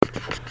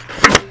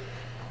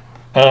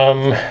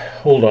Um,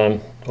 hold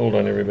on,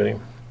 everybody.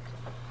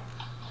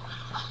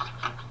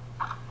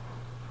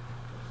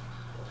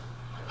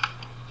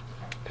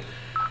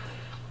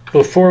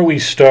 Before we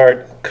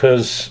start,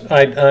 because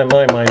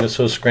my mind is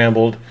so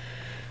scrambled,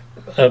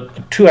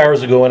 2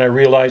 hours ago when I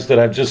realized that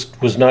I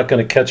just was not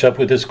going to catch up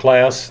with this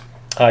class,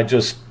 I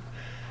just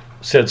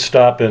said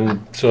stop,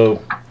 and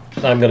so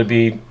I'm going to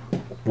be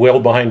well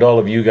behind all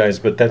of you guys,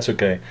 but that's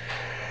okay.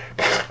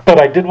 But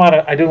I didn't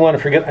want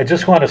to forget. I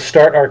just want to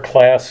start our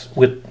class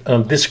with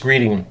this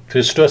greeting: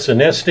 Christos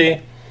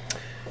Anesti.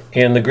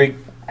 In the Greek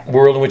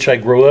world in which I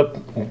grew up,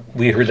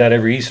 we heard that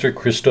every Easter.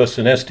 Christos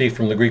Anesti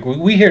from the Greek.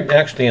 We hear it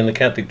actually in the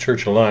Catholic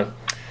Church a lot.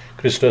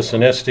 Christos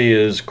Anesti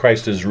is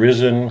Christ is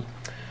risen.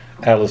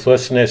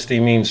 Alithos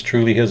Anesti means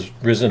truly has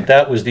risen.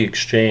 That was the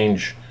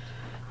exchange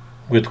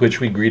with which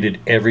we greeted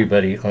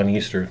everybody on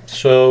Easter.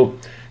 So,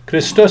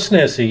 Christos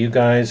Anesti, you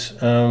guys.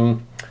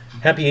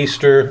 Happy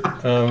Easter.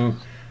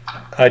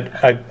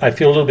 I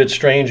feel a little bit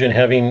strange in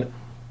having,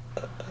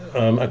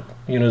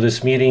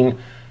 this meeting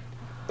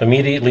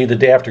immediately the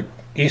day after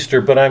Easter,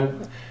 but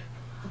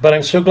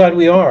I'm so glad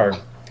we are.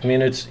 I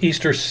mean, it's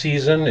Easter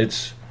season.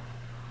 It's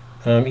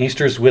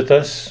Easter's with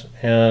us,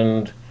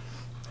 and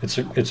it's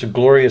a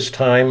glorious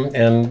time.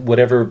 And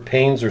whatever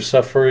pains or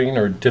suffering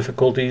or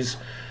difficulties,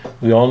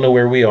 we all know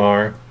where we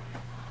are.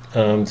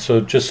 So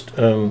just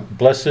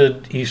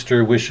blessed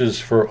Easter wishes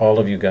for all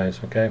of you guys.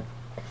 Okay.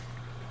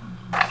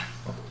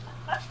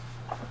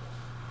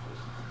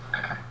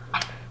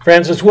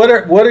 Francis, what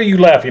are you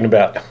laughing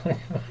about?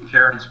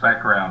 Karen's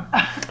background.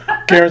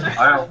 Karen's.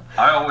 I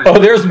always. Oh,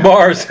 there's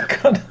Mars.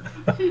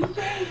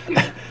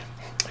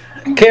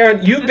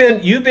 Karen,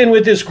 you've been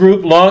with this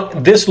group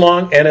this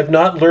long, and have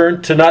not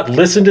learned to not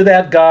listen to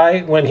that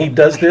guy when he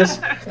does this.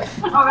 Yeah.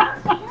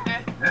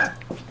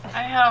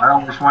 I have. I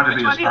always wanted to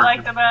be Which one do you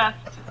like the best?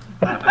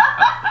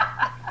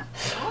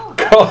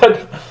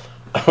 God.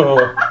 Oh.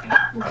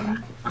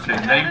 Okay,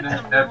 name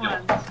that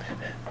nebula.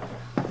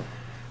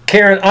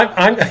 Karen,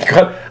 I'm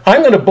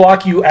going to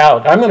block you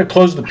out. I'm going to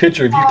close the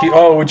picture if you keep.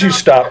 Oh, would you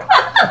stop?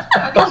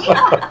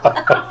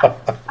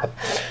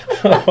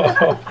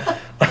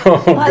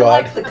 Oh God. I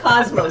like the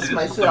cosmos It's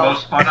myself. the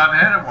most fun I've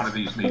had at one of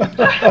these meetings.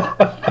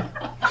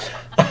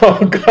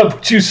 Oh God,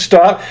 would you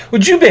stop?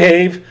 Would you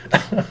behave?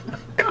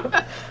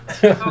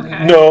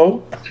 Okay.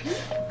 No.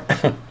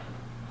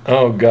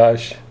 Oh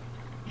gosh.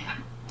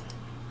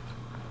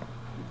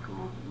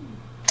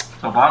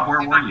 So Bob,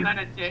 where You were got you? out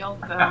of jail,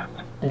 so.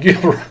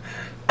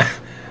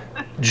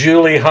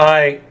 Julie,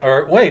 hi.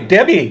 Or wait,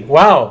 Debbie.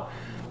 Wow,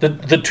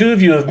 the two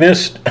of you have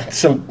missed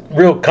some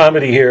real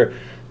comedy here.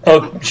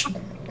 Oh,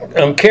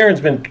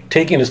 Karen's been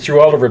taking us through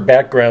all of her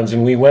backgrounds,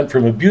 and we went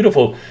from a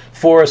beautiful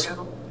forest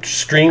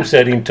stream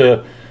setting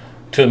to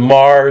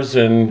Mars,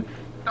 and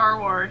Star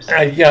Wars.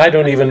 I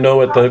don't even know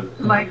what the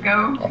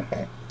Lego.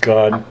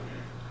 God.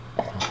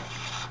 I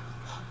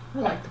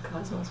like the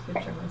cosmos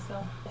picture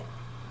myself.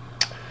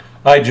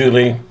 Hi,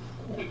 Julie.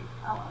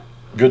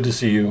 Good to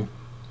see you.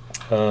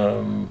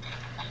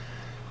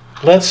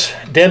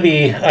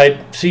 Debbie, I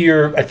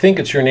think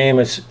it's your name.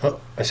 I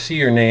see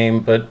your name,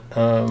 but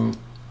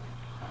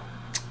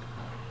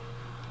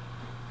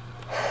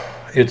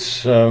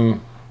it's, are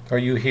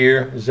you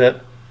here? Is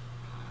that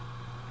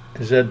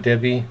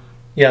Debbie?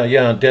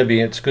 Yeah,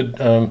 Debbie. It's good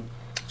to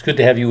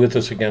have you with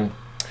us again.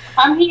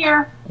 I'm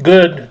here.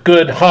 Good.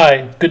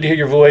 Hi. Good to hear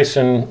your voice,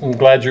 and I'm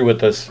glad you're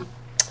with us.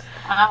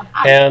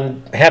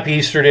 And happy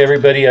Easter to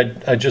everybody.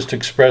 I just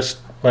expressed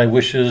my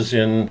wishes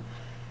in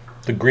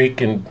the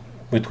Greek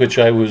with which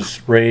I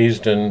was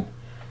raised, and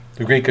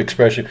the Greek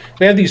expression.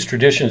 We have these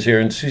traditions here,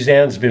 and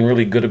Suzanne's been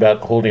really good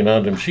about holding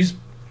on to them. She's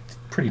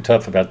pretty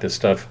tough about this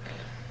stuff.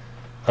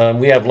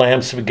 We have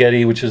lamb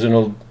spaghetti, which is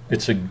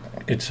it's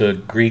a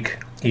Greek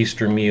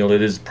Easter meal.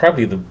 It is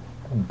probably the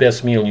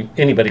best meal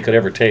anybody could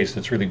ever taste.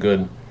 It's really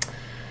good.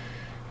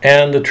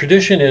 And the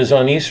tradition is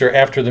on Easter,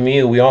 after the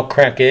meal, we all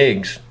crack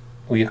eggs.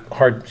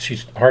 She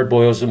hard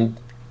boils them,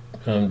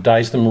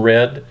 dyes them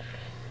red.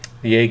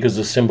 The egg is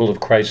a symbol of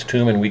Christ's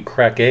tomb, and we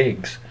crack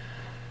eggs.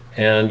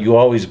 And you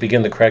always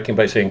begin the cracking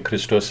by saying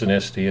Christos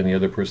Anesti, and the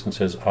other person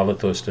says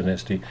Alithos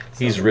Anesti.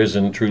 He's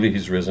risen, truly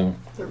he's risen.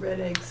 The red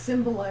eggs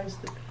symbolize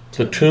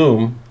The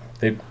tomb,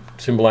 they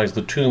symbolize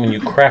the tomb, and you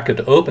crack it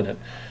to open it.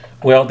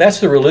 Well, that's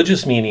the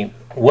religious meaning.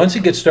 Once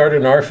it gets started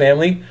in our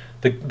family,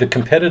 the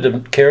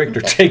competitive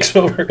character takes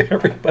over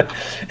everybody,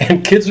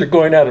 and kids are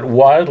going at it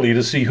wildly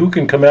to see who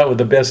can come out with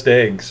the best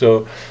egg.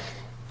 So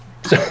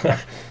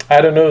I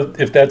don't know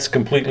if that's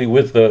completely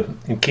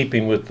in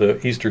keeping with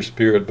the Easter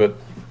spirit, but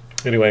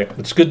anyway,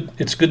 it's good.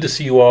 It's good to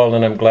see you all,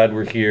 and I'm glad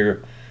we're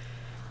here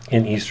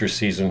in Easter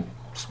season.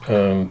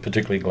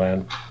 Particularly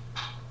glad.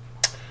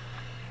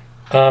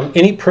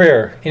 Any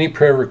prayer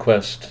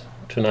request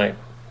tonight?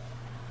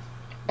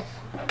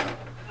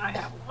 I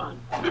have one.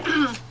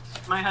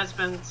 My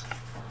husband's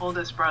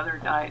oldest brother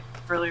died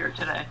earlier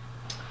today.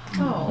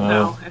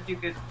 Oh. So if you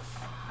could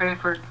pray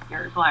for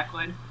Gary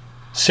Blackwood.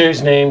 Say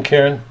his name,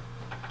 Karen.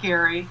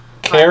 Gary.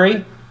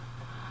 Carrie?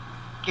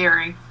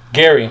 Gary.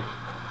 Gary.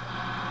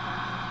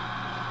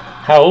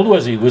 How old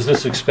was he? Was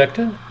this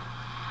expected?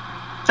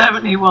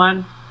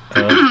 71.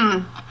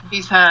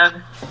 He's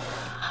had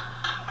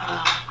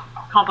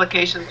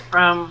complications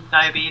from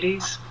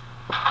diabetes,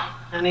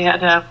 and he had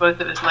to have both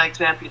of his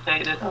legs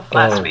amputated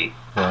last week.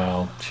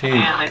 Wow. Gee,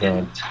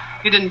 And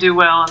he didn't do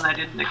well, and they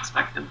didn't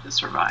expect him to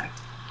survive.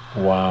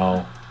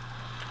 Wow.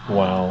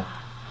 Wow.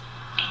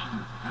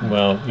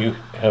 Well, you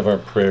have our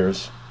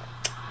prayers.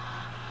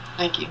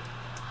 Thank you.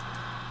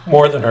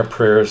 More than our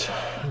prayers.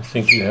 I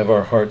think you have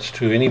our hearts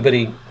too.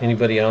 Anybody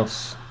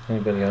else?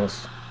 Anybody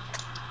else?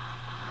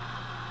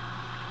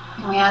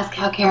 Can we ask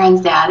how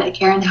Karen's dad?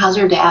 Karen, how's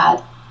your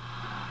dad?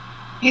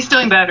 He's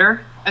doing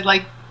better. I'd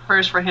like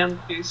prayers for him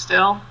too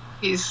still.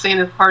 He's seen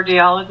a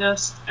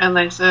cardiologist, and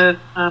they said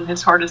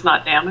his heart is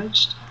not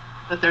damaged,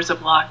 but there's a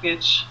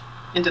blockage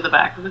into the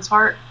back of his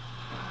heart.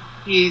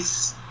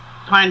 He's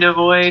trying to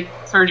avoid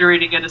surgery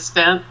to get a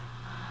stent,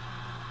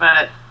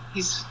 but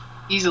he's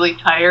easily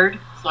tired,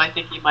 so I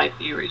think he might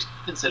be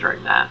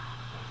considering that.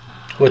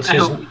 What's I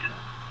hope he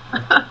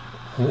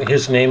does.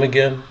 his name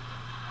again?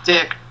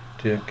 Dick.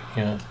 Dick,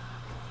 yeah.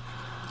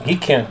 He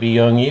can't be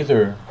young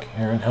either,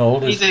 Karen. How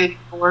old is He's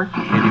 84.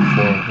 84,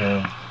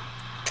 yeah.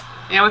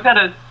 Yeah, we've had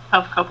a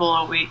tough couple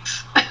of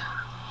weeks.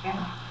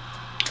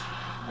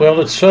 Well,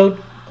 it's so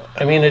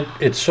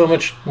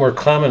much more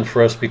common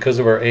for us because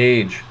of our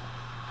age.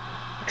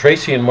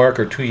 Tracy and Mark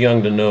are too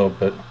young to know,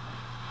 but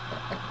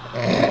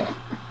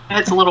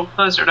It's a little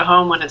closer to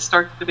home when it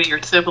starts to be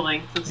your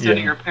siblings instead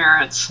of your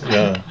parents.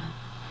 yeah.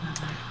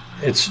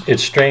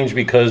 It's strange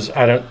because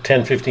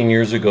 10, 15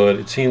 years ago,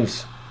 it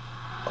seems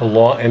a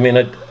lot. I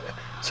mean,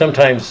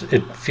 sometimes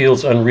it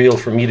feels unreal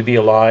for me to be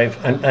alive.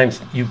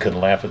 You can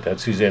laugh at that.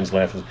 Suzanne's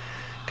laughing.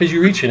 Because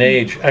you reach an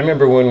age. I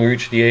remember when we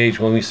reached the age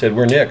when we said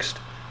we're next.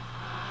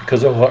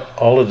 Because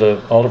all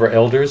of our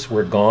elders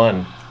were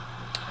gone,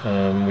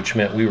 which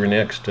meant we were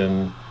next.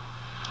 And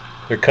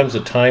there comes a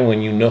time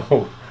when you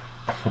know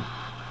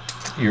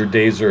your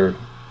days are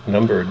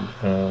numbered.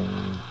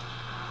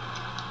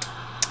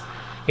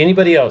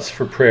 Anybody else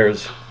for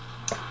prayers?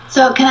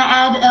 So can I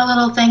add a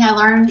little thing I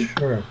learned?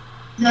 Sure.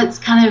 That's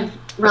kind of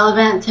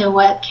relevant to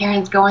what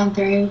Karen's going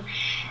through.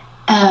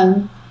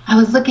 I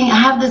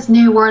have this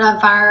new Word on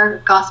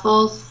Fire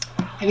Gospels.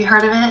 Have you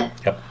heard of it?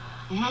 Yep.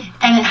 Mm-hmm.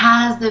 And it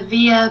has the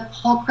Via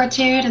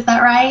Pulchritude, is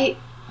that right?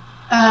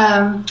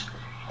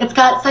 It's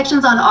got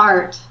sections on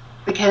art,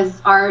 because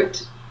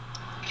art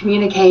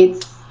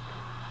communicates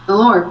the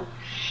Lord.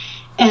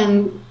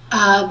 And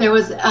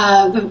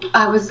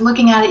I was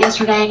looking at it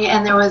yesterday,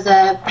 and there was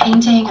a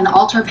painting, an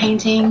altar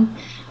painting,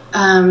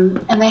 and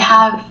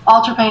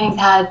altar paintings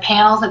had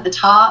panels at the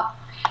top,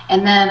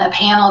 and then a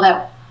panel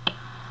that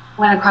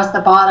went across the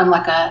bottom,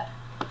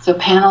 so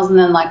panels, and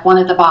then like one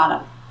at the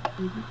bottom.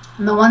 Mm-hmm.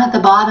 And the one at the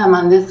bottom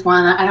on this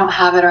one, I don't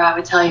have it, or I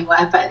would tell you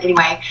what, but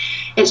anyway,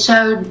 it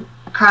showed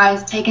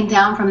Christ taken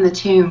down from the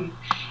tomb,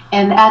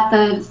 and at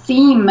the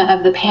seam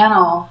of the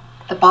panel,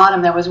 the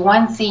bottom, there was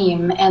one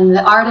seam, and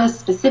the artist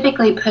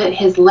specifically put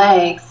his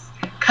legs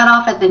cut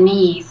off at the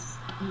knees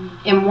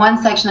in one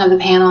section of the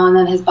panel, and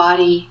then his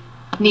body,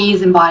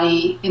 knees and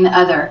body in the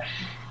other,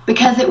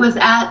 because it was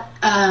at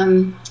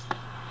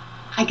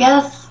I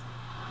guess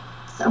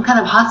some kind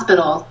of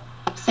hospital,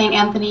 St.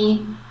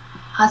 Anthony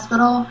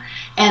Hospital,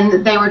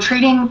 and they were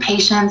treating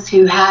patients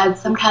who had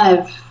some kind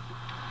of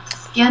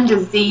skin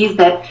disease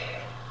that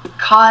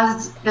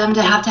caused them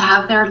to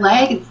have their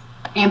legs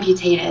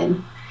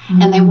amputated.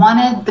 Mm-hmm. And they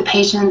wanted the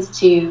patients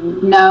to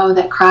know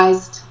that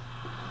Christ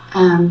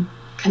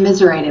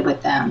commiserated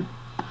with them,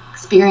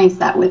 experienced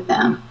that with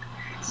them.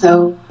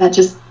 So that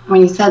just, when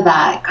you said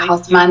that, it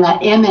calls to mind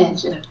that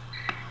image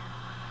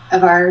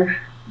of our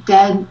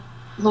dead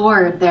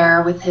Lord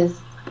there with his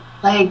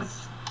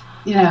legs,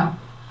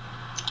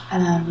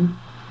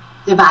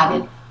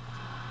 divided.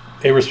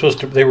 They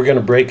were going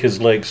to break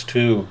his legs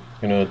too,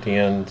 at the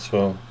end,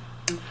 so.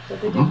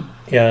 But they did.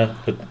 Yeah,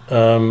 but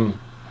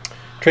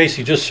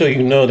Tracy, just so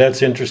you know,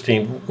 that's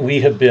interesting.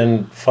 We have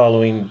been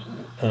following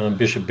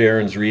Bishop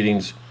Barron's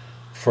readings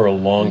for a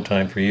long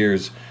time, for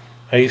years.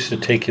 I used to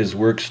take his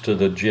works to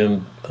the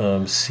gym,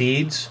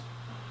 Seeds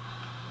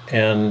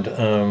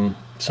and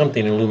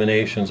something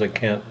Illuminations. I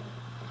can't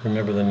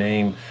remember the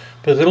name,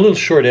 but they're little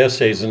short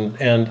essays,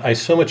 and I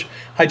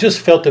just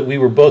felt that we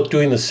were both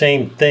doing the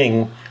same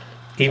thing,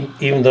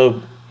 even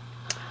though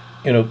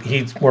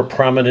he's more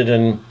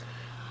prominent,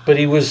 but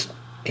he was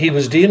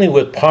dealing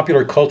with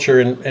popular culture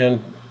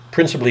and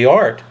principally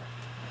art,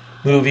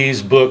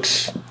 movies,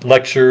 books,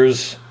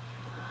 lectures,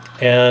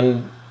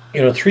 and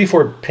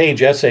 3-4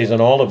 page essays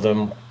on all of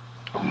them,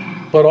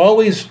 but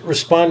always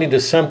responding to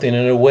something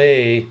in a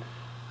way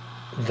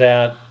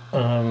that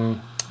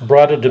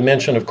brought a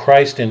dimension of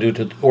Christ into it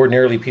that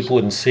ordinarily people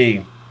wouldn't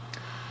see.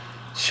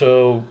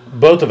 So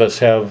both of us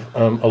have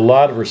a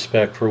lot of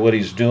respect for what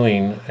he's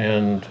doing,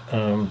 and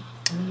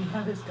we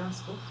have his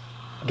Gospels.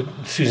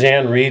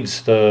 Suzanne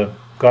reads the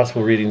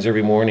gospel readings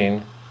every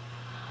morning.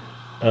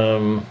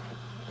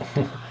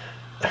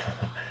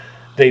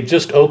 They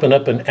just opened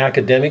up an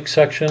academic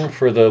section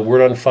for the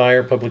Word on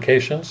Fire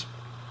publications.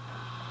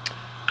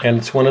 and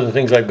it's one of the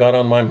things I've got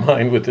on my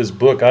mind with this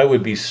book. I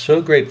would be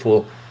so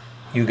grateful,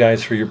 you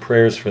guys, for your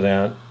prayers for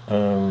that.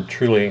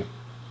 Truly.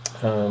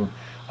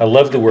 I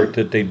love the work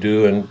that they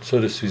do, and so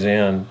does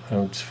Suzanne.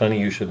 It's funny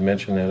you should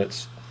mention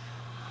that.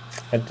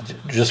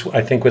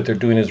 I think what they're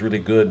doing is really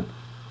good.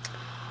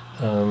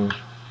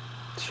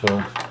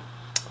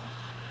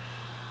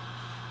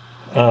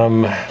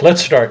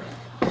 Let's start.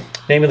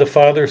 Name of the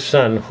Father,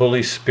 Son,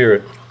 Holy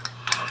Spirit.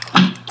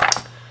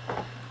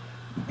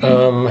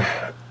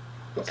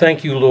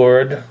 Thank you,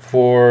 Lord,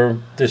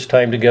 for this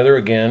time together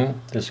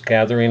again, this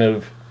gathering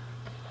of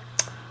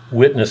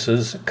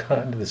witnesses,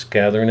 God, this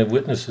gathering of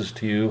witnesses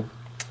to you.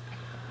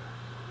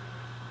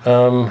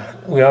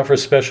 We offer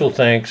special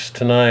thanks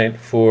tonight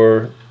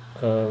for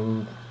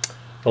the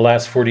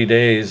last 40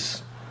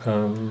 days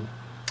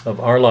of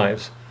our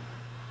lives.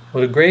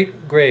 What a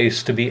great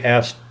grace to be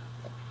asked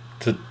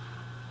to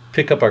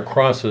pick up our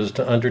crosses,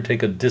 to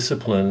undertake a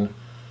discipline,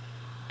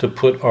 to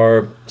put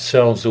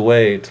ourselves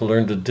away, to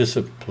learn to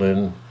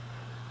discipline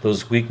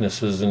those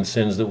weaknesses and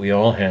sins that we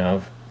all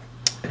have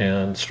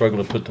and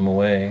struggle to put them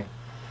away.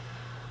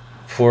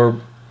 For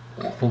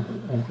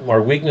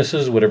our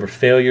weaknesses, whatever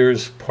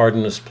failures,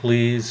 pardon us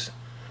please.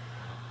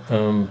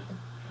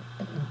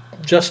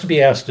 Just to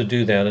be asked to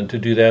do that, and to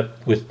do that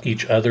with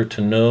each other,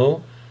 to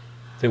know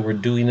that we're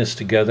doing this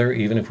together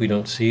even if we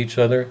don't see each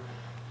other.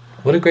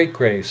 What a great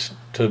grace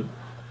to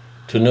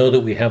know that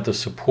we have the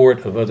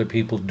support of other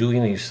people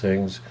doing these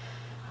things,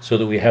 so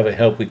that we have a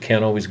help we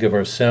can't always give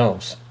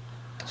ourselves.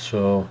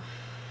 So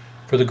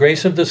for the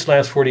grace of this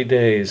last 40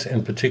 days,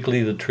 and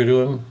particularly the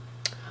Triduum,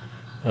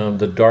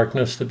 the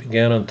darkness that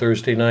began on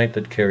Thursday night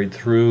that carried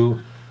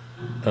through,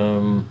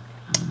 the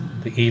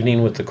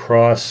evening with the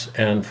cross,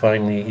 and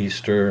finally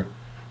Easter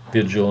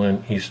Vigil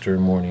and Easter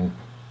morning.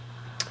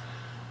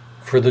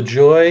 For the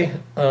joy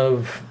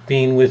of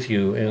being with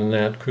you in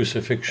that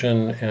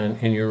crucifixion and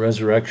in your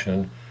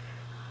resurrection,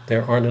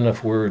 there aren't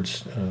enough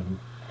words.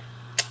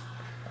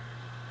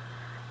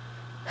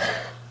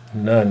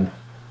 None.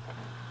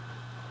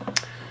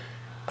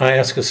 I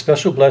ask a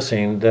special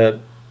blessing that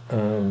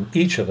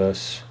each of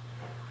us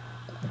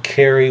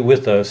carry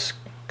with us,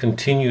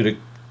 continue to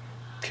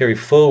carry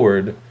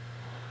forward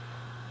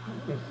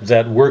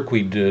that work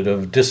we did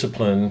of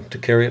discipline, to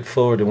carry it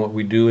forward in what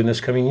we do in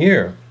this coming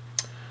year,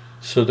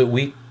 so that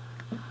we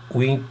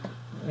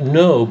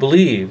know,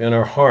 believe in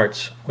our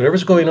hearts,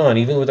 whatever's going on,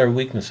 even with our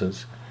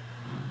weaknesses,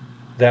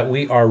 that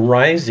we are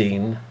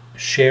rising,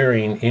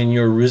 sharing in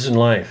your risen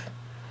life.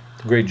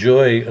 The great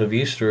joy of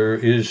Easter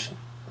is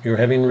you're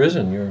having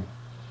risen, you're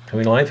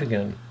coming to life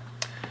again.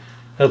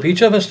 Help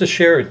each of us to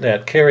share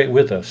that, carry it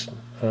with us,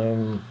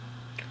 to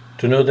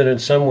know that in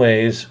some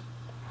ways,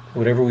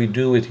 whatever we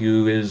do with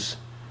you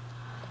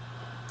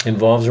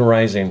involves a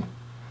rising.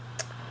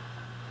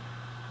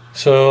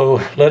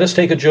 So let us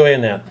take a joy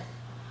in that,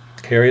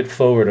 carry it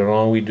forward in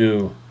all we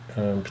do,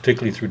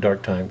 particularly through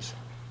dark times.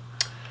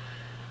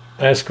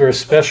 I ask for a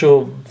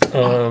special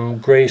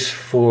grace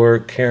for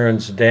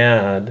Karen's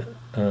dad,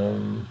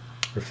 her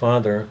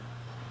father.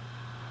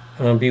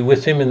 Be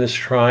with him in this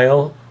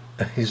trial.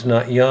 He's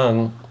not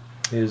young.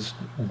 His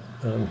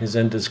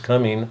end is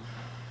coming.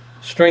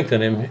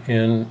 Strengthen him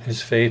in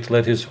his faith.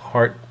 Let his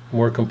heart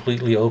more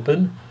completely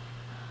open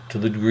to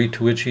the degree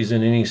to which he's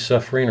in any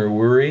suffering or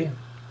worry.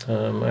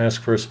 I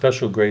ask for a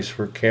special grace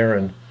for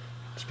Karen,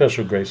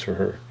 special grace for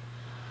her.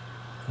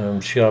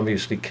 She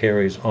obviously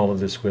carries all of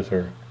this with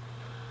her.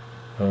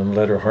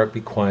 Let her heart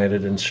be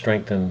quieted and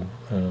strengthened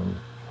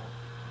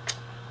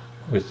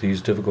with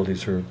these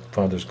difficulties her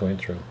father's going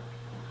through.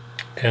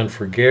 And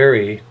for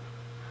Gary,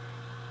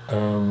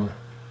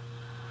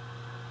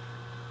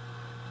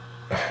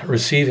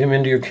 receive him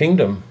into your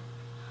kingdom,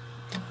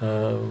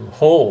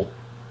 whole.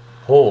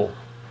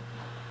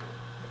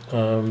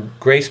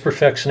 Grace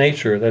perfects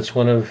nature. That's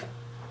one of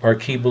our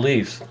key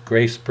beliefs.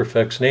 Grace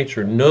perfects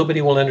nature.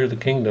 Nobody will enter the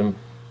kingdom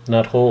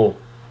not whole,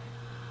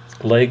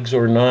 legs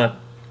or not.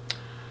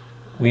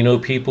 We know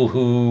people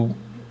who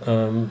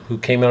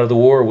came out of the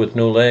war with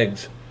no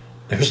legs.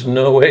 There's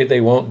no way they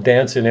won't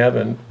dance in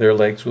heaven. Their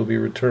legs will be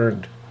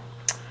returned.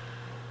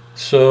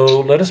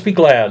 So let us be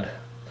glad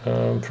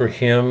for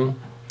him.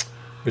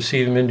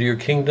 Receive him into your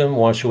kingdom.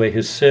 Wash away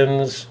his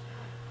sins.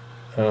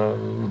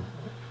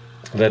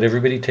 Let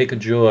everybody take a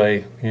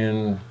joy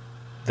in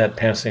that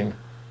passing,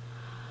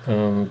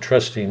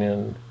 trusting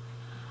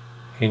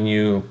in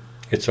you.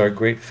 It's our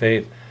great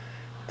faith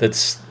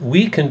that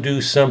we can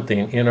do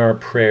something in our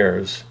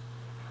prayers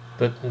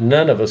that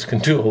none of us can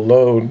do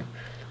alone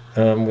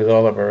with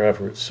all of our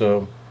efforts.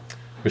 So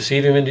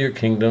receive him into your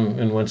kingdom,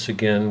 and once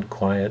again,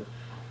 quiet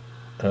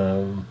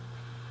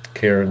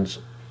Karen's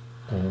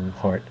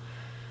heart.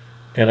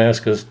 And I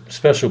ask a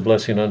special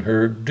blessing on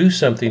her. Do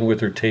something with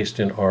her taste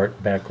in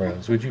art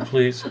backgrounds, would you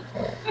please?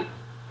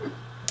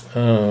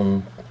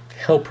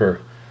 Help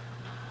her.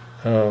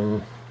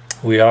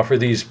 We offer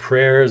these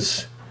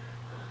prayers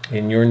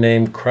in your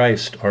name,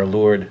 Christ, our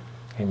Lord.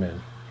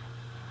 Amen.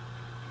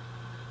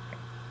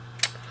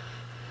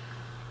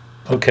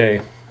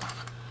 Okay.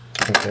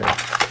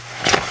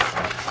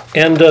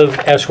 end of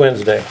Ash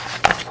Wednesday,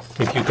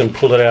 if you can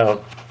pull it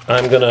out.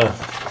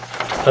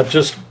 I'll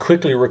just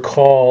quickly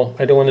recall,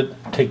 I don't want to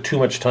take too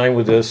much time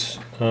with this.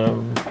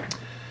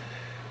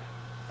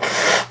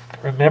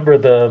 Remember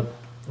the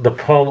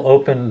poem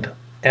opened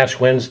Ash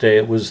Wednesday.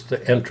 It was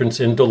the entrance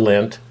into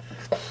Lent.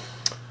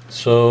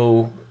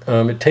 So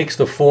it takes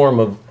the form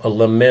of a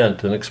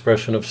lament, an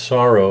expression of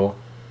sorrow.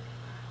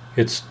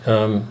 It's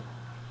an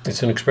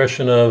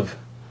expression of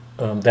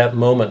that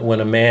moment when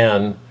a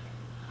man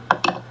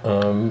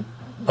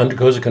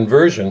undergoes a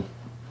conversion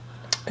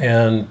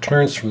and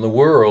turns from the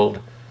world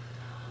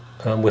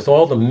with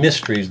all the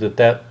mysteries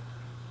that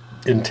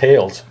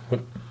entails,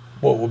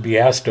 what will be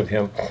asked of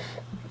him.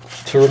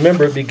 So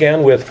remember, it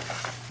began with,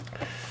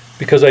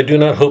 because I do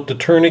not hope to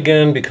turn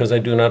again, because I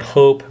do not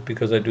hope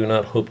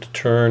to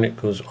turn. It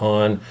goes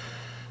on,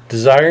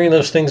 desiring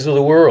those things of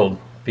the world,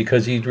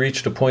 because he'd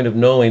reached a point of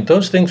knowing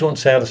those things won't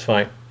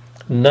satisfy.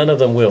 None of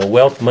them will.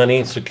 Wealth,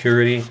 money,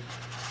 security,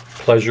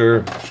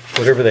 pleasure,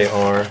 whatever they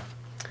are.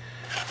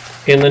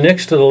 In the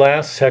next to the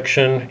last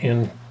section,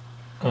 in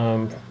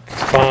 5,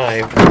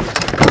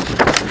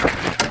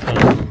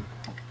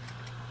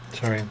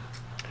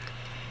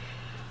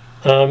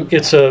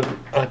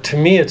 to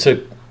me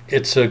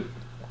it's a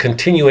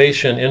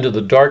continuation into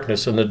the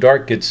darkness, and the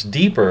dark gets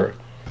deeper.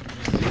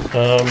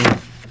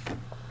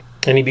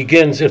 And he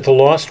begins, if the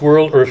lost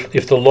world, or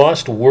if the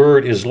lost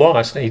word is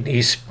lost,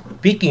 he's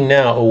speaking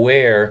now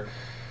aware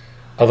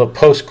of a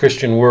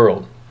post-Christian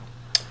world.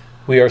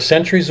 We are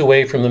centuries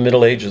away from the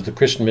Middle Ages, the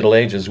Christian Middle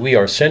Ages. We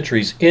are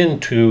centuries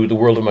into the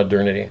world of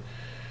modernity.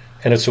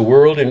 And it's a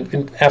world,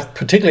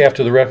 particularly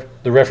after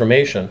the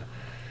Reformation,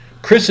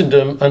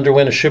 Christendom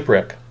underwent a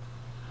shipwreck.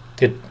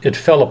 It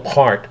fell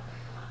apart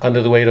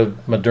under the weight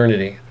of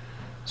modernity.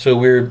 So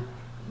we're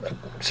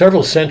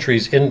several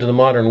centuries into the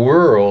modern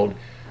world,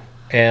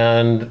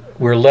 and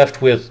we're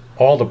left with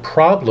all the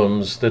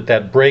problems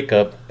that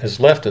breakup has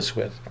left us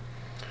with.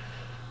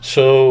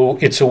 So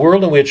it's a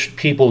world in which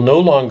people no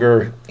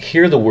longer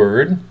hear the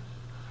word.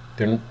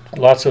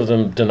 Lots of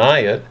them deny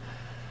it.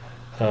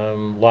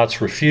 Lots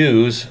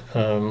refuse.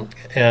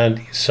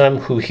 And some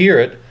who hear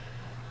it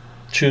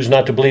choose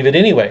not to believe it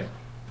anyway.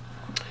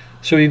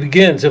 So he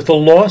begins, if the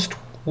lost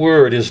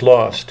word is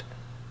lost,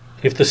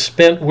 if the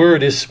spent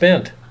word is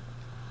spent,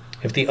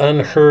 if the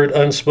unheard,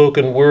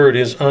 unspoken word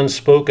is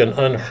unspoken,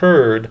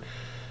 unheard,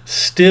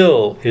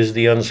 still is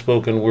the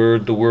unspoken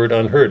word, the word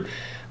unheard.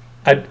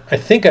 I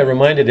think I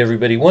reminded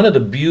everybody, one of the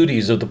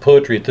beauties of the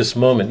poetry at this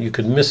moment, you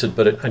could miss it,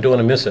 but I don't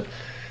want to miss it.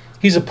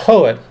 He's a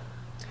poet,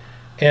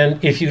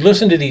 and if you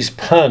listen to these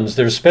puns,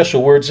 there's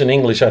special words in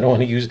English I don't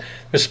want to use.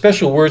 There's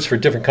special words for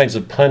different kinds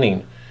of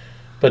punning.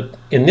 But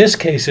in this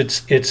case,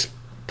 it's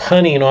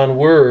punning on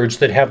words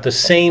that have the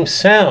same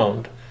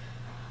sound,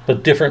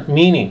 but different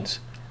meanings.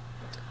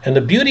 And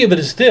the beauty of it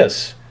is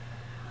this: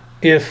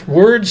 if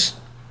words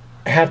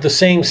have the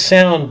same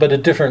sound but a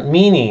different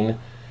meaning,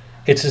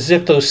 it's as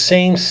if those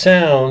same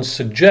sounds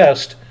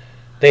suggest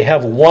they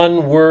have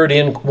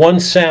one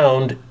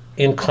sound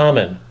in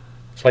common.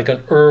 It's like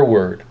an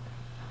word,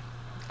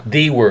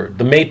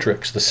 the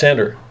matrix, the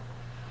center.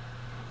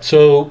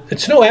 So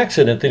it's no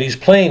accident that he's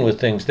playing with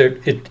things.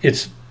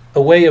 It's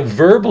a way of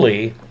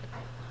verbally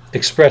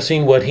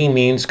expressing what he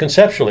means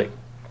conceptually.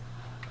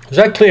 Is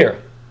that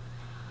clear?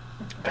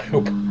 I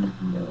hope.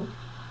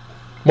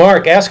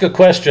 Mark, ask a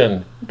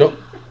question.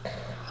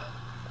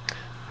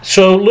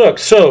 So look,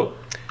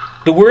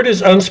 the word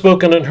is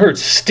unspoken, unheard.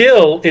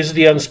 Still is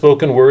the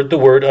unspoken word, the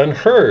word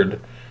unheard.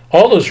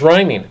 All those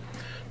rhyming.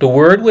 The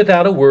word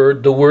without a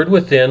word, the word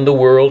within the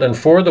world and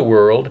for the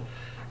world,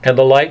 and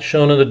the light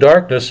shone in the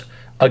darkness.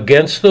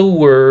 Against the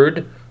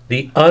word,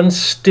 the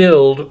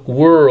unstilled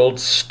world,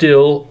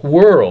 still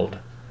world.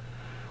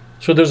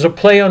 So there's a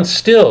play on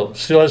still.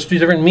 Still has two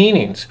different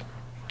meanings.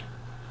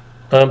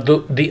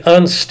 The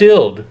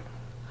unstilled,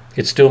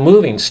 it's still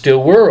moving,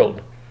 still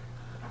world.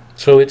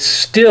 So it's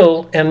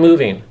still and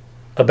moving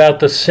about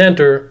the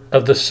center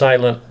of the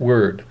silent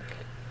word.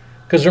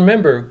 Because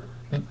remember,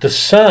 the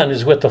Son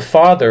is with the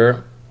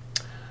Father,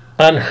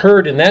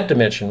 unheard in that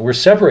dimension. We're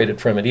separated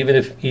from it,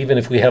 even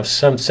if we have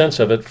some sense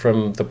of it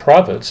from the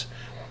prophets.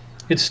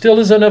 It still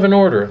isn't of an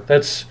order.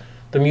 That's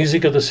the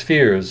music of the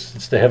spheres.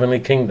 It's the heavenly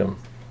kingdom.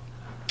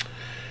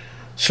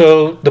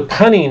 So the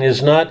punning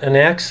is not an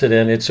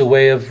accident. It's a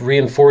way of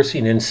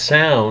reinforcing in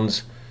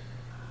sounds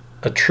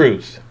a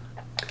truth.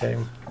 Okay.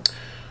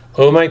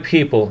 O my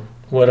people,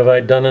 what have I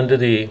done unto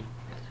thee?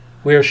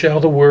 Where shall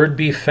the word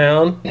be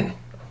found?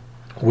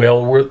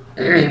 Where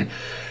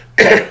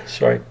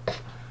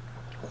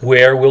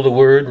will the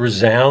word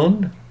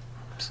resound?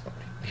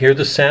 Hear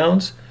the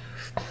sounds?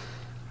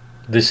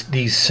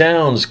 These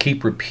sounds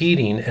keep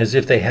repeating as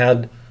if they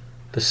had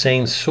the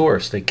same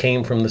source. They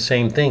came from the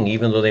same thing,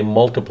 even though they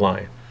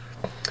multiply.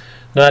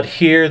 Not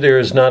here, there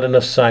is not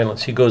enough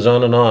silence. He goes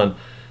on and on.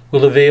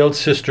 Will the veiled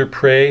sister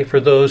pray for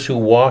those who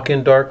walk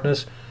in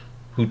darkness,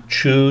 who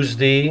chose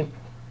thee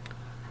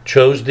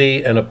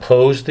and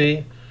oppose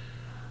thee?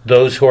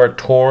 Those who are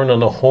torn on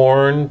the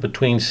horn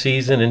between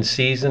season and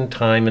season,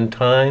 time and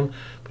time,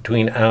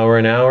 between hour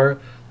and hour,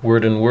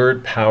 word and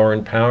word, power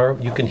and power.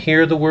 You can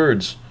hear the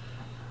words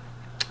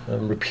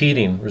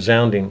repeating,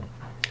 resounding.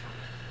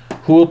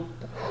 Who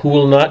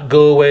will not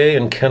go away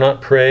and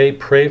cannot pray?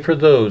 Pray for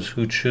those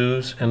who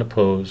choose and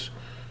oppose.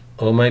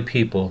 O my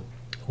people,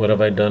 what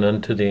have I done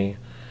unto thee?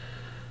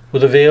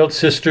 With a veiled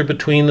sister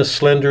between the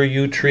slender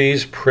yew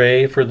trees,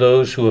 pray for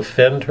those who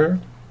offend her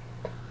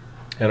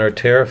and are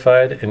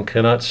terrified and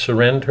cannot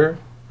surrender her.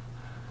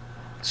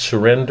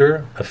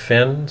 Surrender,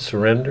 offend,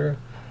 surrender.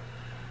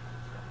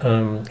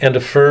 And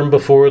affirm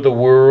before the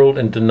world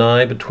and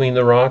deny between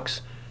the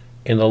rocks.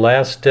 In the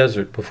last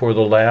desert, before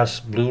the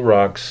last blue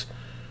rocks,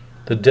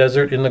 the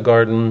desert in the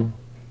garden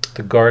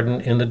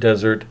in the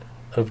desert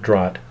of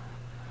drought,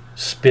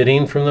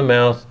 spitting from the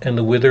mouth and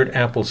the withered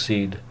apple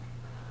seed.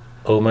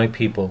 O my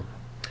people.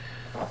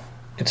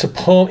 It's a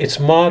poem. It's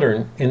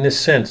modern in this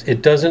sense.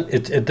 It doesn't.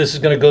 This is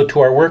going to go to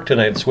our work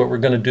tonight. It's what we're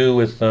going to do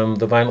with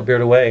the Violent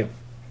Beard Away.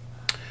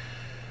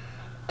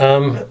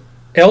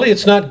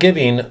 Eliot's not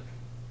giving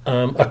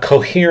a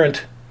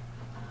coherent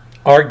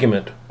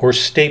argument or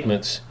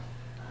statements.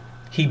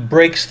 He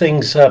breaks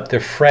things up. They're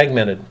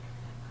fragmented.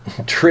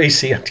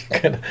 Tracy,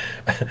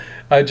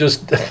 I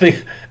just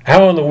think,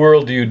 how in the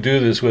world do you do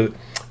this with?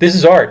 This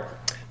is art.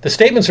 The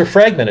statements are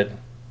fragmented.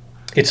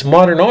 It's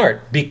modern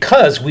art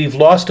because we've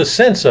lost a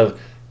sense of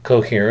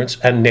coherence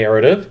and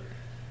narrative.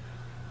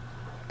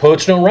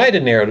 Poets don't write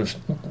in narratives.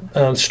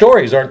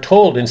 Stories aren't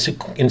told in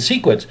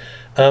sequence.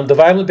 The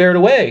Violent Beard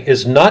Away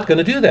is not going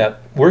to do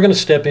that. We're going to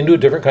step into a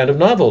different kind of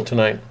novel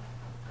tonight.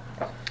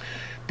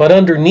 But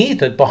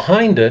underneath it,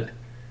 behind it,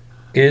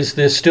 is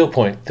this still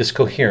point, this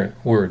coherent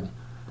word.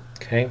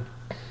 Okay?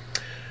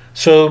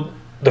 So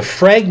the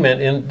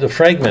fragment in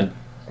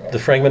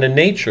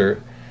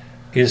nature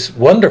is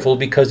wonderful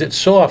because it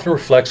so often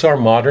reflects our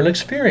modern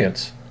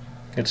experience.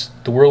 It's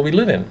the world we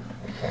live in.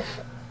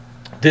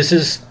 This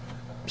is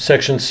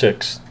section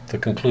 6, the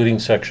concluding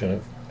section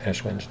of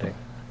Ash Wednesday.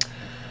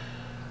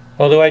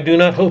 Although I do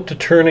not hope to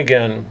turn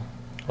again,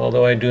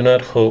 although I do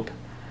not hope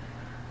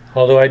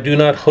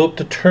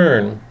to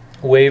turn,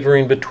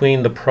 wavering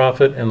between the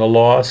profit and the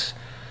loss,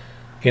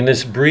 in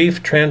this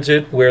brief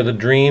transit where the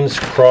dreams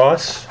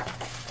cross,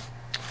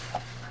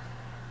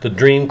 the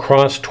dream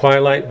cross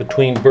twilight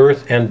between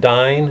birth and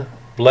dying,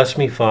 bless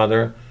me,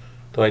 Father,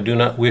 though I do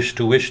not wish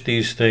to wish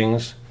these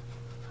things.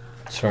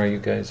 Sorry, you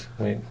guys,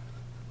 wait.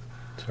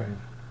 Sorry.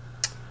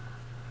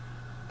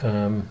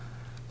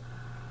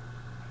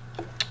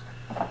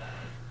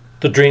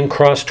 The dream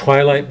cross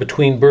twilight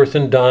between birth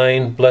and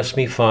dying, bless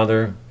me,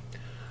 Father,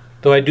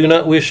 though I do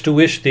not wish to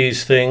wish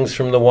these things.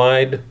 From the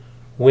wide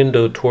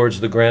window towards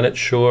the granite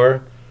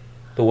shore,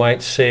 the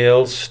white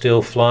sails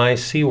still fly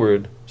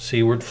seaward,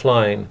 seaward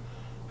flying,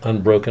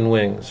 unbroken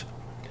wings.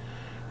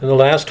 And the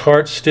last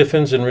heart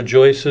stiffens and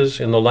rejoices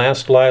in the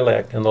last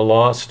lilac and the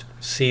lost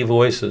sea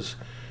voices,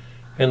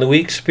 and the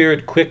weak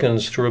spirit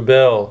quickens to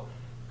rebel,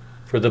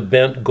 for the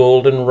bent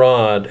golden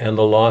rod and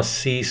the lost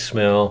sea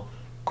smell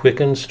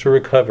quickens to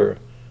recover,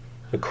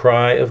 the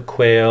cry of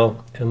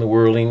quail and the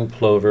whirling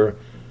plover,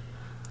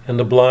 and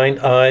the blind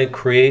eye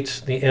creates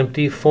the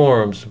empty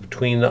forms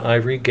between the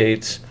ivory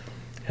gates,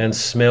 and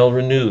smell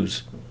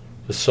renews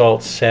the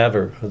salt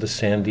savour of the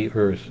sandy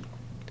earth.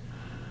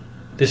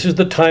 This is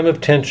the time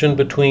of tension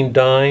between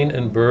dying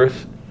and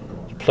birth,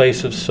 the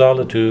place of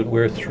solitude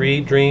where three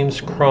dreams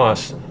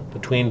cross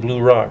between blue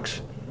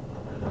rocks.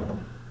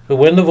 But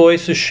when the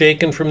voice is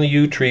shaken from the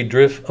yew tree,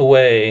 drift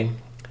away,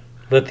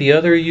 let the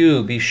other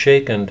yew be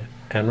shaken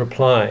and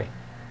reply.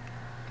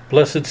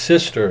 Blessed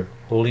Sister,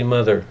 Holy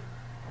Mother,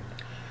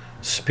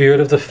 Spirit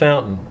of the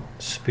fountain,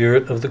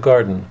 Spirit of the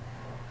garden,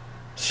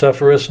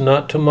 suffer us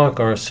not to mock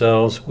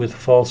ourselves with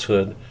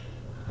falsehood.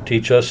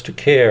 Teach us to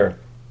care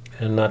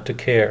and not to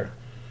care.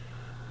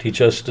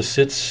 Teach us to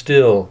sit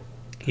still,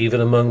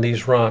 even among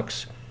these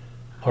rocks.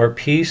 Our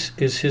peace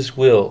is His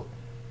will,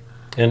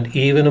 and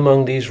even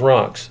among these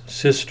rocks,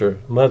 Sister,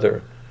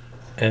 Mother,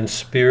 and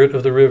Spirit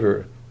of the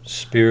river,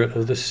 Spirit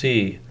of the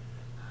sea,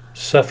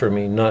 suffer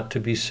me not to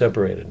be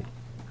separated,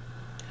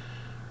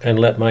 and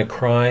let my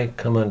cry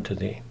come unto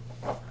thee.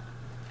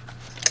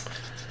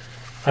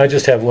 I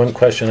just have one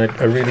question.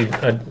 I'd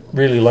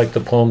really like the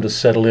poem to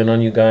settle in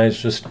on you guys.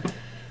 Just,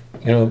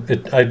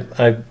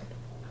 I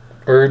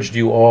urged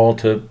you all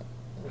to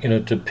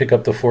pick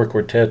up the four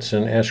quartets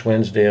and Ash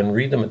Wednesday and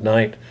read them at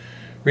night.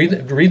 Read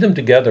them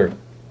together.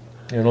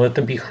 Let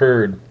them be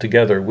heard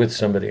together with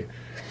somebody.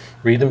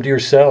 Read them to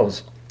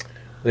yourselves.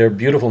 They're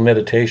beautiful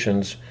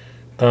meditations.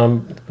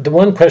 The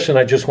one question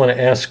I just want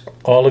to ask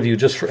all of you,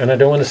 and I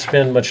don't want to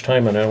spend much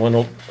time on it. I want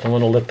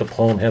to let the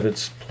poem have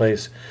its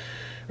place.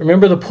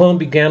 Remember, the poem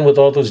began with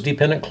all those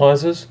dependent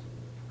clauses?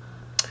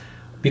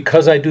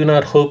 Because I do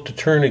not hope to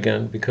turn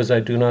again, because I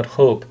do not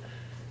hope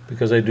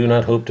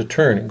to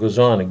turn. It goes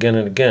on again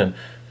and again.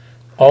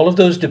 All of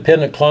those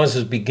dependent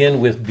clauses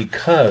begin with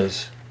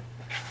because.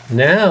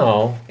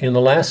 Now, in the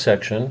last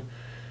section,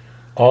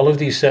 all of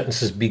these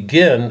sentences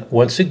begin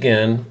once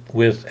again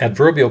with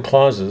adverbial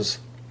clauses.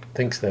 I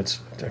think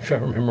that's, if I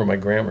remember my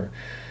grammar.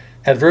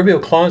 Adverbial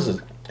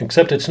clauses.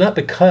 except it's not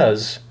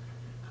because,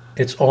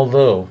 it's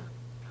although.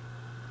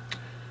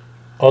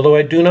 Although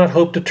I do not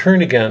hope to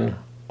turn again,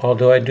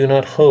 although I do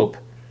not hope,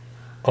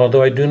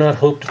 although I do not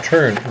hope to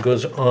turn. It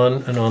goes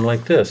on and on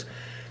like this.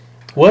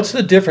 What's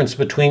the difference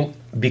between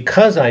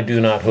because I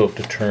do not hope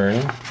to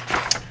turn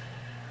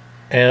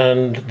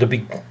and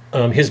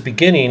his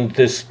beginning,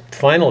 this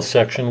final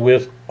section,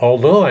 with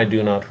although I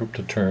do not hope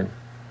to turn?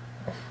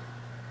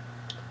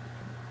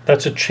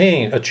 That's a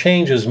change. A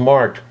change is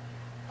marked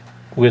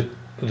with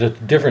the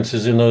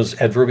differences in those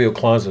adverbial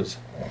clauses.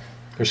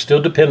 They're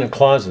still dependent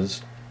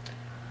clauses.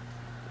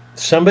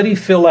 Somebody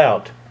fill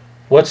out,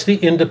 what's the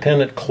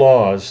independent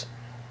clause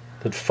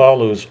that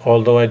follows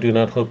although I do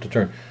not hope to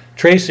turn?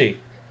 Tracy,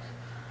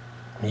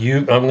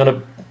 you did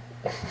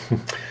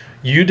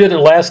it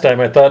last time,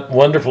 I thought,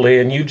 wonderfully,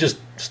 and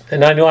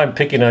I know I'm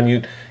picking on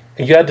you.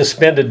 You had to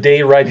spend a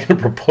day writing a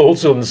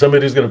proposal, and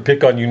somebody's going to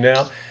pick on you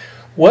now.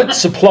 What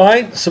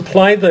supply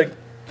the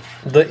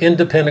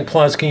independent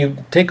clause? Can you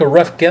take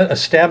a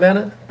stab at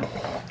it?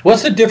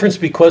 What's the difference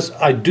because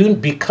I do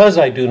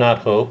not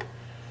hope,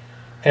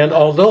 and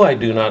although I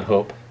do not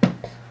hope?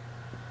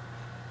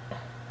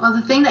 Well,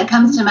 the thing that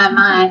comes to my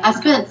mind, I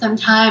spent some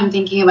time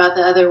thinking about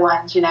the other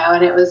ones, and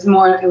it was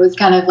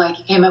kind of like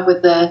you came up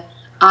with the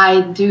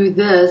I do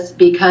this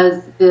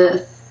because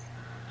this.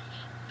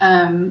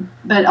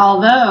 But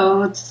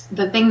although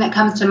the thing that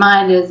comes to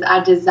mind is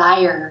I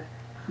desire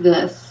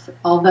this,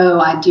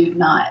 although I do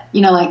not.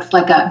 It's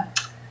like a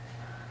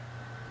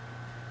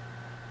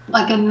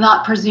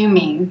not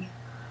presuming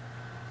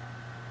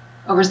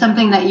over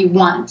something that you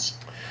want.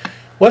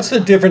 What's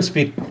the difference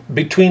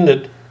between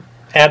the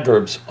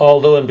adverbs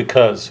although and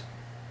because?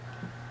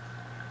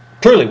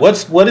 Truly,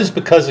 what is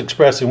because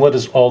express and what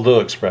does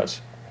although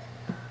express?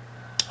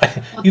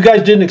 You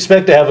guys didn't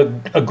expect to have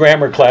a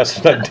grammar class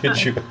tonight,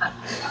 did you?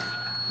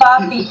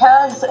 Bob,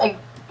 because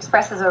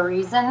expresses a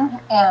reason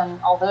and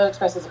although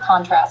expresses a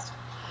contrast.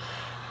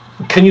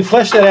 Can you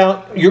flesh that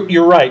out?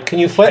 You're right. Can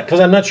you flesh? Because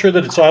I'm not sure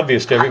that it's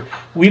obvious to everyone.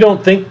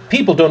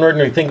 People don't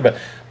ordinarily think about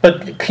it.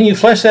 But can you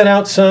flesh that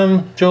out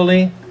some,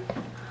 Jolie?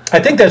 I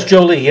think that's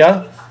Jolie,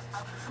 yeah?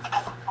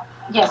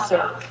 Yes,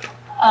 sir.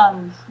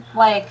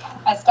 Like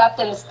I stopped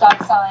at a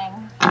stop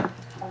sign.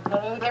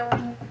 Although there were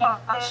no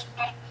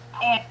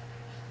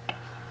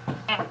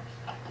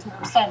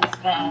sense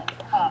that.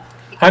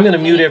 I'm going to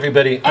mute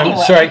everybody. Anyway.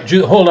 I'm sorry.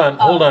 Hold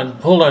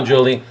on,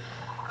 Jolie.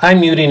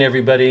 I'm muting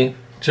everybody.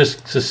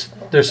 Just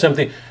there's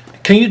something.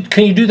 Can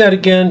you do that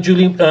again,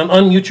 Julie?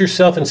 Unmute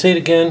yourself and say it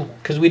again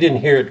because we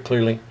didn't hear it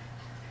clearly.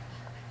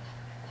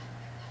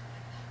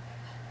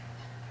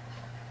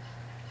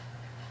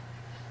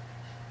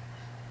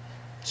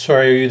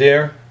 Sorry, are you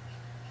there?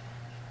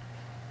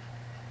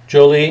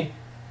 Jolie?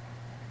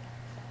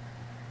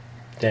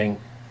 Dang.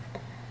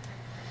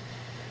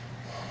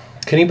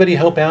 Can anybody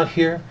help out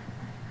here?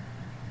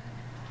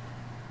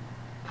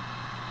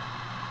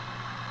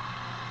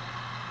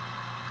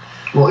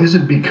 Well,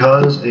 isn't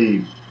because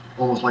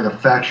almost like a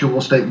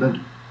factual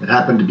statement? It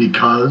happened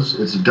because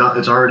it's done.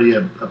 It's already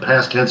a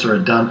past tense or a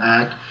done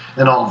act,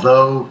 and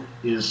although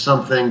is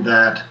something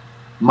that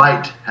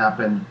might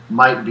happen,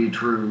 might be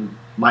true,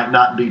 might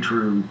not be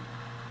true,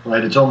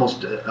 right? It's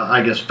almost,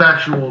 I guess,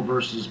 factual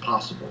versus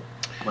possible.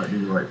 Might be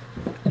right.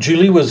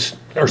 Jolie was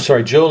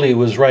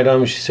right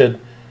on. She said,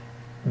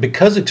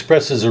 because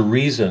expresses a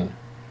reason.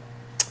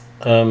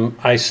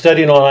 I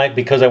studied all night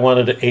because I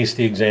wanted to ace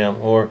the exam,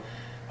 or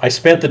I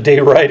spent the day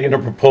writing a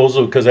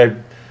proposal because I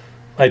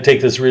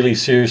take this really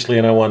seriously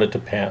and I want it to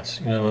pass.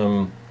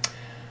 I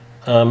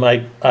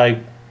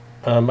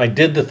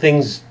did the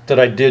things that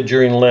I did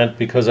during Lent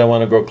because I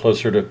want to grow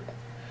closer to. It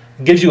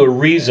gives you a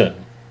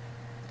reason,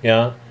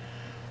 yeah.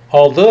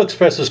 Although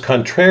expresses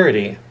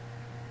contrariety.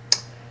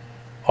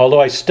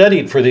 Although I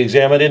studied for the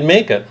exam, I didn't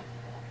make it.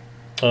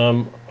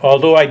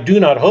 Although I do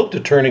not hope to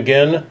turn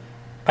again,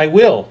 I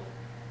will.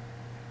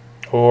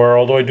 Or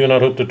although I do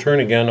not hope to turn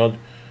again,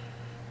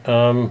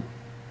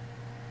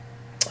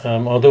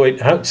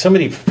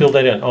 somebody filled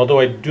that in. Although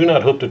I do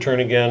not hope to turn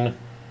again,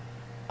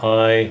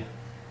 I'm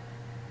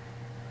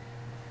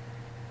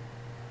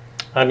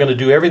going to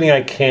do everything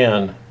I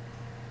can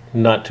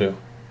not to.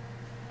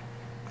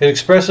 It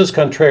expresses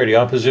contrariety,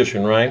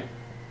 opposition, right?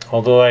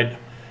 Although I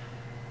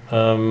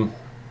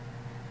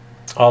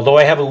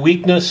have a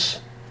weakness,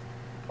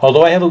 I'm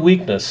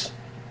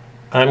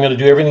going to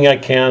do everything I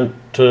can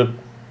to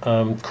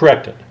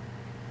correct it,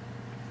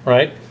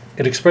 right?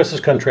 It expresses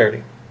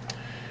contrariety.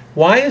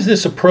 Why is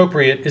this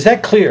appropriate? Is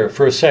that clear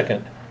for a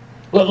second?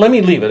 Well, let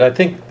me leave it. I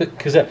think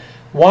because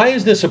why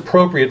is this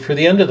appropriate for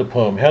the end of the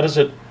poem? How does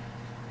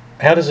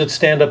it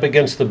stand up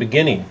against the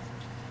beginning?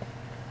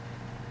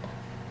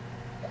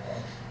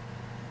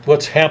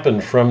 What's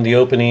happened from the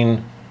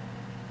opening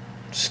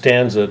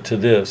stanza to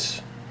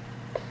this?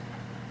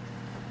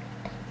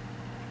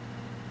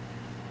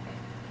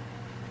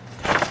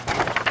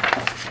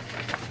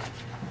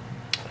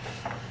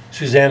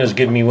 Susanna's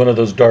giving me one of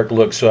those dark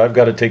looks, so I've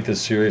got to take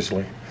this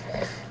seriously.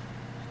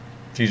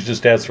 She's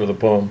just asked for the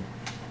poem.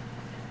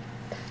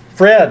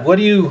 Fred, what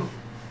do you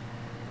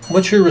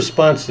What's your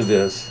response to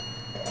this?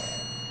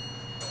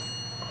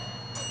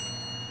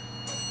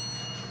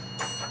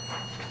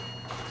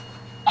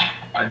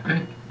 I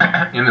think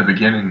in the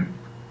beginning,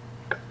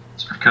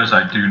 it's because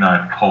I do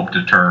not hope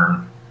to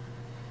turn.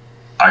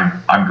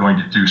 I'm going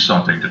to do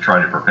something to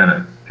try to prevent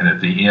it. And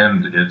at the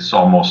end, it's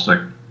almost like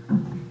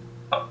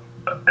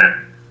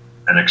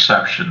an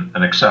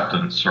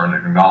acceptance or an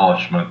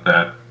acknowledgement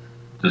that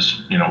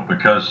this,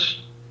 because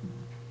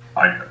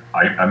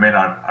I may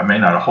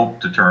not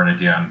hope to turn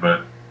again,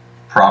 but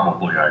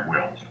probably I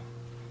will.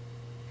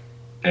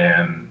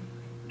 And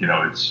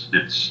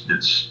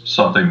it's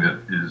something that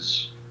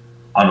is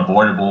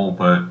unavoidable,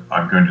 but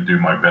I'm going to do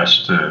my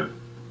best to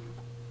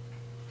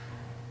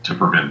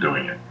prevent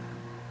doing it.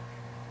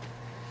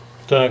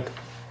 Doug,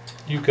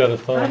 you've got a I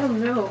thought.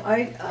 don't know.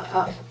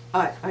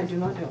 I do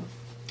not know.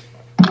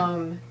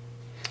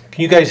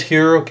 Can you guys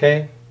hear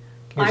okay?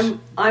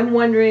 I'm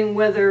wondering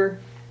whether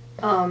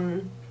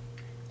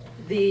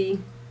the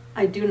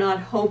I do not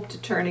hope to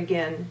turn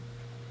again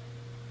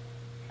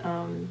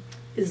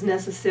is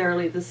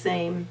necessarily the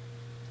same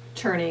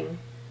turning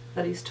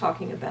that he's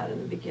talking about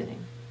in the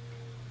beginning.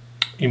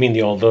 You mean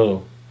the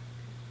although?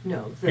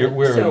 No. Where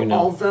are you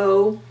now?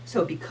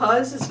 So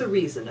because is the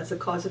reason, as a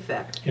cause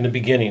effect In the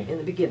beginning, in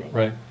the beginning.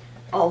 right?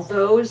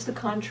 Although is the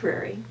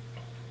contrary.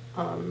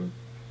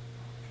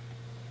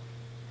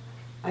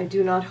 I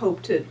do not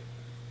hope to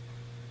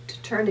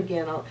turn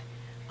again.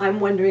 I'm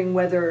wondering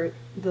whether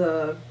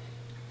the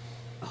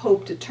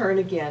hope to turn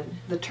again,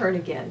 the turn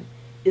again,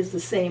 is the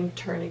same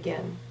turn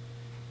again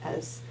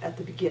as at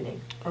the beginning,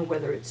 or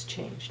whether it's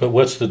changed. But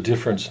what's the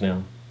difference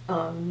now?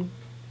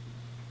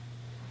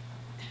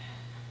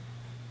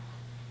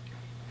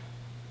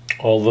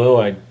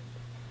 Although I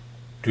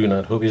do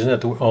not hope, isn't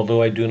that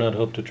although I do not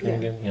hope to turn Yeah.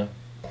 again? Yeah.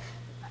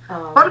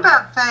 What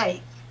about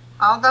faith?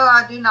 Although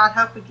I do not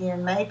hope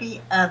again,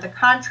 maybe the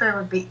contrary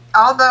would be,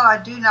 although I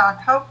do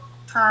not hope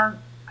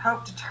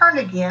to turn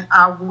again,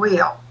 I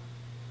will.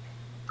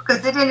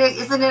 Because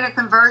isn't it a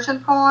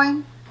conversion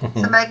point?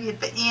 So maybe at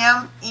the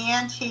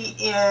end he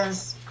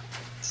is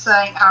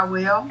saying, I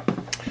will.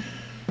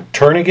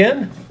 Turn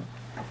again?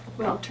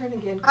 Well, turn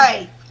again.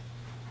 Faith.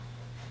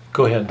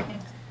 Go ahead.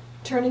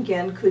 Turn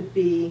again could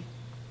be.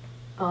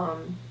 I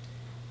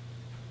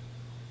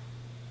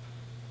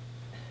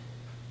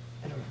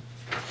don't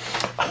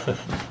know.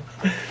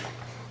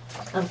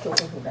 I'm still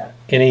thinking about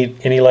it.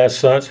 Any last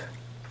thoughts?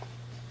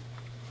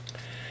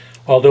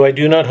 Although I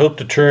do not hope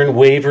to turn,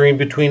 wavering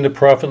between the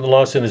prophet and the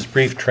lost in his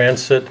brief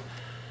transit.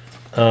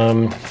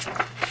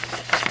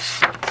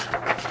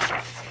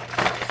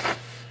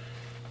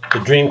 The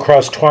dream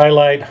crossed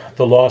twilight,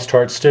 the lost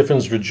heart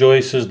stiffens,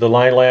 rejoices, the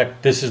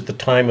lilac, this is the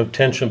time of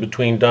tension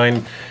between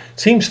dying.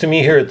 Seems to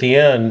me here at the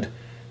end,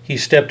 he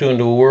stepped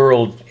into a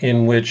world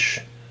in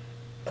which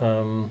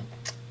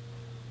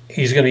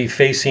he's going to be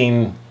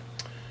facing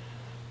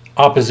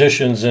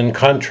oppositions and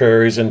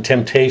contraries and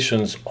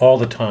temptations all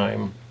the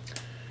time.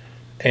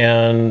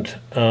 And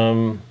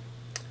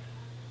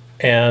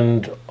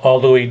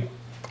although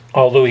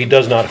he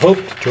does not hope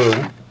to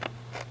turn,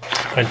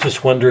 I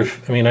just wonder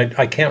if,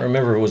 I can't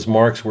remember if it was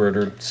Mark's word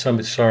or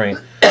somebody, sorry,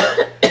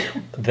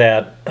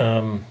 that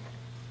I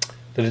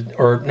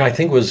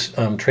think it was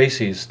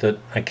Tracy's, that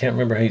I can't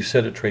remember how you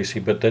said it, Tracy,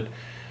 but that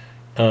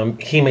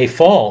he may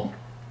fall,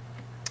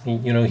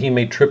 he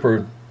may trip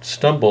or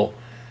stumble,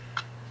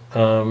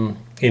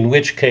 in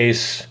which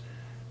case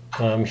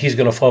he's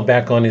going to fall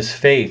back on his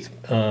faith,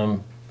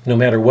 no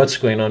matter what's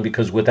going on,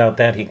 because without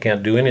that he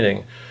can't do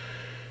anything.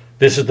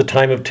 This is the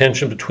time of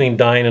tension between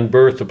dying and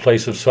birth, the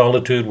place of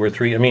solitude where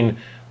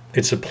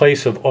it's a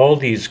place of all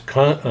these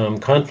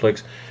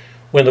conflicts.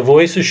 When the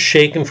voice is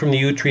shaken from the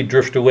yew tree,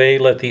 drift away,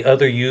 let the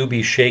other yew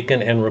be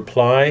shaken and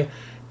reply.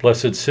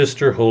 Blessed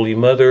Sister, Holy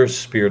Mother,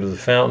 Spirit of the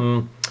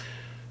Fountain,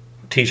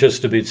 teach us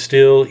to be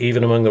still,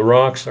 even among the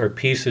rocks, our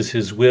peace is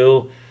His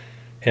will.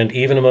 And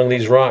even among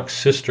these rocks,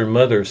 Sister,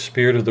 Mother,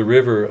 Spirit of the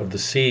river, of the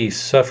sea,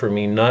 suffer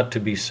me not to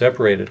be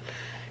separated.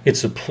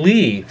 It's a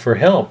plea for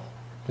help.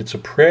 It's a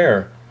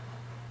prayer,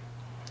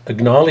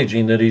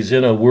 acknowledging that he's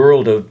in a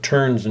world of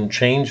turns and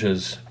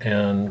changes,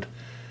 and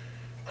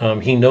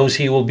he knows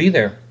he will be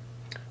there.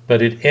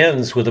 But it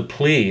ends with a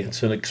plea.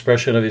 It's an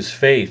expression of his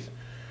faith.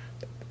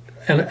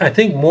 And I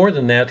think more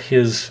than that,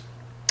 his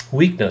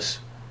weakness,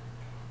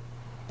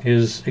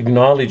 his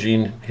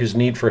acknowledging his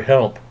need for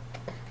help.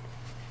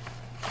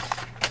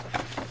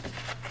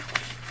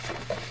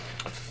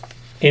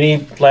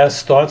 Any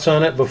last thoughts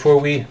on it before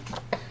we...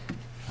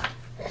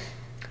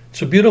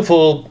 It's a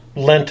beautiful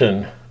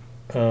Lenten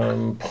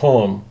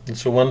poem.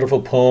 It's a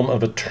wonderful poem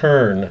of a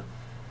turn.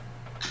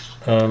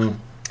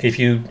 If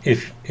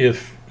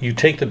you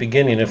take the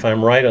beginning, if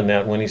I'm right on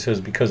that, when he says,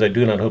 because I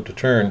do not hope to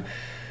turn,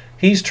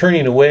 he's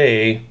turning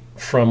away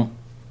from...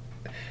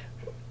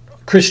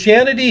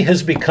 Christianity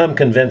has become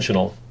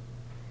conventional.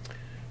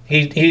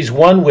 He's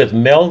one with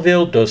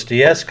Melville,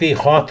 Dostoevsky,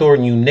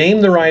 Hawthorne, you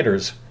name the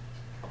writers.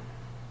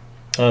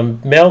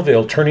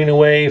 Melville turning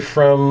away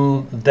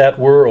from that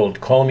world,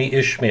 call me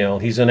Ishmael.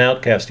 He's an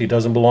outcast. He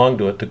doesn't belong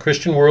to it. The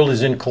Christian world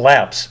is in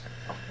collapse.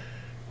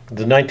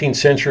 The 19th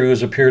century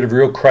was a period of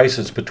real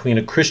crisis between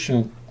a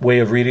Christian way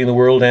of reading the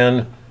world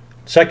and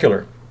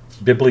secular,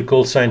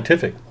 biblical,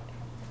 scientific,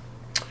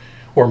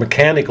 or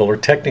mechanical or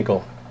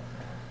technical.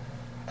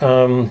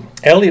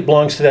 Eliot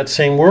belongs to that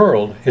same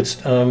world.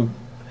 It's a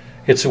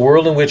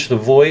world in which the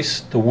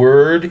voice, the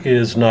word,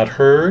 is not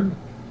heard.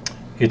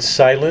 It's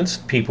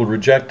silenced. People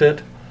reject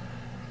it.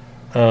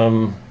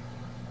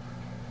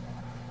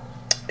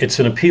 It's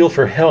an appeal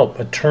for help,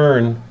 a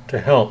turn to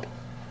help,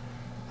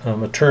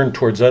 a turn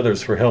towards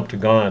others for help to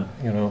God.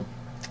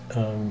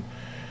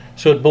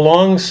 So it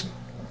belongs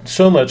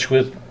so much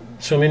with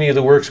so many of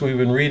the works we've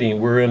been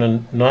reading. We're in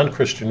a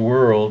non-Christian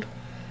world.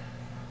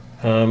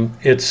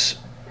 It's,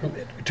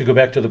 to go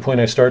back to the point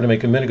I started to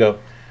make a minute ago,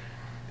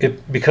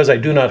 because I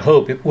do not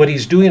hope, what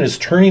he's doing is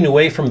turning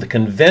away from the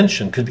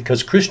convention,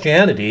 because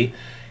Christianity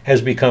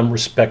has become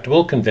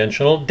respectable,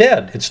 conventional,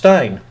 dead. It's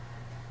dying.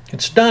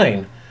 It's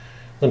dying.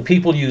 When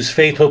people use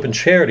faith, hope, and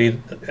charity,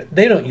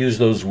 they don't use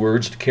those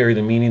words to carry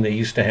the meaning they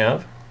used to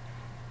have.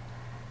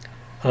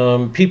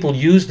 People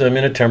use them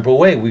in a temporal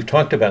way. We've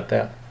talked about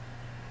that.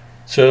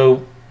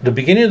 So the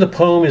beginning of the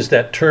poem is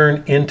that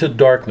turn into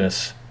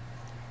darkness.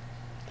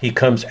 He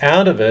comes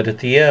out of it at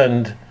the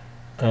end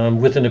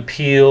with an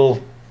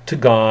appeal to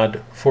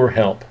God for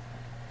help,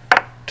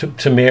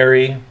 to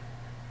Mary,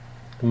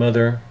 the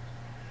mother.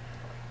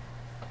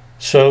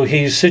 So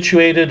he's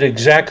situated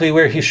exactly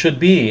where he should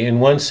be, in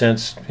one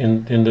sense,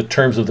 in the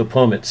terms of the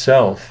poem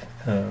itself.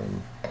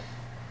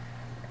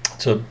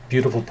 It's a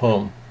beautiful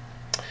poem.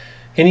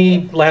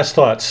 Any last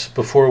thoughts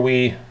before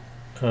we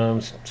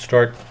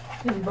start?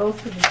 In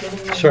both the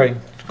beginning Sorry,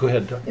 go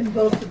ahead, Doug. In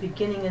both the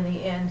beginning and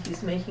the end,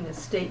 he's making a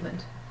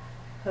statement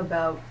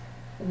about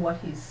what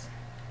he's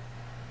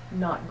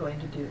not going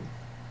to do.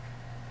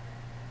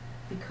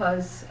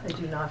 Because I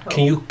do not hope.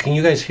 Can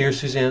you guys hear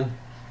Suzanne?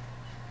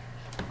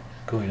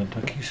 Go ahead,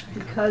 Doug. You speak.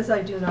 Because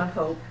I do not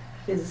hope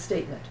is a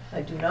statement.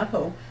 I do not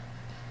hope,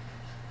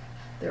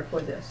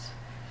 therefore this.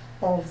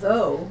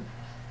 Although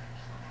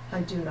I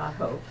do not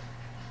hope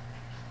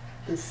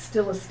is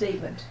still a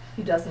statement.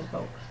 He doesn't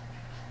hope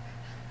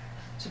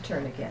to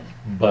turn again.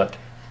 But.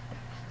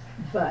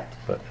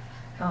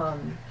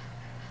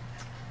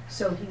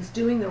 So he's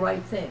doing the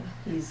right thing.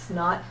 He's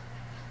not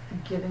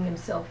giving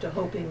himself to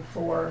hoping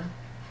for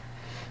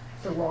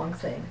the wrong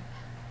thing.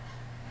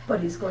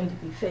 But he's going to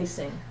be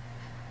facing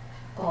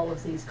all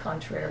of these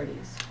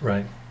contrarieties.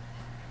 Right.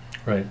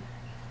 Right.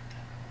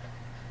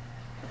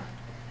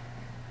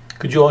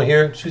 Could you all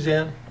hear it,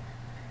 Suzanne?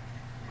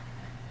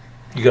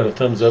 You got a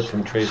thumbs up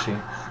from Tracy.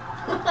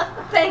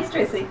 Thanks,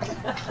 Tracy.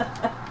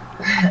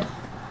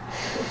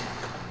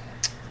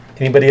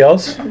 Anybody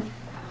else?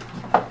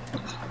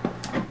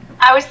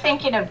 I was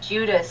thinking of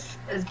Judas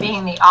as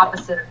being the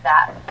opposite of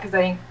that, because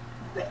I think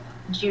that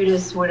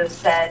Judas would have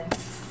said,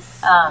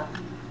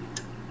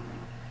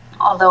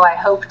 although I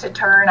hope to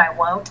turn, I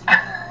won't,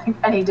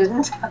 and he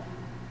didn't.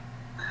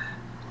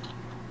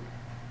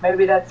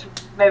 Maybe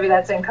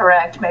that's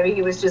incorrect. Maybe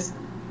he was just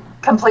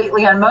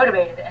completely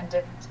unmotivated and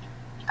didn't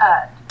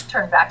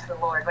turn back to the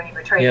Lord when he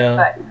betrayed him.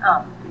 But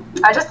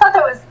I just thought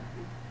that was,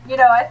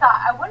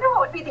 I wonder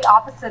what would be the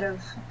opposite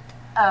of,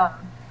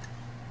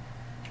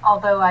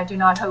 although I do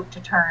not hope to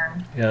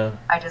turn,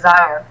 I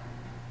desire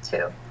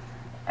to.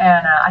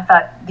 And I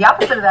thought the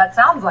opposite of that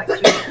sounds like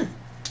Jesus.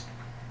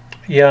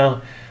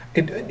 Yeah,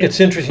 it's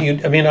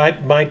interesting.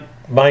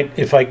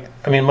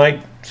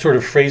 My sort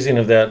of phrasing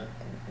of that,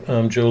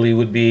 Jolie,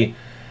 would be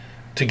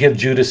to give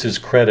Judas his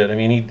credit. I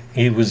mean,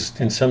 he was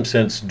in some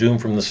sense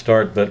doomed from the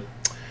start, but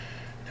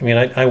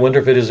I wonder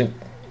if it isn't.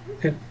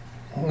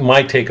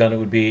 My take on it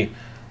would be,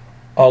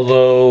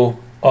 although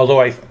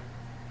I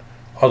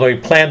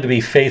plan to be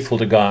faithful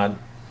to God,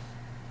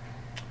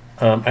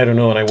 I don't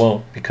know, and I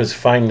won't, because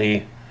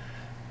finally,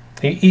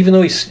 even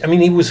though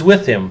he was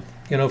with him,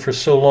 for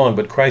so long,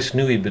 but Christ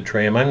knew he'd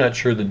betray him. I'm not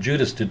sure that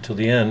Judas did till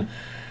the end.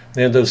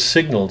 They had those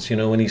signals,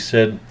 when he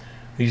said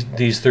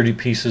these 30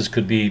 pieces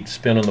could be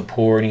spent on the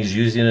poor, and he's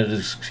using it as an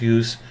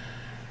excuse.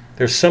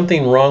 There's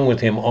something wrong with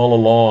him all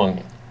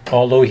along,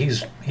 although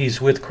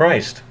he's with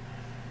Christ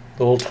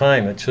the whole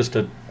time. It's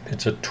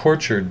a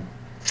tortured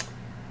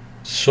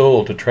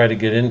soul to try to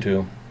get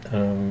into.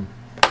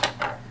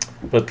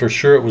 But for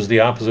sure it was the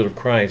opposite of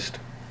Christ.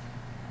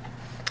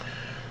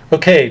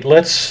 Okay,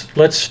 let's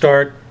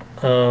start.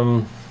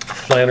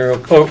 Flannery.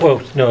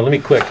 No, let me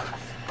quick.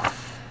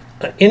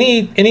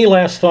 Any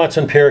last thoughts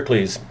on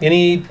Pericles?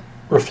 Any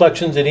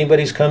reflections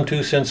anybody's come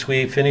to since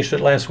we finished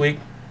it last week?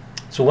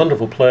 It's a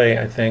wonderful play,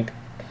 I think.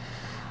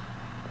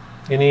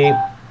 Any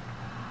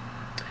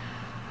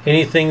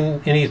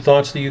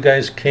thoughts that you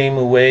guys came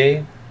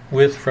away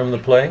with from the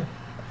play?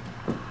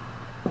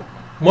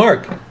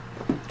 Mark,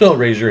 don't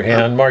raise your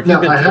hand. Mark,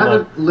 you've been I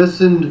haven't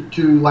listened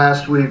to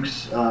last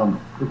week's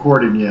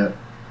recording yet,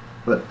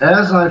 but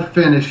as I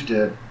finished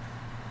it,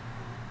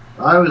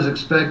 I was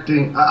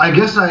expecting, I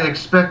guess I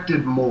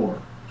expected more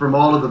from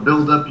all of the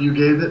build-up you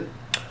gave it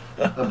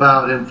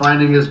about him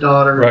finding his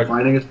daughter, right, and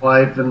finding his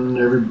wife, and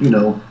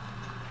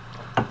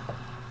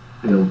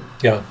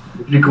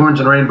unicorns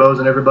and rainbows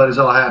and everybody's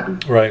all happy.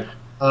 Right.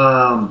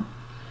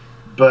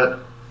 But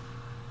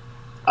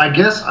I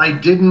guess I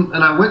didn't,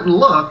 and I went and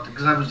looked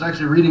because I was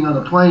actually reading on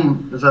the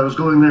plane as I was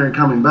going there and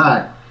coming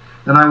back.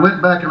 And I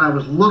went back and I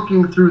was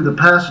looking through the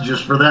passages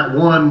for that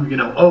one,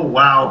 oh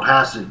wow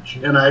passage,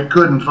 and I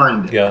couldn't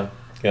find it. Yeah.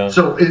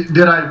 So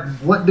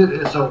what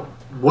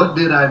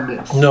did I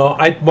miss? No,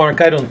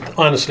 Mark, I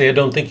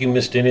don't think you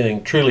missed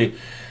anything. Truly,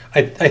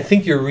 I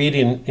think your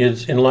reading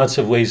is in lots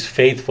of ways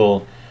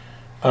faithful.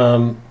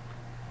 I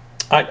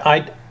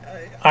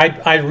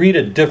read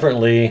it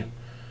differently.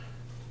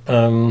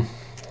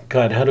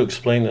 God, how to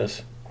explain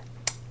this?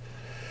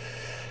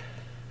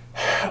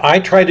 I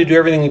try to do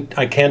everything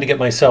I can to get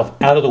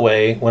myself out of the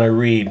way when I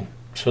read,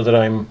 so that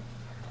I'm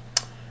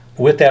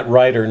with that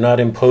writer, not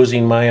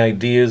imposing my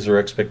ideas or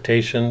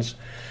expectations.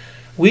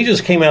 We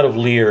just came out of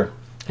Lear.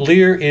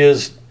 Lear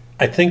is,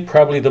 I think,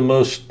 probably the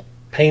most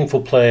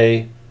painful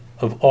play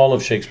of all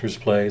of Shakespeare's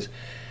plays.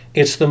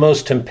 It's the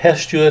most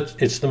tempestuous,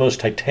 it's the most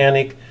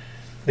titanic.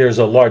 There's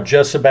a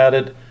largesse about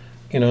it.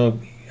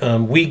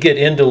 We get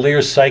into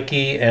Lear's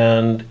psyche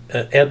and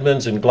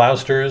Edmund's and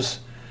Gloucester's.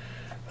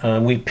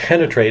 We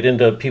penetrate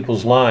into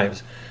people's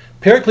lives.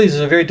 Pericles is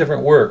a very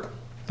different work.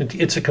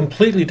 It's a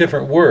completely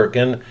different work,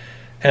 and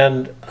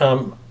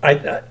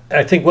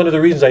I think one of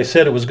the reasons I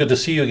said it was good to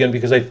see you again,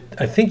 because I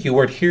think you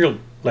weren't here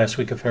last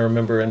week, if I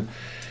remember, and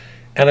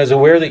I was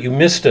aware that you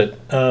missed it.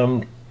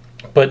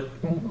 But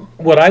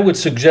what I would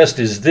suggest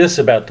is this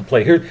about the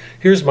play.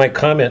 Here's my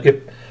comment.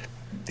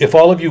 If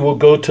all of you will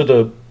go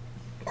to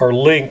our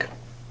link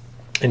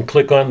and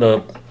click on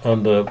the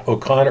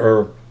O'Connor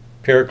or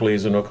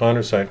Pericles and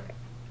O'Connor site.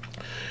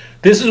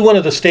 This is one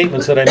of the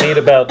statements that I made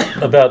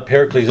about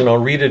Pericles, and I'll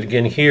read it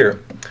again here.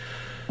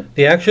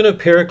 The action of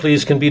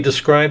Pericles can be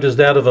described as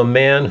that of a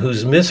man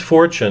whose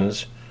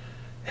misfortunes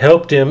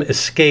helped him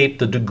escape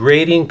the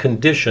degrading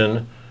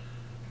condition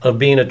of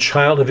being a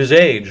child of his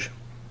age.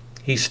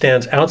 He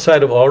stands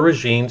outside of all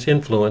regimes,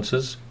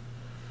 influences.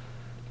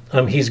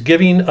 He's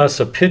giving us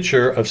a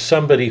picture of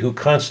somebody who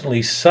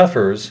constantly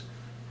suffers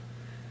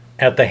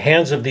at the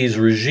hands of these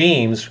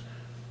regimes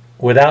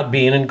without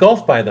being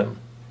engulfed by them.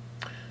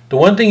 The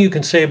one thing you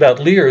can say about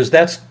Lear is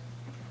that's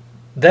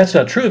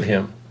not true of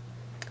him.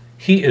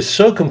 He is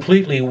so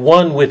completely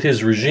one with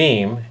his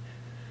regime.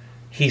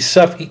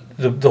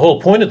 The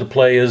whole point of the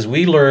play is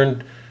we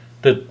learned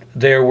that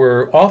there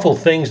were awful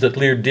things that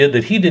Lear did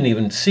that he didn't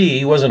even see,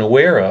 he wasn't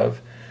aware of.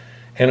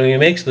 And when he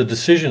makes the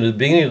decision at the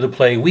beginning of the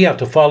play, we have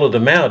to follow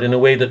them out in a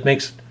way that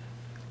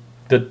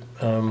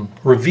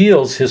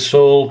reveals his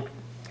soul,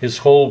 his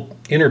whole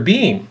inner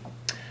being,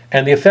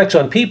 and the effects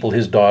on people,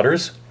 his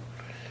daughters.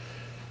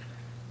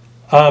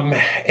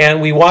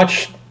 And we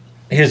watch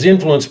his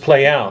influence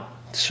play out.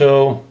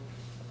 So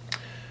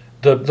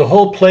the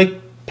whole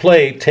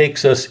play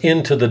takes us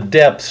into the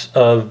depths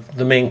of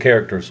the main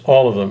characters,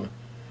 all of them.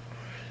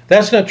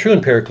 That's not true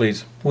in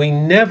Pericles. We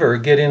never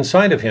get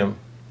inside of him.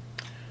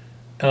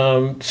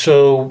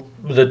 So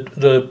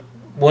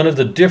one of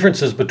the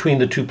differences between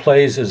the two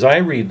plays as I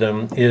read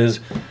them is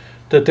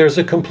that there's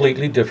a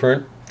completely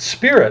different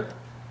spirit.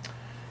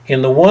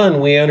 In the one,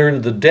 we enter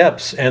into the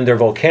depths and they're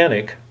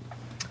volcanic.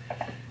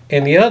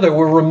 In the other,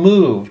 we're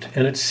removed.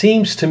 And it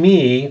seems to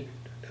me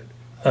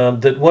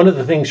that one of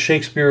the things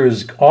Shakespeare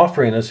is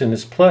offering us in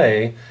this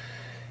play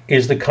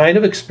is the kind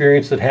of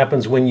experience that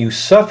happens when you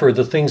suffer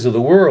the things of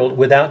the world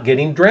without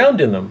getting drowned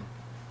in them.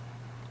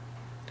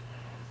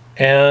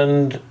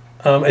 And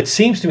it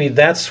seems to me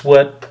that's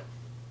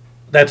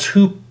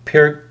who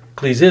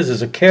Pericles is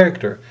as a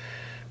character.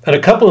 And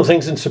a couple of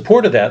things in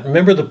support of that.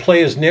 Remember, the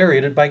play is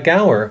narrated by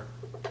Gower.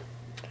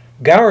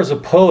 Gower is a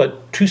poet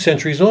 2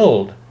 centuries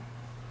old.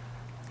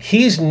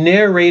 He's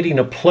narrating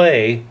a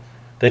play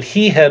that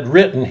he had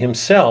written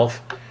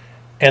himself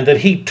and that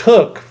he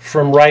took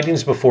from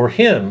writings before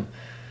him.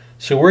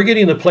 So we're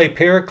getting the play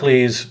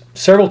Pericles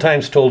several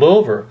times told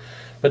over,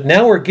 but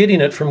now we're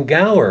getting it from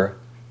Gower,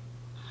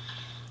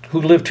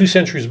 who lived 2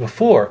 centuries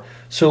before.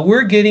 So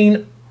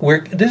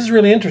this is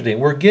really interesting.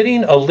 We're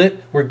getting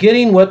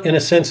what in a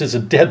sense is a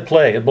dead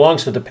play. It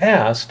belongs to the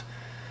past,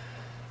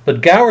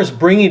 but Gower's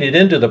bringing it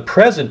into the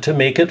present to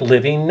make it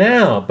living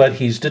now, but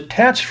he's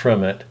detached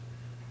from it.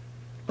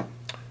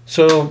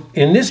 So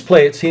in this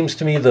play, it seems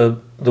to me the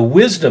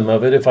wisdom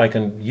of it, if I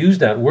can use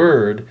that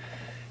word,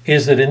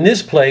 is that in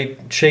this play,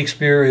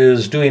 Shakespeare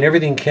is doing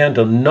everything he can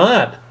to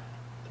not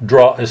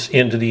draw us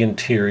into the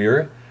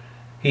interior.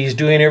 He's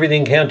doing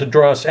everything he can to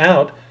draw us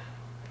out,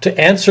 to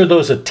answer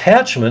those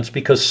attachments,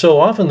 because so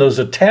often those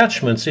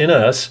attachments in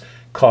us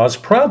cause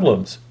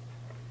problems.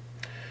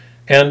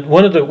 And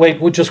let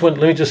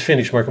me just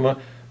finish, Mark.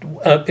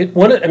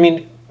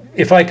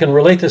 If I can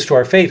relate this to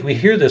our faith, we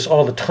hear this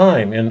all the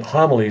time in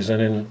homilies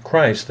and in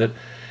Christ, that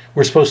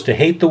we're supposed to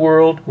hate the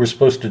world, we're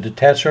supposed to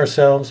detach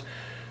ourselves,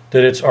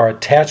 that it's our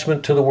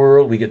attachment to the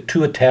world. We get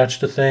too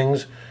attached to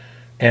things,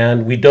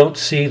 and we don't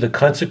see the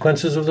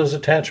consequences of those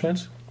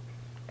attachments.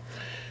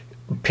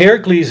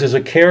 Pericles is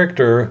a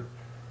character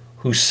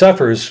who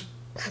suffers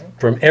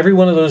from every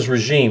one of those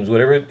regimes,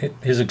 whatever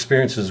his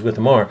experiences with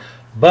them are,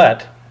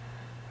 but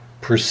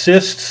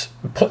persists.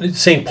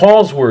 St.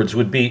 Paul's words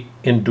would be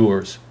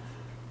endures.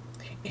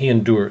 He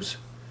endures.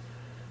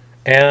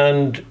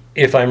 And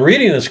if I'm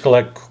reading this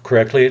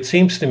correctly, it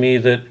seems to me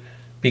that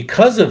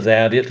because of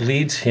that, it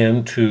leads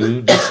him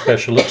to the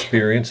special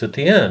experience at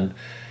the end.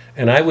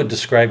 And I would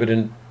describe it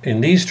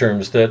in these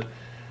terms, that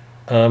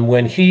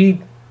when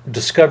he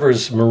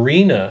discovers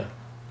Marina,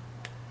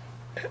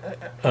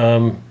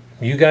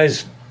 you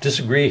guys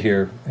disagree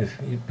here,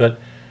 but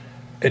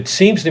it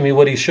seems to me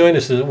what he's showing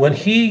us is that when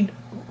he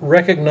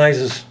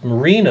recognizes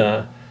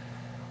Marina,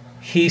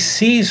 he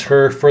sees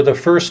her for the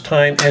first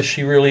time as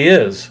she really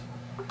is.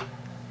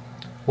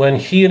 When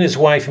he and his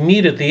wife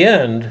meet at the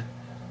end,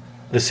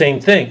 the same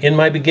thing. In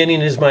my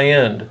beginning is my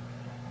end.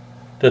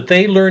 That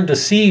they learn to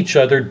see each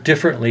other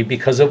differently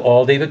because of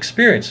all they've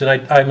experienced. And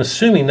I'm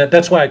assuming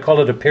that's why I call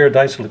it a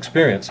paradisal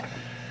experience.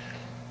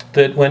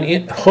 That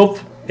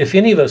if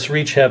any of us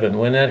reach heaven,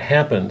 when that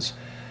happens,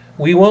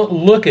 we won't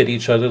look at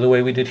each other the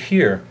way we did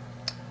here.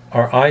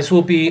 Our eyes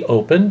will be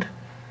opened.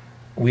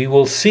 We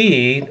will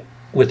see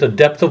with a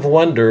depth of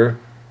wonder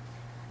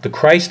the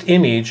Christ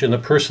image in the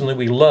person that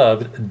we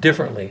loved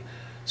differently.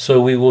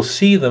 So we will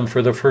see them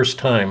for the first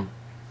time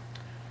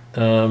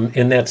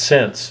in that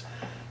sense.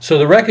 So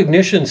the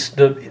recognition,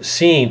 the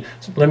seeing,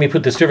 let me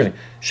put this differently.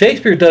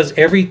 Shakespeare does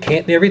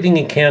everything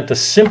he can to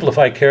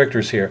simplify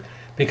characters here,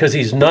 because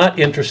he's not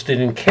interested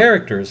in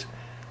characters.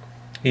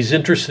 He's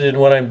interested in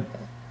what I'm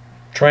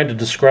trying to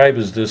describe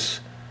as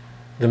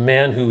the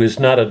man who is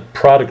not a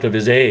product of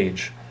his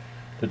age,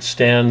 that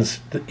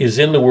is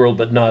in the world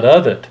but not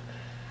of it,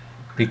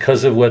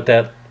 because of what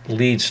that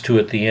leads to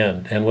at the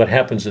end. And what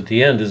happens at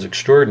the end is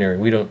extraordinary.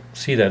 We don't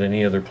see that in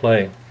any other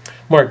play.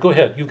 Mark, go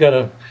ahead. You've got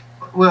a...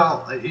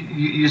 Well,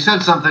 you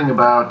said something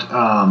about,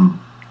 I'm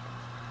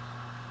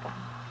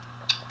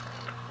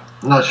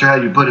not sure how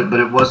you put it, but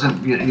it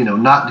wasn't,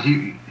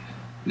 he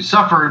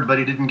suffered, but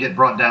he didn't get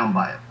brought down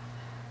by it,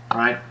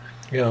 right?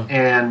 Yeah.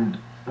 And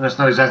that's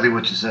not exactly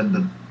what you said,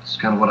 but it's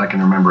kind of what I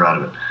can remember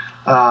out of it.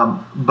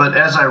 But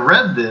as I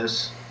read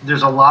this,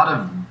 there's a lot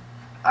of,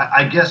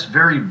 I guess,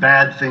 very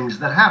bad things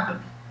that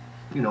happen,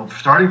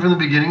 starting from the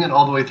beginning and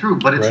all the way through,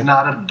 but it's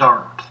not a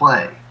dark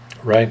play.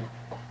 Right.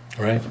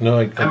 No,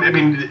 I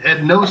mean,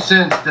 at no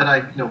sense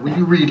that when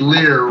you read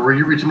Lear or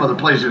you read some other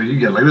plays, you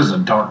get like, this is a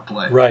dark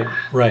play.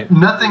 Right.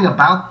 Nothing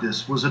about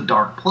this was a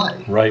dark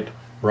play. Right.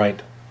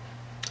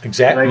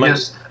 Exactly. And I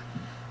guess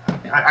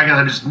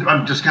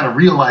I'm just kind of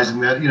realizing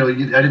that,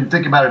 I didn't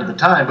think about it at the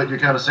time, but you're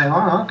kind of saying,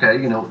 oh,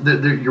 okay,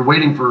 you're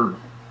waiting for,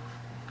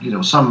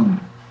 some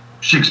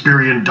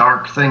Shakespearean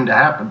dark thing to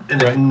happen,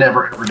 and it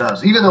never ever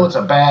does. Even though it's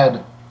a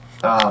bad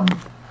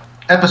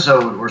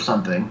episode or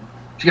something.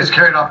 She gets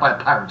carried off by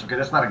pirates. Okay,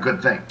 that's not a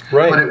good thing.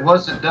 Right. But it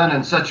wasn't done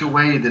in such a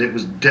way that it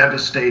was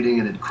devastating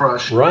and it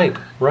crushed. Right.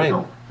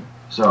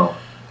 So,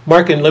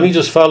 Mark, and let me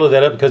just follow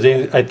that up, because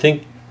I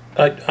think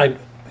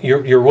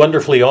you're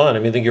wonderfully on. I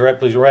mean, I think you're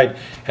absolutely right.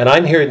 And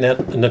I'm hearing that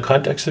in the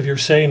context of your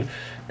saying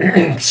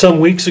some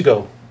weeks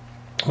ago.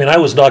 I mean, I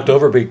was knocked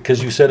over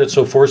because you said it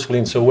so forcefully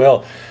and so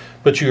well.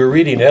 But you were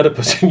reading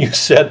Oedipus and you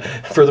said,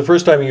 for the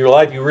first time in your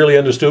life, you really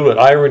understood what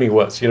irony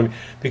was.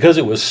 Because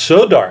it was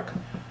so dark,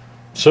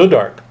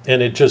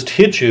 and it just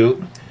hit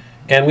you.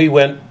 And we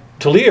went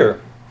to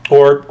Lear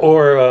or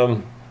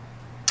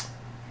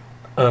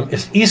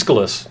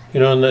Aeschylus,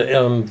 in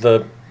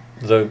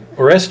the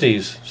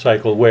Orestes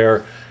cycle,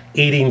 where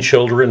eating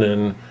children,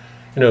 and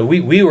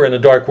we were in a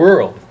dark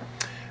world.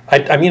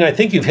 I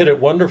think you've hit it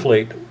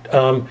wonderfully.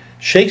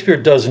 Shakespeare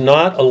does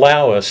not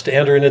allow us to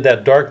enter into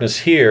that darkness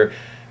here,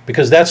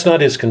 because that's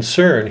not his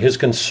concern. His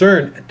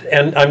concern,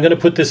 and I'm going to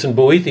put this in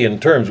Boethian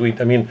terms. I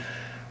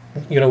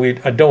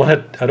don't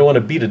want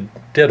to beat a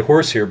dead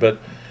horse here, but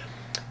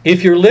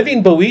if you're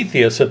living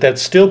Boethius at that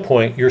still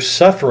point, you're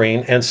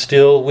suffering and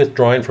still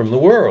withdrawing from the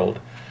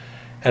world.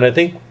 And I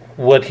think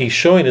what he's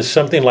showing is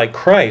something like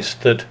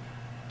Christ, that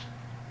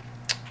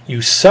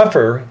you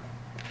suffer.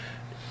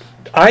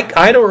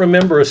 I don't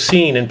remember a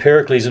scene in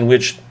Pericles in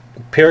which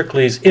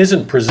Pericles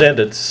isn't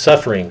presented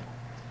suffering.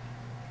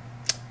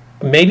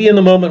 Maybe in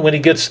the moment when he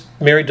gets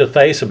married to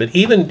Thaisa, but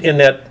even in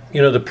that,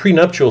 the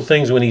prenuptial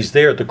things when he's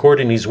there at the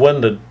court and he's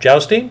won the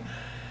jousting,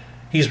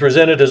 he's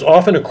presented as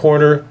off in a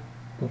corner,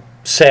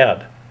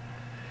 sad.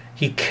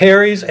 He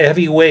carries a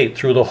heavy weight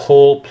through the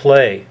whole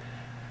play.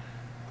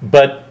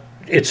 But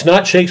it's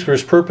not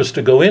Shakespeare's purpose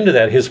to go into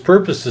that. His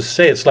purpose is to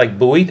say it's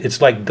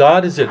like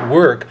God is at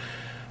work.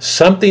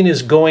 Something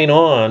is going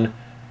on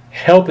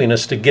helping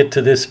us to get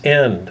to this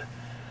end.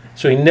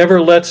 So he never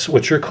lets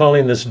what you're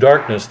calling this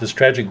darkness, this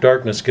tragic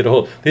darkness, get a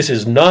hold. This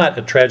is not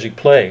a tragic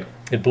play.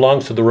 It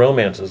belongs to the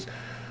romances.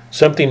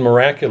 Something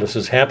miraculous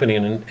is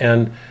happening.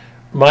 And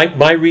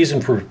my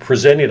reason for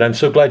presenting it, I'm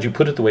so glad you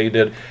put it the way you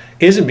did,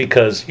 isn't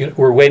because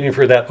we're waiting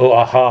for that, oh,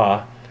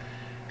 aha.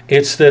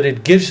 It's that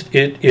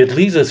it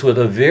leaves us with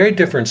a very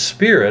different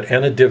spirit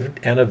and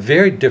a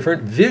very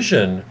different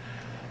vision.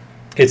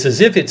 It's as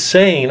if it's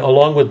saying,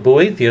 along with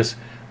Boethius,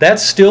 that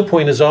still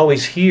point is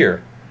always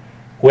here,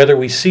 whether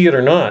we see it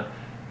or not.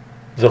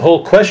 The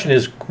whole question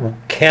is,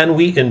 can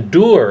we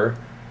endure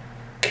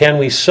can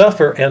we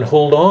suffer and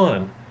hold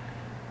on?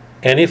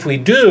 And if we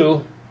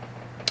do,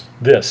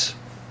 this,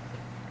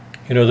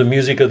 the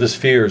music of the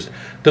spheres,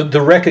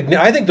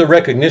 I think the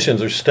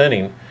recognitions are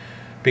stunning,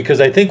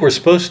 because I think we're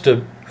supposed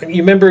to.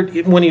 You remember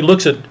when he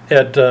looks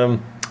at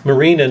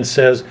Marina and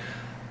says,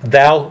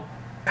 "Thou,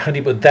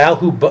 thou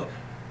whom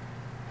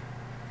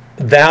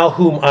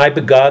I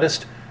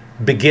begottest,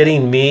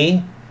 begetting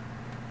me,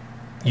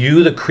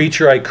 you, the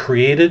creature I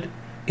created,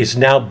 is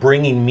now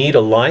bringing me to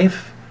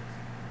life."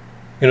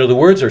 The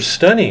words are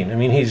stunning. I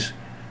mean,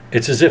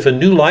 it's as if a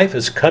new life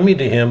is coming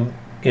to him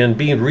in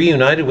being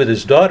reunited with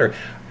his daughter.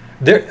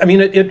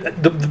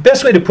 The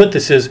best way to put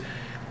this is,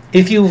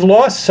 if you've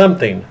lost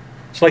something,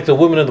 it's like the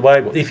woman in the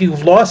Bible. If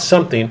you've lost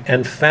something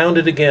and found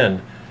it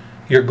again,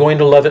 you're going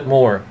to love it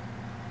more.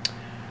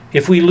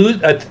 If we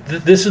lose,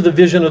 this is the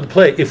vision of the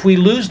play. If we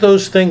lose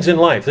those things in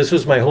life, this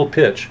was my whole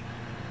pitch.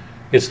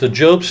 It's the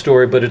Job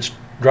story, but it's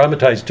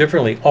dramatized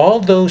differently.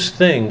 All those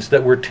things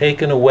that were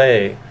taken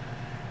away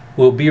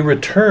will be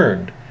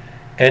returned.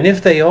 And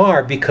if they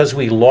are because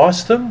we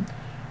lost them,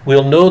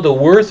 we'll know the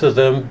worth of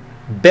them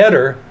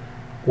better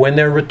when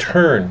they're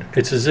returned.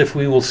 It's as if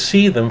we will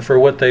see them for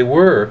what they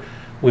were.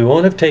 We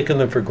won't have taken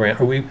them for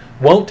granted, or we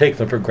won't take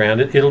them for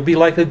granted. It'll be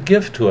like a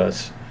gift to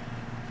us.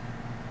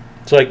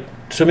 It's like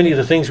so many of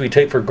the things we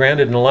take for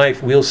granted in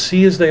life, we'll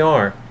see as they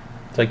are.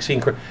 It's like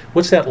seeing Christ.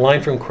 What's that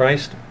line from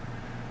Christ?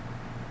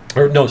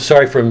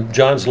 From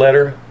John's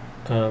letter.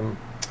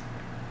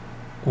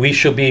 We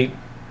shall be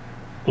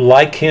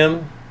like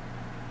him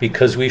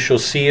because we shall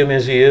see him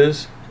as he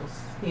is.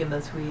 We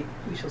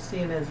shall see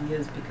him as he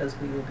is because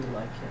we will be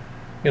like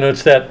him.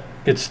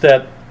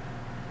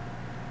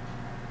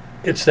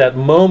 It's that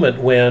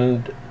moment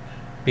when,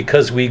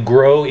 because we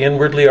grow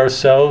inwardly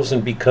ourselves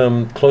and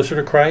become closer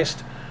to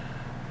Christ,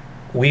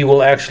 we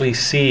will actually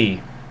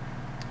see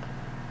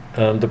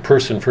the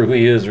person for who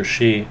he is or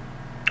she.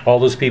 All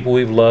those people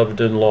we've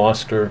loved and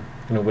lost, or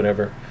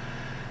whatever.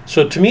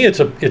 So to me, it's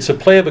a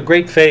play of a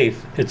great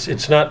faith.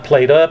 It's not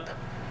played up.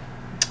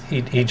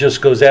 He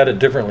just goes at it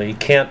differently.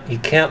 He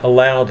can't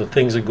allow the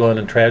things that go on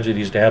in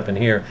tragedies to happen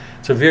here.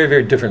 It's a very,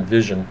 very different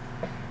vision.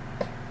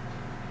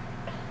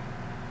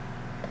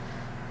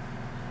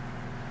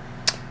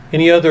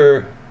 Any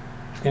other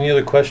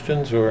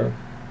questions or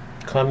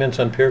comments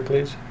on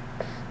Pericles?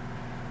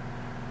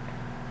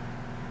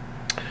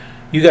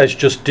 You guys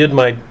just did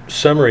my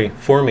summary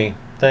for me.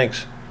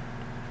 Thanks.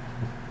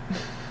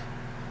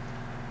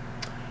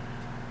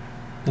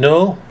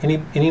 No?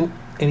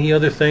 Any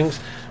other things?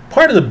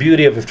 Part of the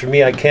beauty of it for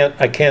me, I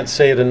can't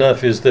say it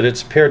enough, is that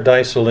it's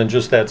paradisal in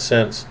just that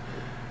sense.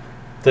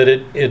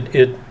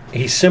 That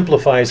he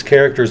simplifies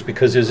characters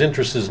because his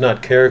interest is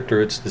not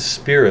character, it's the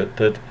spirit.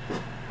 That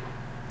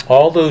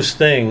all those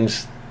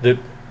things that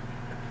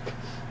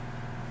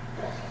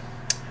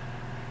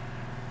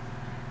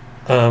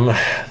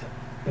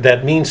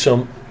that mean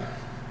so,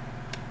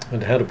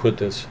 and how to put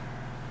this,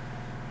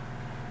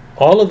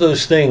 all of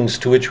those things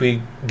to which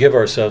we give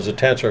ourselves,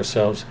 attach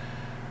ourselves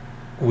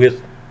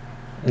with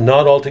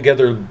not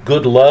altogether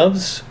good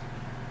loves,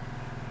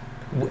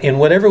 in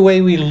whatever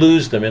way we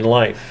lose them in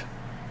life,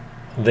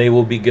 they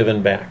will be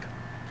given back.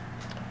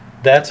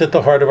 That's at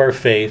the heart of our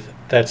faith.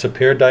 That's a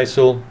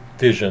paradisal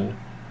vision.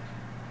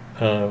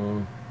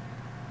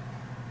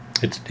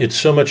 It's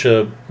so much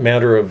a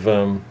matter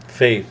of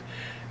faith.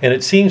 And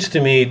it seems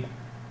to me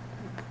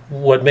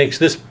what makes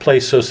this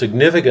place so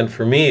significant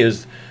for me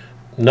is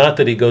not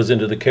that he goes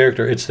into the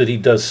character, it's that he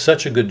does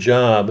such a good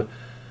job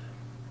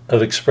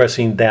of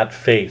expressing that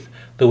faith.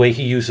 The way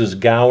he uses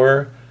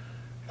Gower,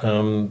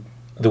 the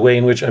way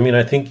in which,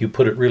 I think you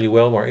put it really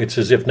well, Mark. It's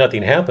as if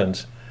nothing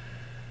happens,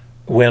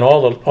 when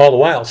all the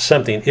while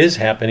something is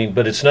happening,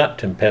 but it's not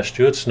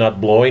tempestuous, it's not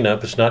blowing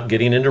up, it's not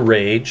getting into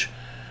rage,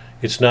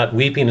 it's not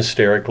weeping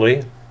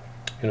hysterically,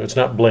 it's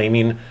not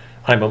blaming.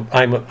 I'm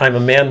a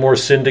man more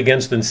sinned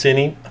against than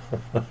sinning.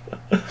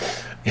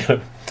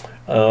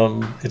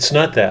 It's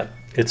not that.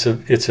 It's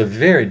a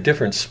very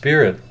different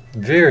spirit,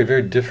 very,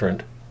 very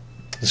different.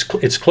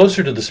 It's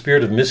closer to the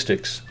spirit of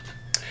mystics.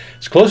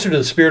 It's closer to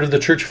the spirit of the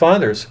church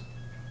fathers.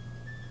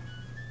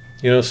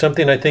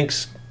 Something I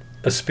think's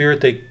a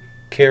spirit they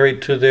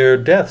carried to their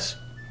deaths,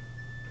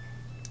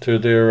 to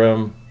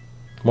their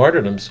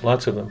martyrdoms,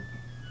 lots of them.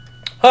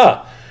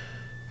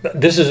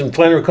 This is in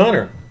Flannery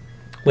O'Connor.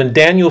 When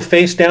Daniel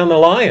faced down the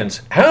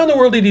lions, how in the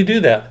world did he do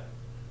that?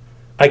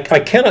 I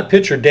cannot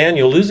picture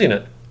Daniel losing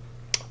it.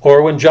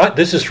 Or when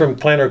this is from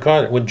Flannery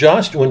O'Connor, when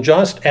Josh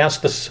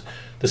asked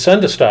the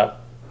sun to stop.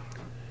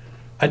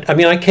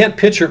 I can't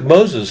picture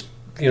Moses,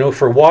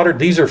 for water.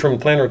 These are from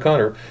Flannery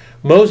O'Connor.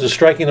 Moses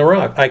striking the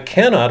rock. I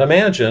cannot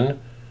imagine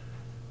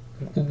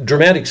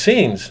dramatic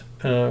scenes.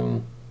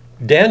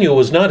 Daniel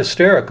was not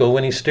hysterical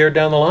when he stared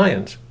down the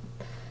lions.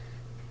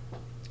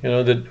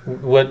 That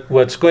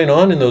what's going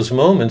on in those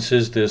moments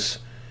is this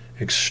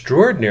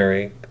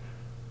extraordinary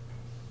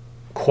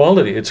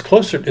quality. It's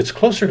closer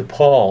to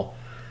Paul,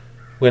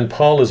 when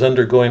Paul is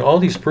undergoing all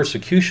these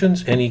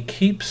persecutions, and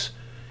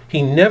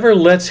he never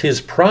lets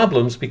his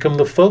problems become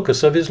the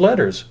focus of his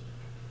letters.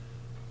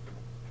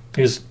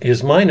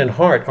 His mind and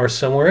heart are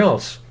somewhere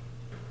else.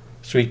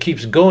 So he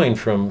keeps going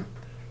from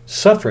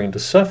suffering to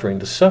suffering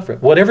to suffering.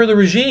 Whatever the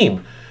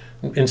regime,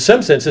 in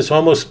some sense, it's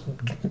almost,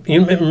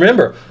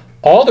 remember,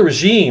 all the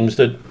regimes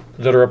that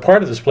are a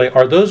part of this play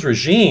are those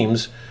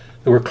regimes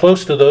that were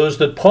close to those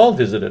that Paul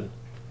visited.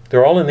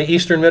 They're all in the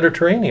Eastern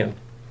Mediterranean.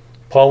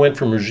 Paul went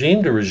from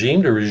regime to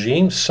regime to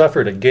regime,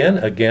 suffered again,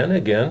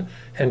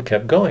 and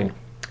kept going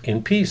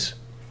in peace,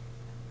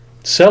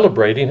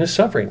 celebrating his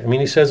suffering. I mean,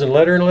 he says in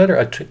letter and letter,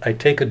 I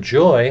take a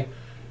joy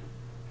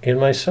in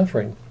my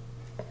suffering.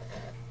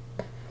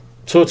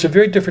 So it's a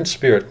very different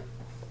spirit.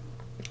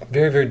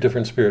 Very, very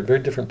different spirit, very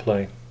different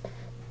play.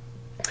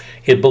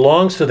 It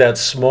belongs to that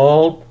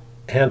small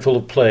handful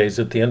of plays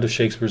at the end of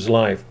Shakespeare's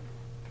life,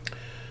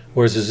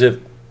 where it's as if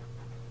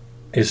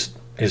his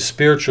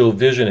spiritual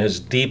vision has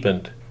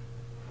deepened.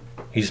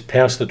 He's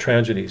past the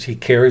tragedies. He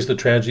carries the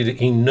tragedy.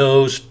 He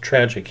knows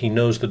tragic. He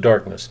knows the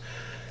darkness.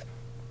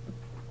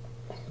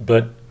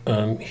 But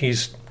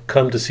he's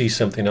come to see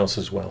something else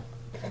as well.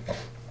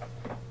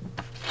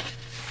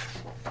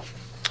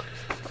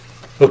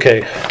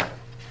 Okay.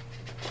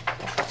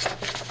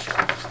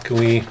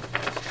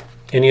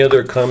 Any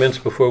other comments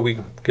before we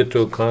get to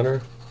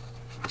O'Connor?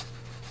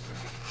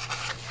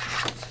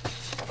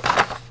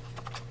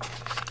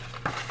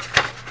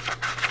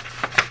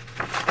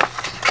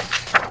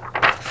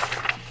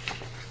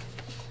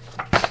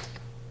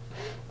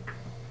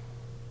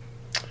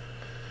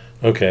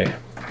 Okay.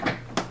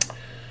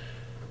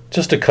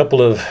 Just a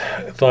couple of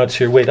thoughts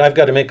here. Wait, I've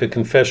got to make a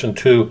confession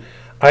too.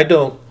 I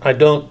don't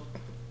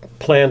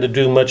plan to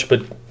do much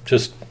but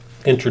just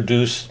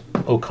introduce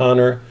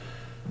O'Connor.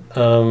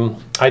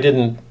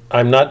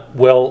 I'm not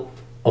well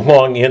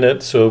along in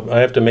it, so I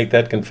have to make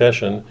that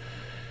confession.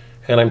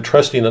 And I'm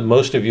trusting that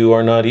most of you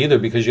are not either,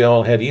 because you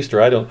all had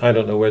Easter. I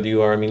don't know whether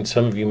you are. I mean,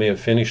 some of you may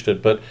have finished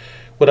it, but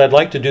what I'd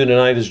like to do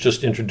tonight is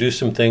just introduce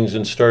some things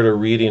and start a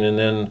reading, and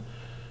then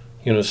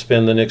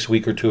spend the next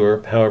week or two,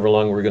 or however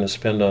long we're going to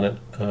spend on it,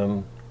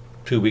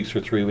 2 weeks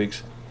or 3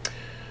 weeks.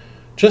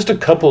 Just a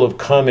couple of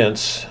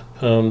comments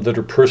that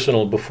are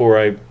personal before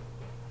I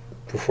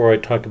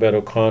talk about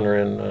O'Connor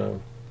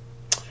and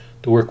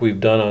the work we've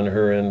done on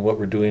her and what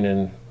we're doing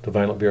in The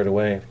Violent Beard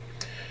Away.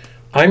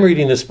 I'm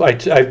reading this.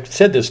 I've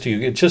said this to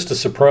you. It's just a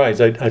surprise.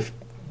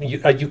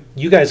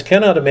 You guys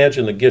cannot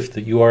imagine the gift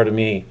that you are to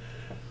me,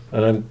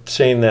 and I'm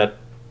saying that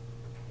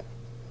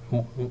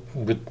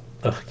with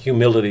a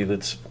humility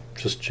that's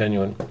just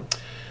genuine.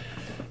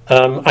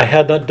 I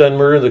had not done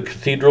Murder of the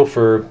Cathedral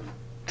for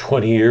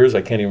 20 years.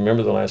 I can't even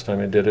remember the last time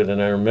I did it,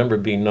 and I remember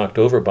being knocked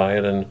over by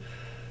it, and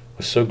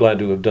was so glad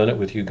to have done it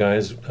with you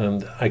guys.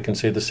 I can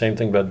say the same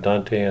thing about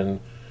Dante and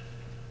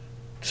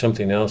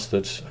something else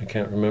I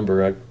can't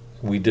remember.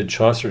 We did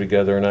Chaucer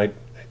together, and I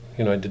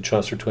did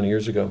Chaucer 20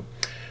 years ago.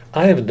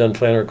 I haven't done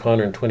Flannery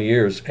O'Connor in 20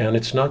 years, and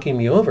it's knocking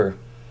me over.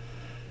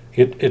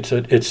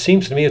 It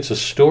seems to me it's a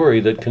story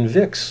that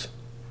convicts.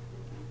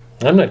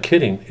 I'm not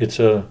kidding. It's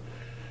a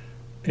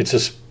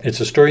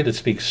story that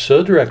speaks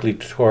so directly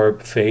to our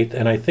faith,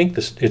 and I think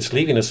it's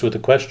leaving us with the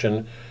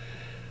question: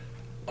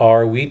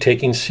 are we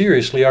taking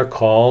seriously our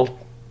call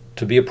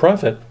to be a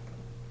prophet?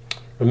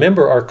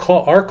 Remember, our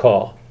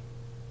call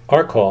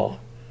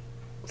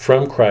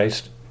from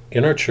Christ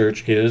in our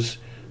church is: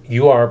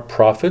 you are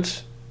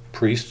prophets,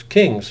 priests,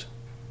 kings.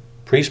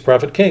 Priest,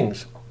 prophet,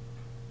 kings.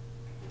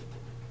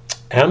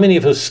 How many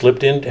of us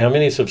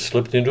have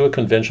slipped into a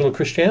conventional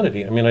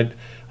Christianity? I mean,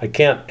 I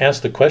can't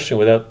ask the question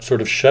without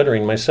sort of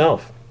shuddering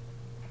myself.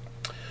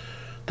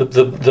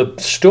 The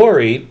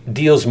story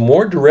deals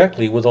more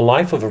directly with the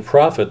life of a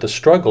prophet, the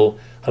struggle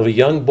of a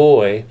young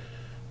boy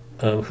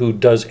who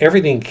does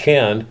everything he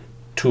can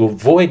to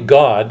avoid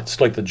God. It's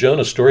like the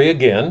Jonah story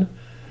again.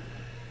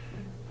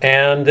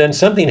 And then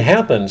something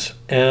happens,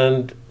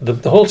 and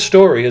the whole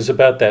story is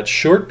about that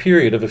short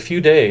period of a few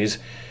days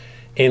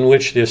in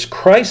which this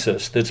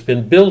crisis that's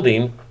been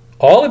building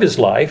all of his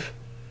life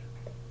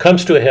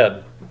comes to a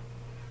head.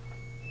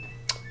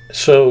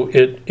 So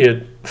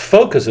it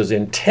focuses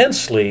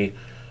intensely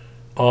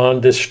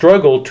on this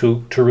struggle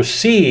to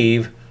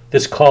receive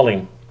this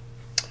calling.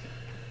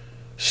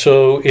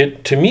 So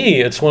to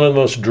me, it's one of the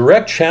most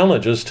direct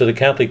challenges to the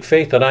Catholic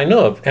faith that I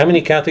know of. How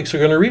many Catholics are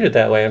going to read it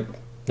that way?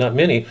 Not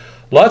many.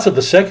 Lots of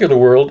the secular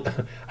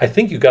world, I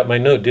think you got my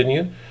note, didn't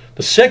you?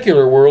 The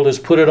secular world has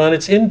put it on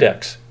its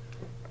index.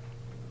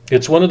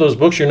 It's one of those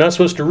books you're not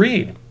supposed to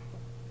read.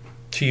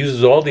 She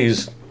uses all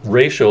these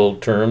racial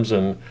terms,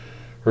 and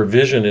her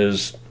vision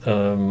is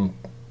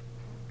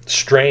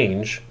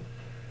strange.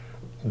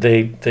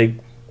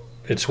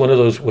 It's one of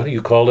those, what do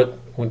you call it,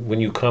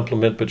 when you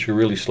compliment but you're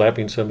really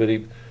slapping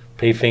somebody,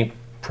 pay faint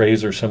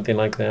praise or something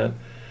like that.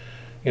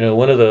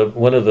 One of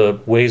the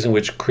ways in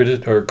which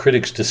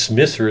critics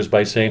dismiss her is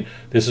by saying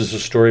this is a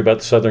story about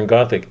the Southern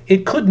Gothic.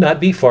 It could not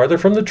be farther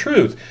from the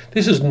truth.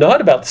 This is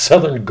not about the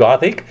Southern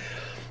Gothic.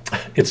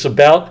 It's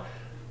about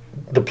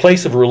the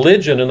place of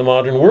religion in the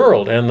modern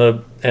world, and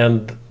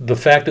the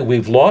fact that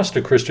we've lost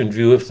a Christian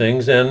view of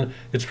things, and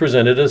it's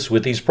presented us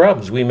with these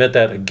problems. We met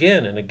that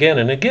again and again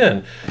and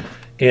again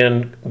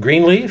in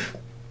Greenleaf,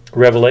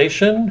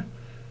 Revelation,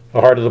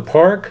 The Heart of the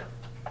Park.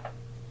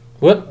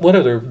 What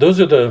other? Those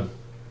are the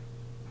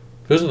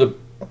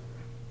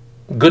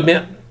Good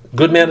Man.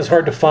 Good Man is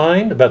Hard to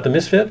Find, about the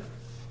misfit.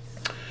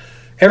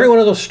 Every one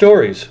of those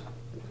stories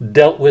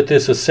dealt with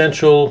this the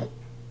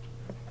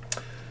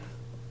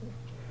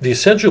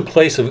essential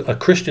place of a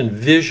Christian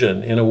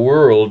vision in a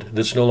world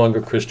that's no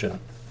longer Christian.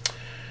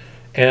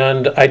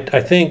 And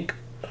I think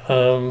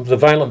The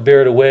Violent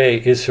Bear It Away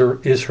is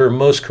her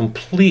most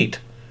complete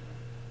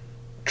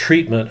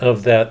treatment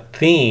of that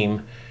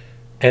theme,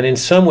 and in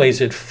some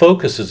ways it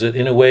focuses it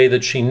in a way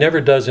that she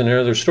never does in her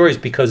other stories,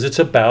 because it's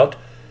about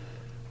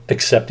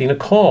accepting a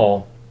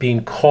call,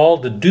 being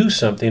called to do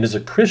something as a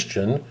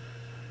Christian,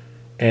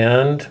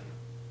 and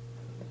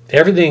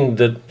everything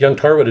that young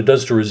Tarwater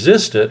does to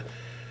resist it,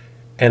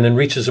 and then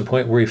reaches a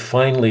point where he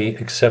finally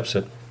accepts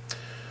it.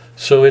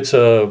 So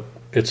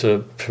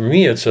for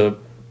me it's a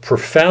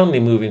profoundly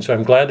moving. So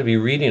I'm glad to be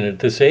reading it at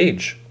this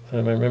age. I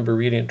remember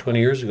reading it 20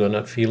 years ago,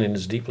 not feeling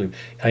as deeply,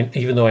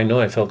 even though I know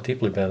I felt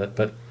deeply about it,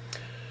 but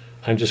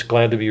I'm just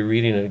glad to be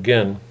reading it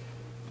again.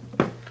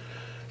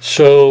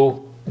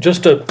 So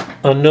just a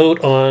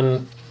note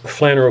on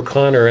Flannery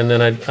O'Connor, and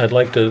then I've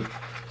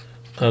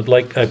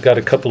got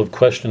a couple of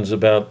questions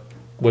about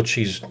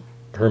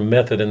her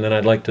method, and then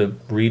I'd like to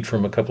read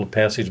from a couple of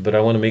passages, but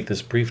I want to make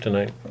this brief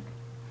tonight.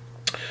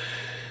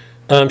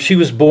 She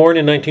was born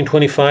in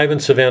 1925 in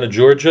Savannah,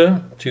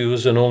 Georgia. She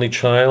was an only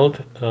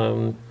child.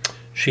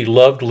 She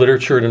loved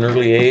literature at an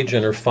early age,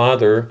 and her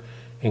father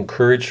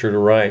encouraged her to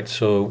write.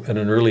 So at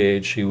an early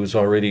age, she was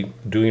already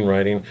doing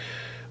writing.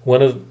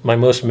 One of my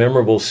most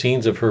memorable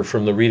scenes of her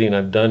from the reading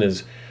I've done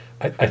is,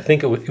 I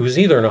think it was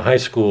either in her high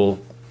school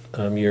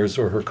years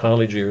or her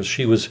college years.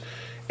 She was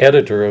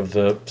editor of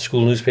the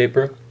school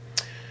newspaper,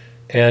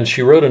 and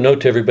she wrote a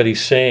note to everybody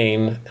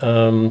saying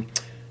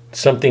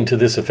something to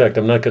this effect.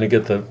 I'm not going to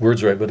get the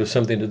words right, but it was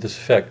something to this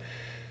effect.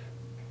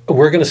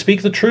 We're going to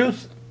speak the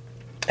truth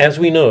as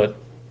we know it.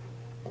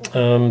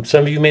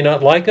 Some of you may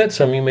not like it.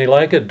 Some of you may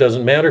like it. It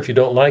doesn't matter if you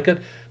don't like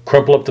it.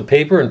 Crumple up the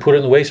paper and put it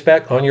in the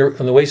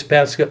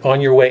wastebasket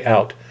on your way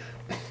out.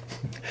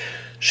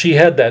 She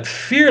had that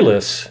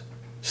fearless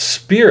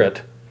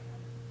spirit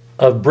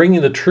of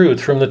bringing the truth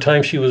from the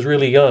time she was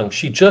really young.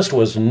 She just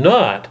was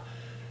not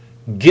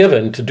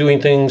given to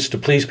doing things to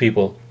please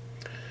people.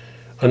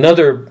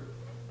 Another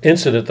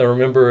incident that I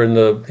remember in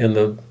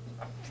the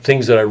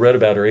things that I read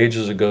about her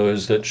ages ago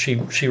is that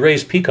she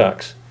raised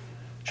peacocks.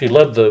 She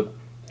loved the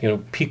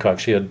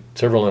peacocks. She had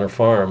several on her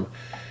farm,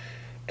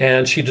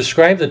 and she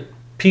described the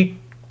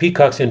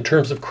peacocks in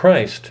terms of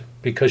Christ,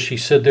 because she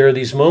said there are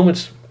these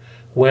moments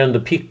when the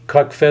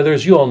peacock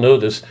feathers, you all know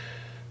this,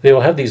 they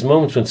will have these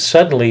moments when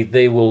suddenly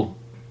they will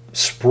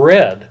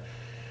spread,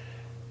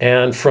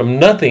 and from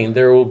nothing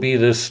there will be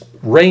this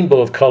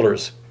rainbow of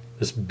colors,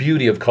 this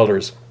beauty of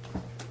colors.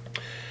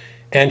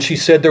 And she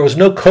said there was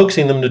no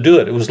coaxing them to do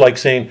it. It was like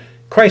saying,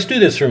 Christ, do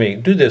this for me,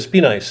 do this,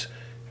 be nice.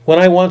 When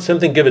I want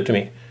something, give it to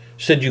me.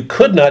 She said you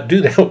could not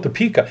do that with the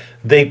peacock.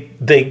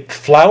 They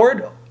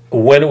flowered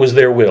when it was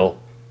their will.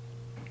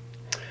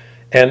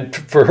 And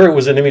for her, it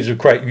was an image of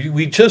Christ.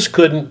 We just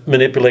couldn't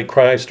manipulate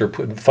Christ, or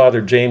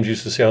Father James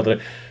used to say all the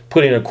time,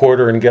 put in a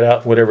quarter and get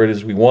out whatever it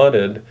is we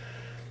wanted.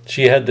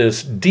 She had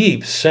this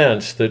deep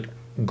sense that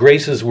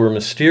graces were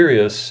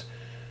mysterious,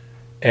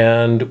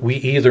 and we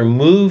either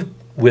moved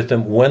with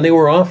them when they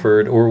were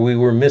offered, or we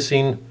were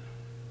missing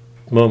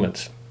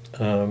moments.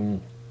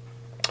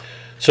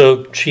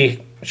 So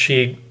she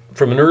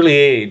from an early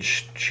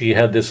age, she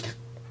had this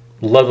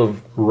love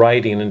of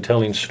writing and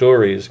telling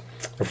stories.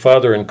 Her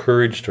father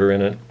encouraged her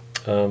in it.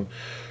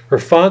 Her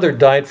father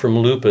died from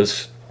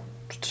lupus.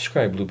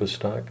 Describe lupus,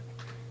 Doc.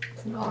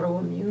 It's an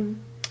autoimmune.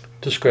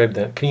 Describe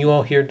that. Can you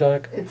all hear,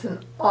 Doc? It's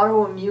an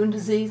autoimmune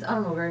disease. I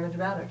don't know very much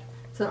about it.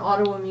 It's an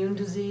autoimmune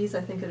disease.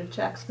 I think it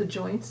attacks the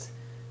joints.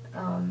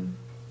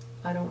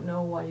 I don't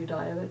know why you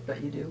die of it,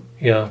 but you do.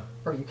 Yeah.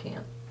 Or you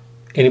can't.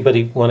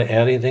 Anybody want to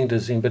add anything?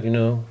 Does anybody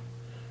know?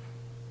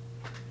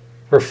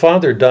 Her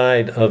father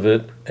died of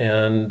it,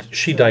 and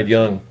she died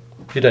young.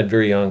 She died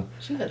very young.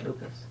 She had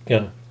lupus.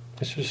 Yeah,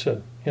 that's what she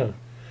said. Yeah.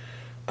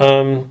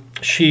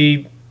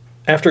 She,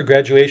 after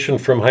graduation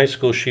from high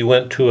school, she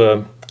went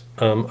to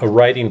a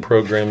writing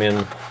program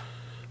in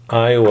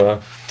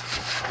Iowa,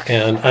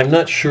 and I'm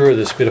not sure of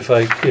this, but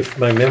if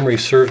my memory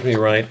serves me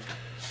right,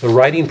 the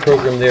writing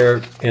program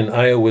there in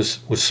Iowa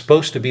was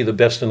supposed to be the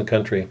best in the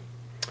country.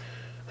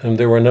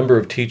 There were a number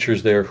of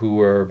teachers there who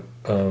were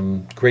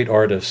great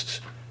artists.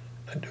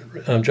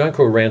 John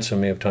Crow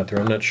Ransom may have taught there,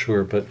 I'm not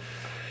sure, but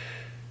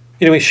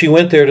anyway, she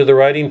went there to the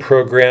writing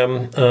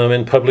program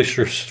and published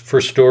her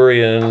first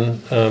story in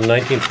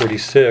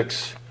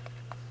 1946.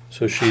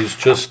 So she's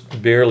just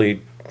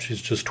 20,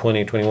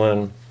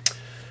 21.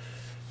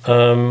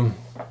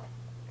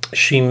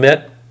 She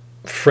met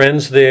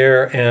friends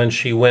there, and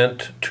she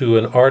went to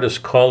an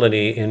artist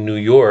colony in New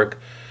York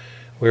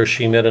where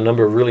she met a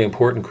number of really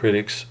important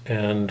critics,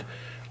 and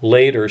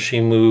later she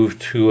moved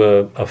to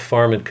a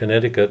farm in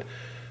Connecticut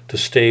to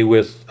stay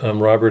with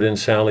Robert and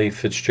Sally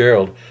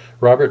Fitzgerald.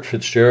 Robert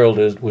Fitzgerald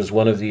was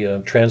one of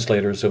the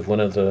translators of one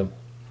of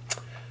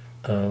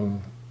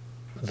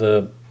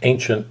the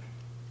ancient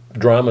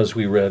dramas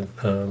we read,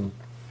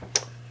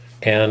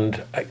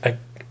 and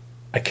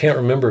I can't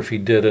remember if he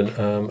did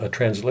a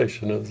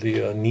translation of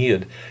the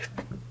Aeneid,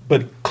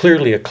 but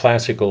clearly a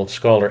classical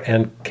scholar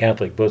and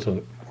Catholic. Both of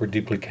them were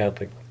deeply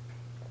Catholic.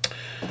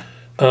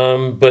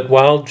 But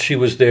while she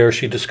was there,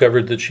 she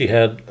discovered that she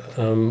had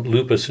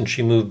lupus, and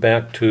she moved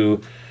back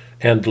to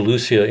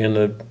Andalusia.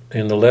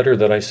 In the letter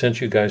that I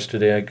sent you guys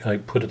today, I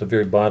put at the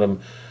very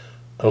bottom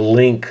a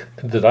link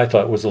that I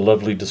thought was a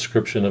lovely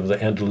description of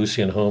the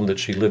Andalusian home that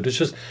she lived. It's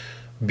just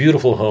a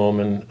beautiful home,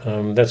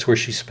 and that's where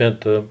she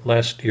spent the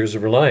last years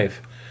of her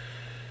life.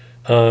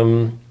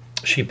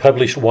 She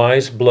published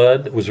Wise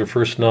Blood. It was her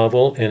first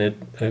novel, and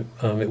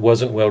it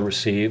wasn't well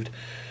received.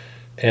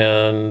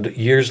 And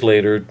years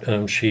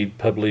later, she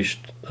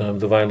published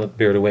The Violent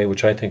Bear It Away,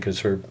 which I think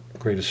is her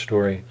greatest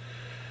story.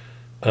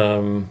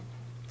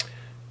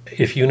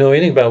 If you know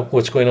anything about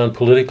what's going on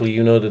politically,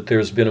 you know that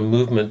there's been a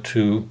movement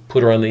to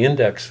put her on the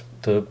index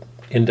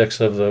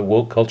of the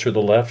woke culture,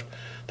 the left,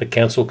 the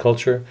cancel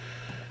culture,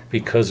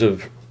 because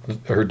of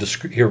her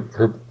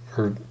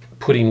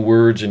putting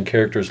words in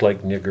characters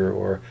like nigger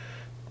or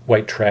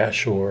white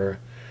trash,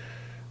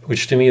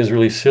 which to me is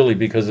really silly,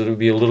 because it would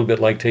be a little bit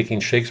like taking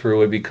Shakespeare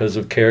away because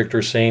of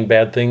characters saying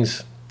bad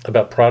things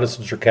about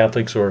Protestants or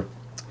Catholics or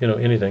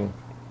anything.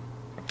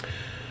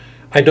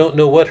 I don't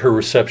know what her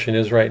reception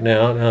is right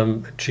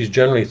now. She's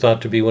generally thought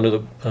to be one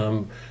of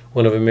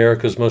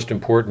America's most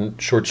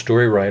important short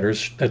story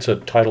writers. That's a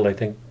title I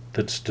think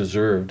that's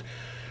deserved.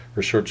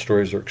 Her short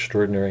stories are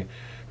extraordinary.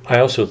 I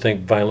also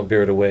think Violent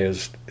Bear It Away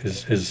is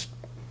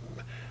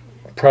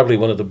probably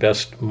one of the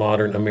best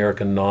modern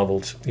American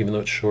novels, even though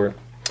it's short.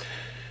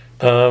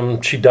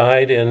 She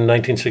died in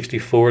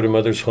 1964 at a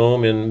mother's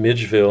home in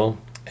Midgeville,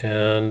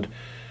 and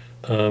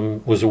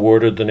was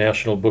awarded the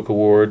National Book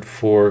Award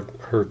for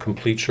her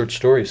complete short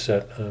story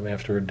set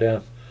after her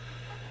death.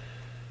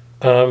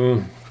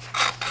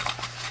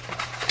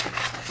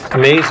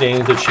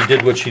 Amazing that she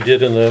did what she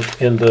did in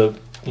the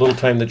little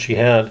time that she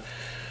had.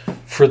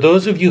 For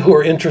those of you who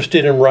are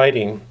interested in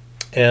writing,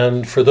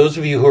 and for those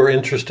of you who are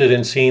interested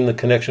in seeing the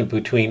connection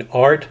between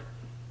art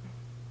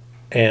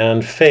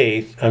and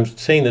faith, I'm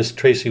saying this,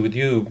 Tracy, with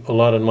you a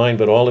lot in mind,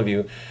 but all of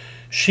you,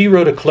 she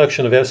wrote a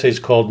collection of essays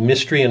called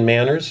Mystery and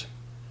Manners.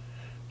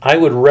 I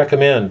would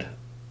recommend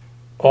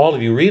all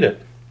of you read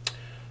it.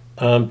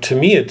 To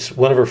me, it's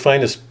one of her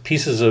finest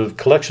pieces of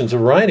collections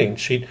of writing.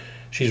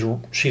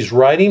 She's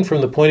writing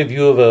from the point of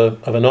view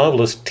of a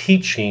novelist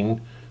teaching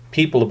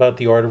people about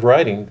the art of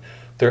writing.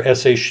 Their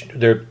essays,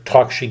 their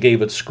talks she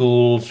gave at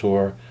schools,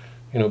 or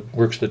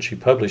works that she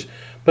published,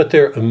 but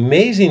they're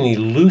amazingly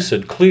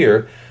lucid,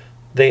 clear.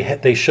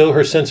 They show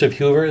her sense of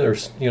humor.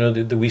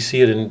 We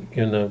see it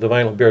in The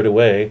Violent Bear It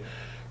Away.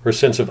 Her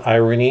sense of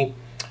irony.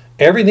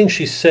 Everything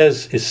she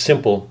says is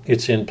simple.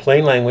 It's in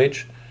plain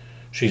language.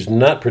 She's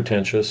not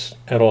pretentious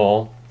at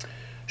all.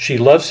 She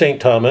loves St.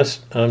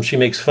 Thomas. She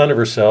makes fun of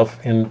herself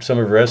in some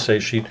of her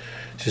essays. She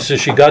says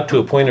she got to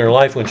a point in her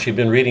life when she'd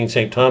been reading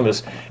St.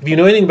 Thomas. If you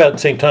know anything about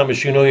St.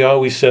 Thomas, you know he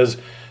always says,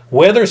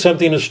 whether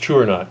something is true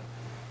or not.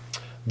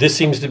 This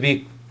seems to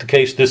be the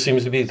case, this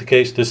seems to be the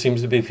case, this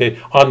seems to be the case.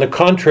 On the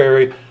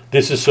contrary,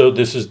 this is so,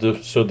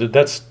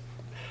 that's...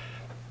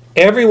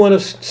 Every one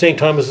of St.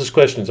 Thomas's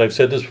questions, I've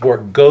said this before,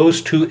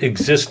 goes to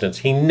existence.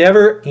 He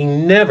never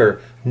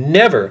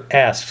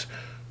asks,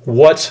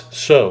 what's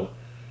so?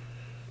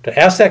 To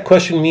ask that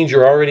question means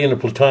you're already in a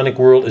Platonic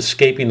world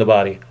escaping the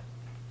body.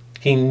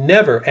 He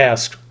never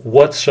asks,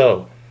 what's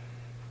so?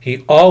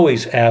 He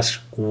always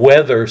asks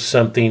whether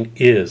something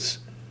is.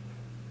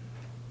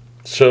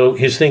 So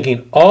his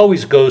thinking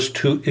always goes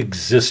to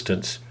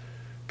existence,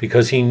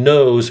 because he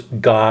knows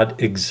God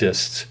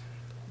exists.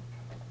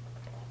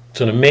 It's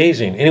an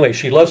amazing. Anyway,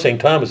 she loved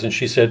St. Thomas, and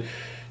she said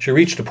she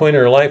reached a point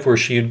in her life where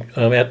she'd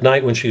at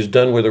night when she was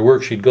done with her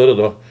work, she'd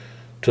go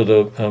to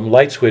the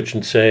light switch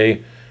and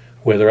say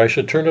whether I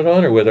should turn it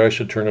on or whether I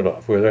should turn it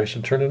off, whether I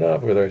should turn it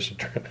off, whether I should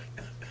turn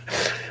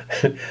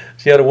it.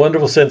 She had a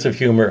wonderful sense of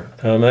humor,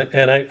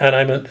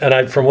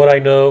 and from what I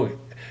know,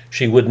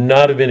 she would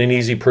not have been an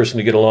easy person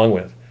to get along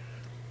with.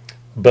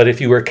 But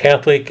if you were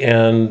Catholic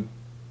and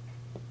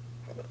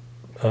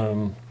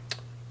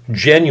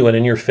genuine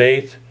in your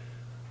faith,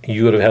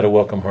 you would have had a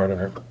welcome heart on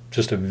her.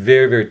 Just a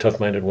very, very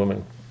tough-minded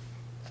woman.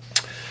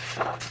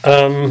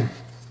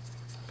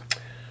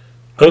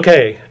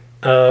 Okay,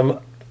 I'm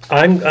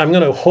going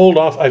to hold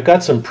off. I've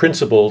got some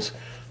principles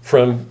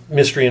from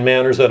Mystery and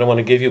Manners that I want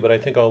to give you, but I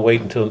think I'll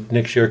wait until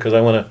next year, because I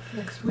want to.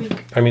 Next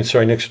week.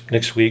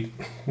 Next week.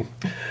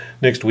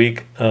 Next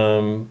week.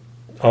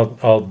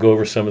 I'll go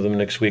over some of them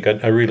next week.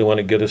 I really want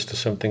to get us to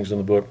some things in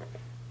the book.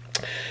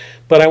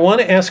 But I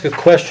want to ask a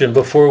question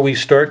before we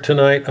start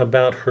tonight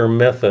about her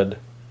method.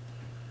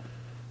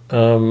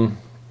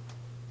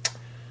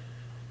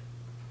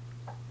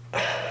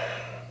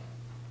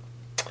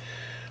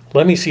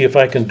 Let me see if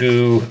I can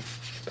do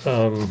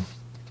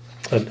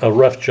a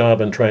rough job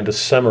in trying to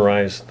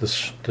summarize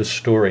this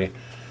story.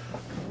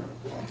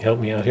 help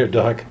me out here,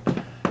 Doc.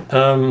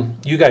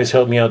 You guys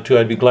help me out too.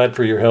 I'd be glad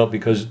for your help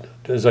because,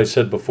 as I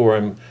said before,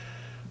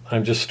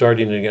 I'm just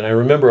starting it again. I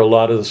remember a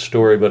lot of the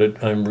story,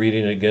 but I'm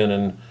reading it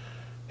again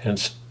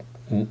and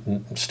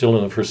still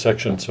in the first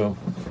section. So,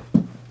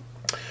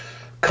 a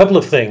couple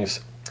of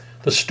things.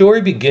 The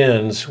story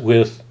begins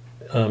with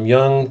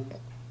young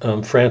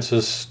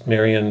Francis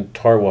Marion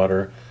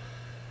Tarwater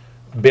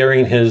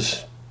burying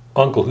his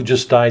uncle who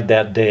just died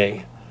that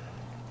day.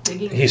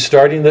 He's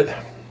starting to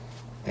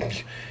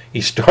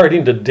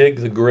dig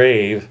the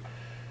grave,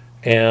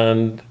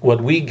 and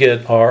what we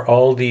get are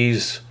all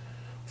these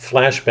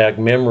flashback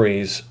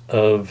memories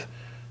of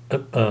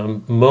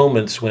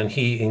moments when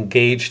he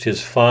engaged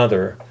his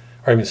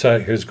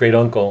his great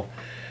uncle.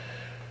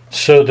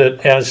 So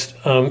that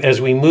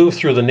as we move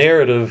through the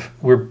narrative,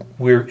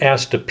 we're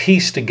asked to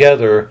piece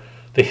together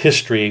the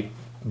history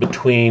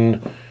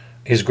between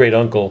his great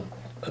uncle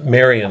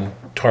Marion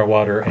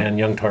Tarwater and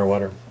young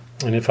Tarwater.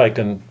 And if I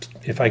can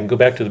go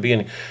back to the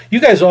beginning, you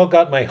guys all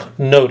got my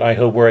note, I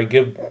hope, where I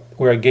gave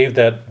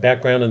that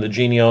background and the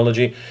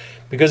genealogy,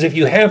 because if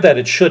you have that,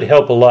 it should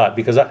help a lot.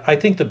 Because I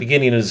think the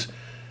beginning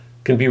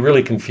can be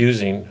really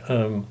confusing.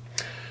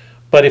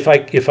 But if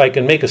I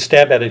can make a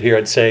stab at it here,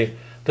 I'd say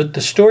that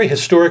the story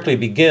historically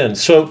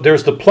begins. So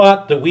there's the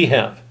plot that we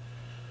have,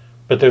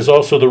 but there's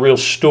also the real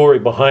story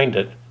behind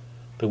it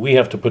that we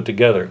have to put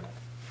together.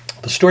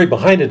 The story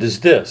behind it is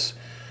this: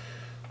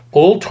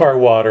 Old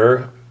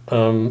Tarwater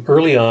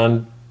early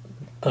on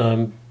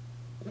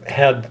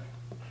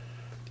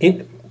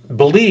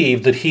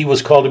believed that he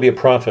was called to be a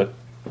prophet,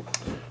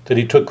 that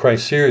he took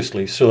Christ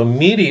seriously. So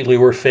immediately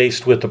we're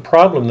faced with the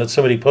problem that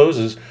somebody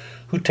poses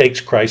who takes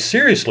Christ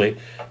seriously,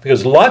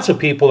 because lots of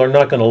people are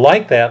not going to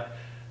like that,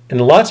 and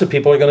lots of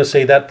people are going to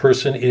say that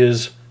person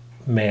is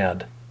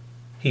mad.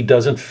 He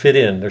doesn't fit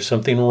in. There's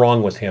something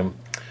wrong with him.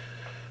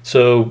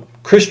 So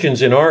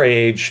Christians in our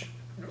age,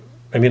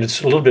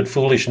 it's a little bit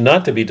foolish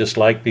not to be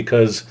disliked,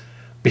 because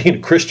being a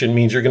Christian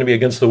means you're going to be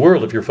against the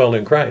world if you're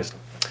following Christ.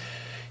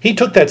 He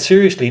took that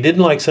seriously. He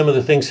didn't like some of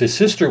the things his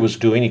sister was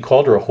doing. He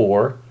called her a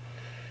whore,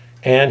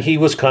 and he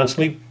was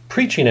constantly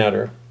preaching at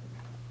her.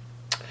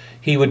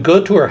 He would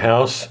go to her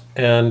house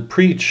and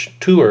preach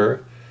to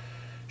her.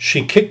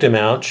 She kicked him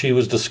out. She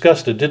was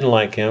disgusted, didn't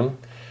like him,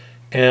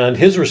 and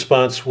his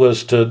response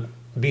was to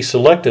be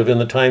selective in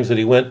the times that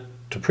he went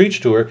to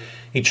preach to her.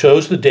 He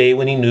chose the day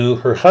when he knew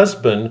her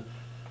husband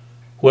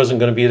wasn't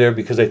going to be there,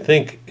 because I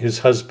think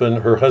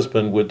her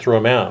husband would throw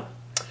him out.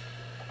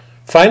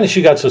 Finally,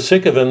 she got so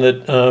sick of him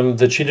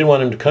that she didn't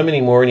want him to come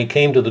anymore, and he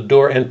came to the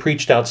door and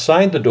preached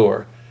outside the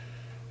door,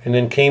 and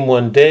then came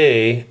one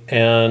day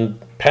and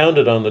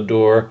pounded on the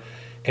door,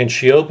 and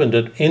she opened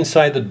it.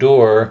 Inside the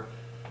door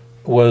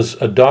was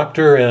a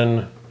doctor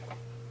and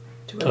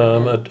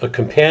a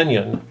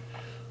companion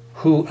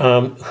who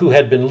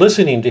had been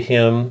listening to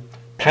him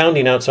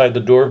pounding outside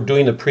the door,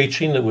 doing the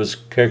preaching that was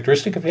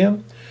characteristic of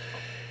him,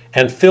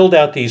 and filled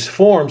out these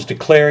forms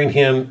declaring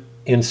him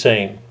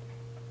insane.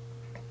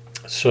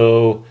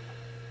 So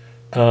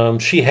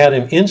she had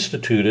him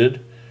instituted.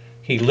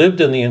 He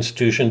lived in the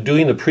institution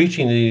doing the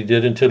preaching that he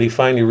did until he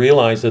finally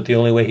realized that the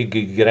only way he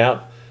could get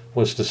out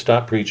was to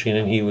stop preaching,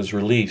 and he was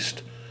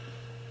released.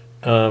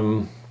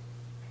 It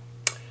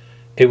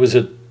was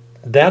at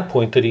that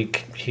point that he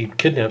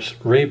kidnaps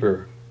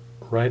Raber,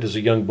 right, as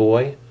a young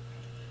boy,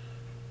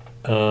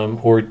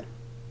 or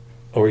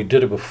he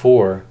did it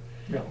before.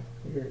 No,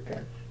 you're okay.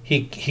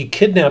 He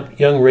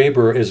kidnapped young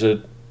Raber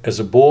as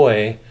a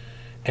boy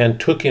and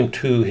took him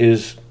to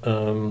his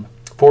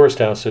forest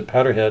house at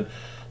Powderhead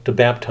to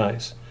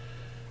baptize.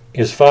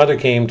 His father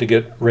came to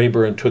get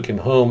Raber and took him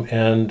home,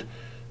 and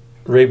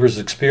Raber's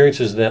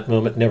experiences in that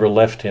moment never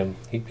left him.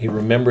 He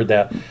remembered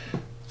that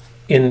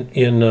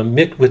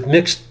with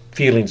mixed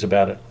feelings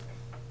about it.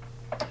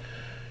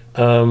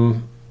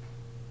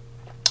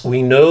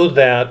 We know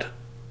that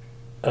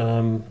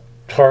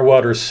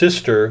Tarwater's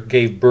sister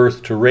gave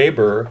birth to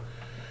Raber,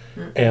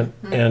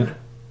 and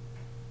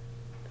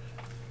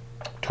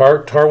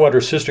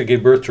Tarwater's sister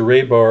gave birth to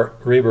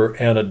Raber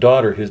and a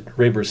daughter,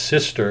 Raber's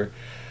sister,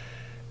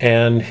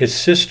 and his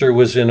sister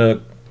was in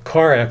a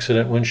car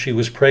accident when she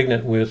was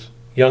pregnant with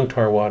young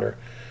Tarwater.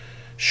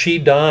 She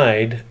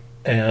died,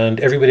 and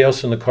everybody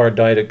else in the car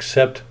died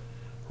except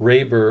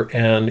Raber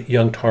and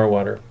young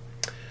Tarwater.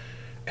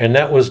 And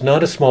that was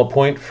not a small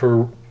point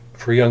for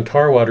young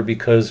Tarwater,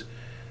 because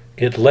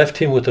it left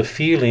him with a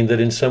feeling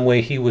that in some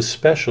way he was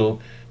special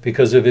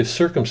because of his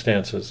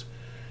circumstances.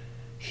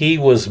 He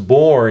was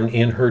born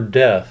in her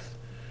death.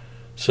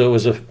 So it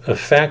was a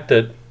fact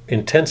that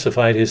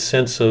intensified his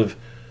sense of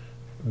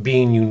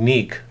being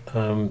unique,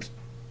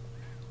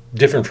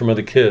 different from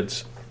other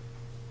kids.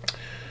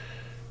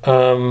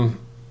 Old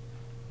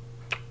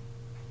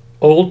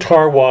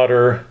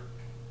Tarwater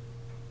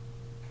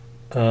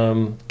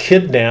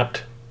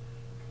kidnapped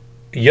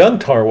young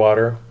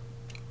Tarwater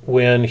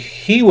when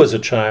he was a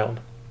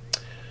child.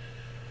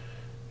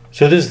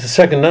 So this is the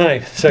second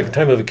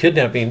time of a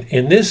kidnapping.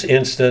 In this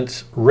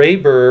instance,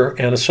 Raber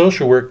and a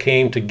social worker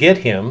came to get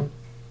him,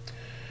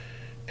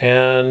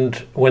 And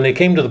when they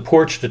came to the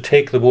porch to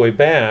take the boy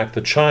back,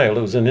 the child,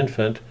 it was an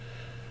infant,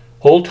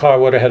 old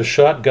Tarwater had a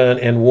shotgun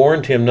and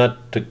warned him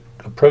not to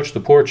approach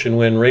the porch. And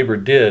when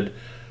Rayber did,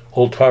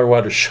 old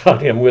Tarwater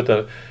shot him with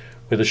a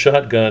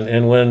shotgun,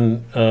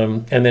 and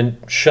then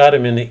shot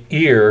him in the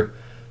ear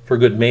for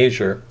good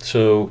measure.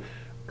 So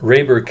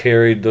Rayber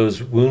carried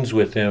those wounds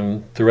with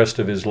him the rest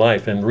of his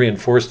life and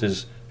reinforced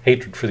his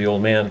hatred for the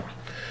old man.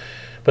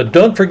 But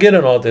don't forget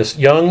in all this,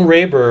 young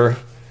Rayber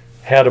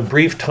had a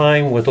brief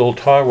time with old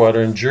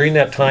Tarwater, and during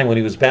that time when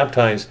he was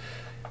baptized,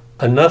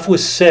 enough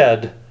was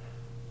said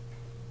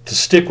to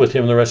stick with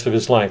him the rest of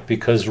his life,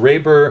 because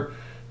Rayber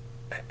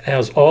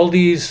has all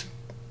these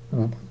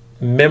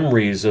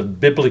memories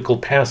of biblical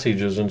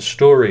passages and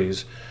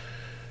stories,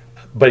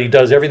 but he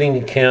does everything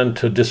he can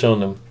to disown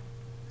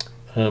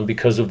them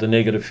because of the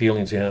negative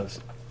feelings he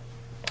has.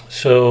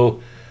 So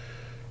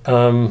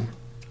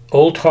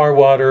old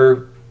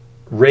Tarwater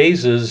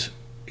raises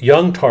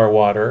young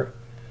Tarwater.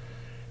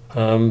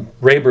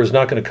 Rayber is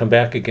not going to come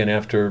back again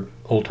after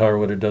old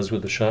Tarwater does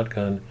with the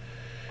shotgun.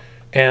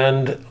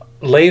 And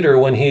later,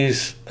 when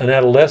he's an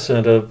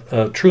adolescent,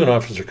 a truant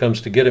officer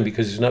comes to get him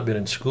because he's not been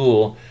in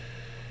school,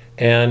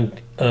 and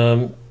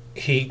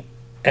he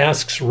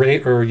asks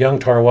young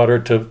Tarwater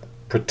to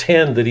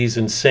pretend that he's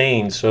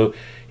insane. So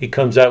he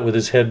comes out with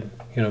his head,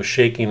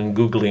 shaking and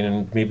googling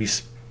and maybe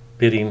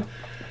spitting.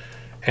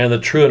 And the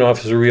truant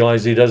officer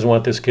realizes he doesn't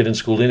want this kid in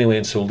school anyway,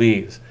 and so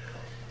leaves.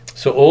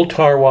 So old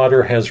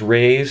Tarwater has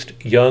raised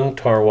young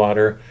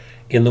Tarwater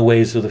in the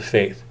ways of the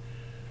faith.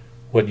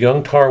 What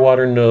young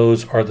Tarwater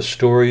knows are the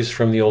stories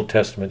from the Old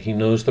Testament. He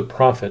knows the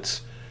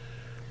prophets.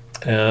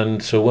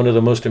 And so one of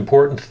the most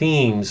important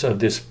themes of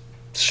this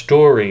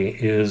story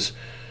is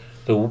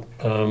the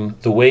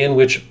way in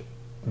which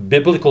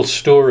biblical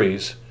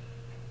stories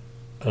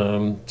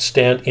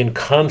stand in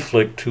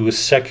conflict to a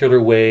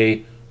secular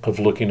way of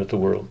looking at the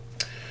world.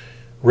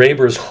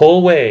 Rayber's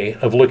whole way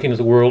of looking at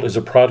the world is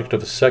a product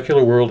of a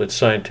secular world. It's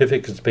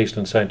scientific. It's based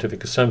on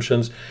scientific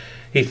assumptions.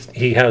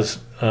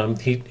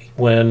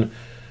 When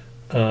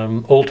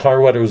old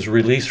Tarwater was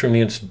released from the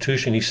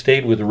institution, he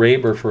stayed with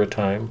Rayber for a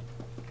time.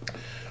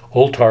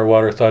 Old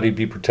Tarwater thought he'd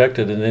be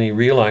protected, and then he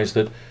realized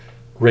that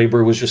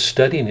Rayber was just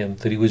studying him,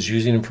 that he was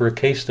using him for a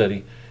case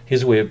study.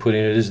 His way of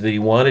putting it is that he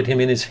wanted him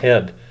in his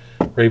head.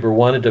 Rayber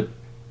wanted to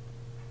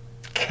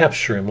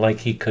capture him like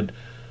he could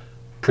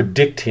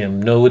predict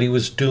him, know what he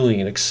was doing,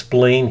 and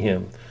explain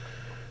him.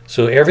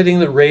 So everything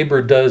that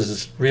Rayber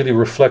does really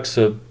reflects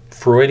a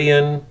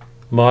Freudian,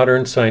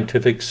 modern,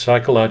 scientific,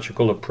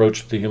 psychological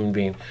approach to the human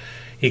being.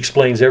 He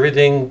explains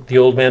everything the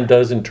old man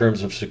does in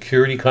terms of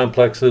security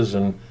complexes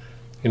and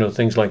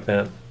things like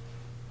that.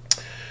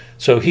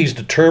 So he's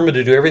determined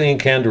to do everything he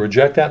can to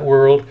reject that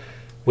world.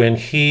 When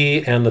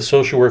he and the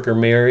social worker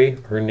marry,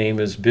 her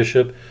name is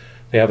Bishop,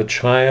 they have a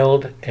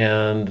child,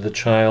 and the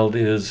child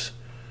is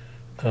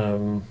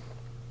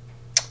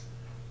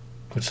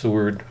what's the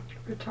word?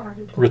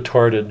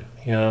 Retarded,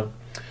 yeah.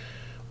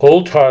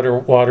 Old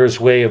Tarwater's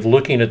way of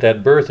looking at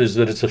that birth is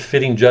that it's a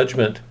fitting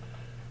judgment,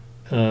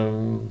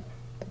 to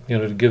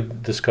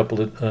give this couple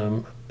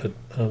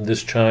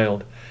this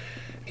child.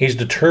 He's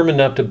determined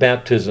not to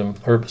baptize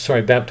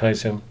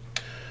him.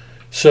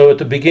 So at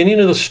the beginning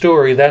of the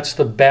story, that's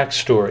the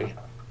backstory.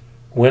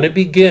 When it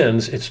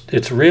begins,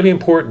 it's really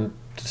important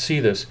to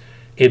see this.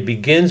 It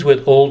begins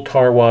with old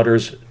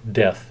Tarwater's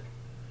death.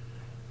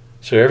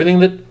 So everything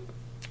that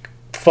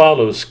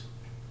follows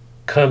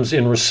comes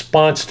in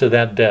response to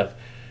that death,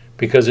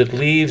 because it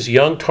leaves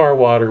young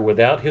Tarwater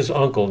without his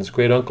uncle, his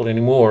great uncle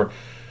anymore,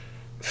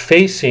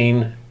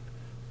 facing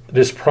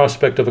this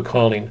prospect of a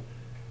calling,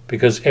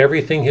 because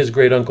everything his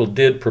great uncle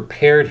did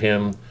prepared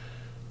him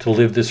to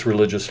live this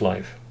religious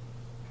life.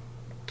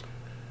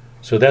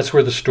 So that's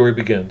where the story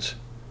begins.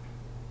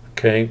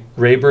 Okay,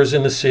 Rayber's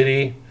in the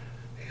city,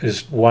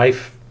 his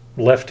wife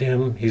left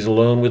him, he's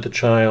alone with the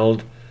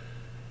child,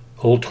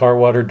 old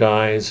Tarwater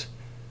dies,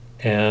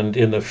 and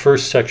in the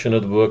first section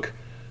of the book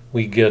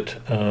we get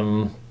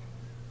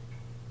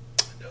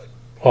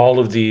all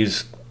of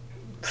these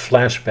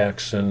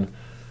flashbacks and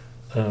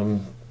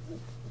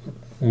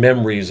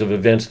memories of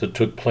events that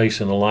took place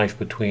in the life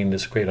between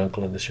this great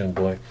uncle and this young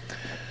boy.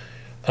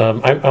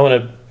 I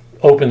want to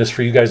open this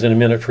for you guys in a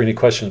minute for any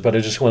questions, but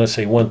I just want to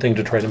say one thing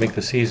to try to make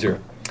this easier.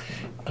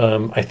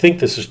 I think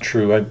this is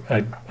true.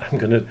 I'm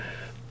going to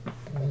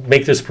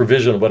make this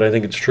provisional, but I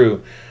think it's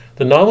true.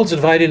 The novel's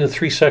divided into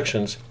 3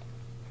 sections,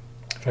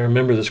 if I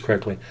remember this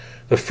correctly.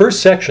 The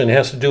first section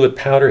has to do with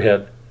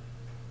Powderhead.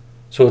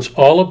 So it's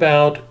all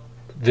about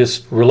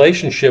this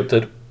relationship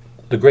that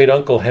the great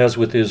uncle has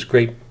with his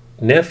great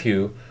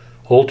nephew,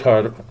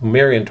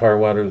 Marion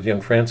Tarwater, with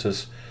young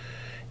Francis.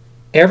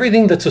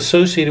 Everything that's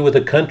associated with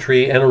the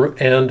country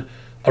and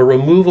a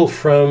removal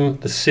from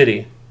the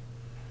city.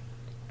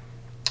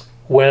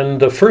 When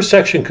the first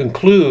section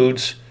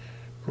concludes,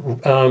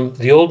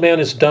 the old man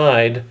has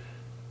died.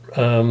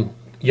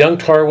 Young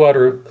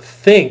Tarwater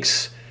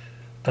thinks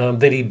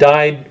that he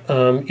died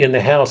in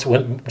the house.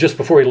 Just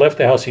before he left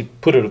the house, he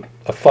put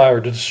a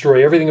fire to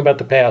destroy everything about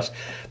the past.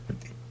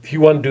 he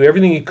wanted to do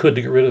everything he could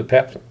to get rid of the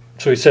past.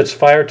 So he sets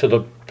fire to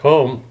the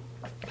home,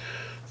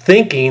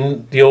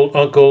 thinking the old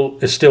uncle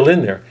is still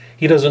in there.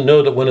 He doesn't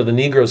know that one of the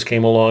Negroes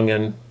came along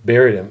and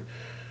buried him.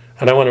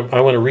 And I want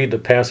to read the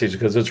passage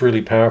because it's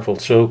really powerful.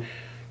 So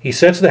he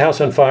sets the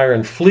house on fire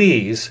and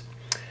flees.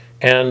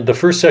 And the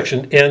first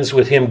section ends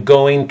with him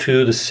going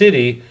to the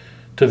city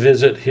to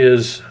visit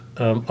his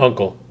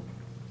uncle,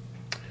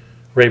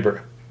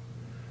 Raber.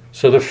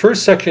 So the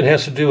first section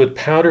has to do with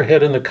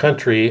Powderhead in the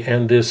country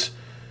and this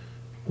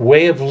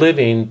way of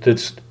living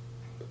that's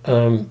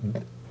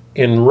in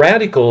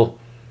radical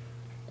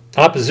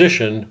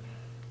opposition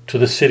to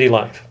the city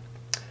life.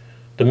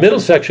 The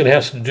middle section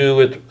has to do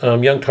with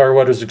young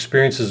Tarwater's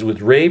experiences with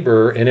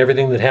Raber and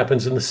everything that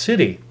happens in the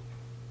city.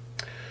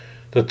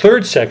 The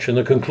third section,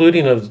 the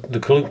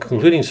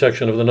concluding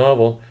section of the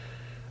novel,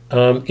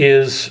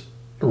 is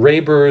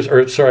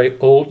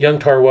old young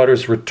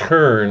Tarwater's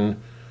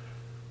return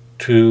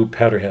to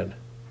Powderhead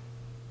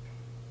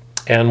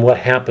and what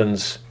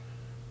happens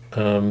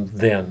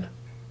then.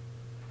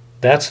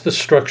 That's the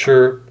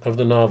structure of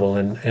the novel,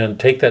 and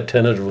take that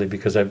tentatively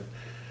because I've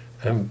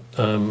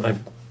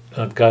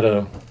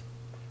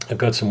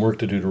got some work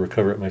to do to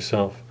recover it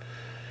myself.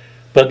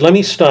 But let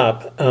me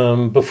stop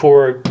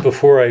before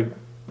I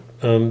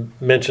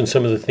mention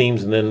some of the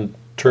themes and then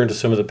turn to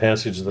some of the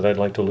passages that I'd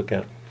like to look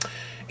at.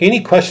 Any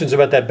questions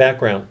about that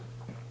background?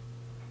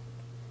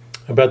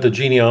 About the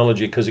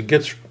genealogy, because it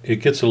gets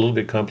a little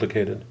bit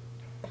complicated.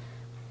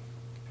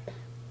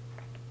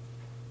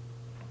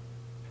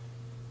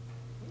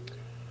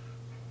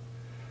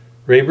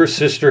 Raber's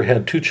sister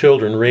had two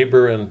children,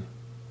 Raber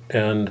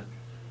and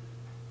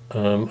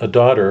a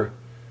daughter.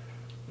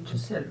 You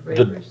just said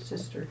Raber's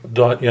sister.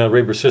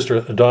 Raber's sister,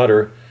 a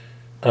daughter.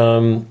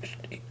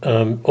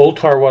 Old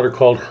Tarwater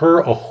called her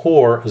a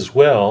whore as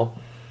well.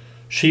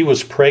 She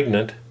was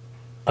pregnant,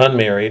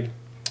 unmarried,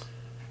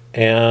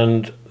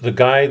 and the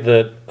guy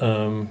that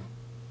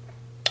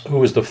who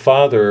was the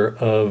father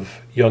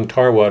of young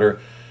Tarwater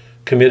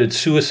committed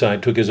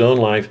suicide, took his own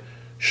life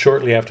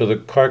shortly after the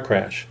car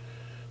crash.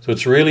 So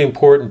it's really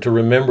important to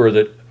remember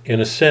that, in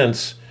a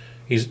sense,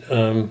 he's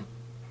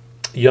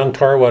young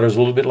Tarwater is a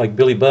little bit like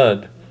Billy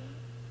Budd.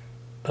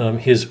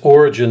 His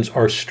origins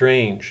are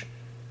strange.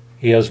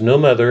 He has no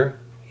mother.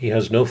 He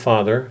has no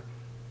father.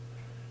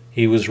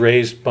 He was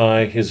raised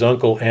by his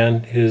uncle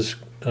and his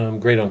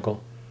great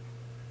uncle.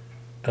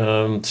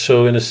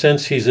 So in a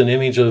sense, he's an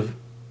image of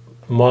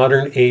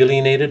modern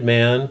alienated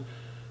man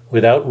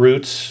without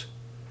roots.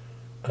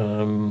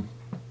 In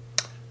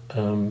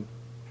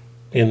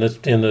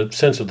the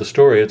sense of the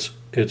story,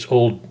 it's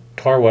old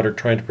Tarwater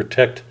trying to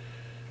protect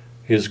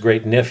his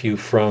great nephew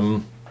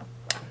from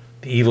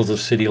the evils of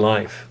city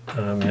life,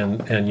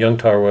 and young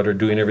Tarwater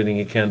doing everything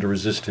he can to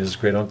resist his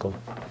great uncle.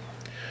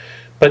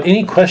 But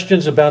any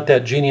questions about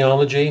that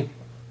genealogy?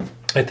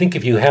 I think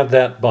if you have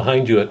that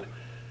behind you,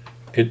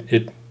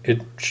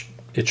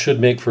 it should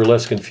make for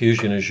less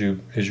confusion as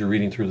you're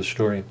reading through the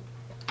story.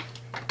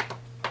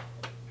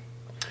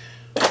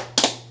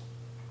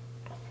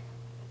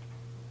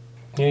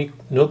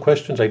 No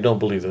questions? I don't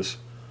believe this.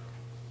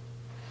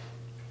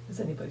 Has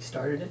anybody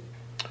started it?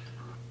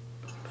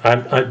 I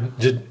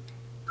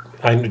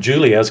know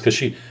Julie has,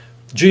 because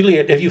Julie,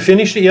 have you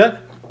finished it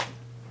yet?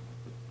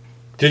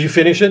 Did you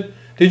finish it?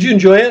 Did you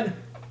enjoy it?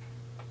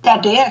 I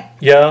did.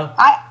 Yeah.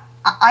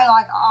 I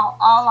like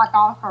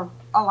all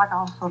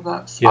her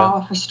books, Yeah. all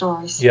of her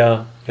stories.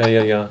 Yeah. I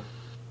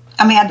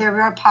mean, they're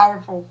very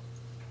powerful.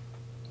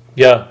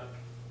 Yeah.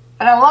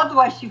 And I love the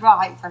way she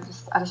writes.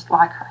 I just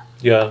like her.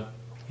 Yeah.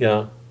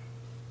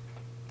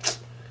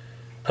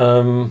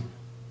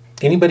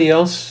 Anybody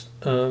else?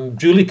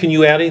 Julie, can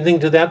you add anything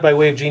to that by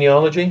way of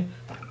genealogy?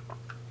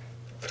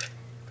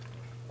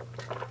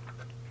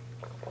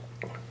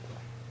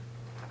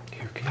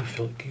 Here, can you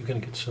fill it? You're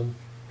going to get some.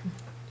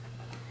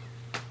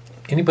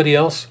 Anybody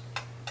else?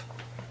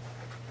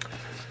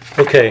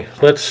 Okay,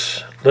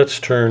 let's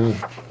turn.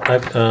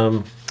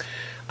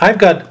 I've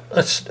got.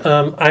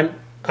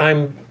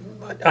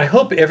 I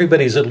hope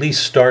everybody's at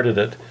least started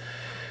it.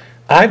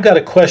 I've got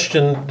a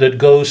question that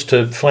goes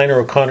to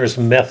Flannery O'Connor's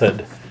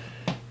method,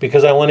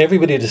 because I want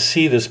everybody to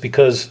see this,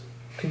 because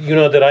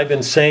that I've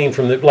been saying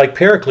like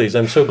Pericles.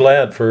 I'm so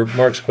glad for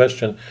Mark's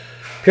question.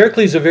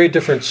 Pericles is a very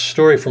different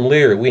story from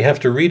Lear. We have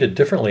to read it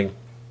differently.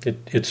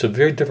 It's a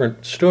very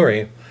different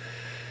story.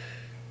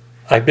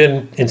 I've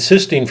been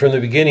insisting from the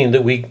beginning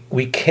that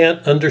we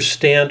can't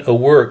understand a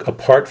work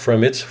apart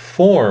from its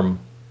form.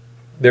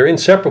 They're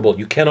inseparable.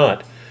 You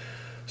cannot.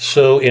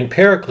 So in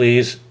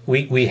Pericles,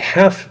 we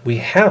have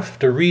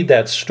to read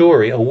that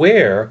story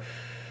aware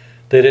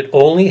that it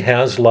only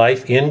has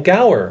life in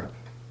Gower.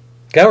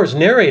 Gower's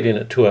narrating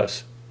it to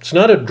us. It's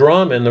not a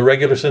drama in the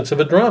regular sense of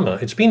a drama.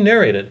 It's being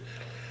narrated.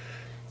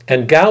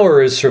 And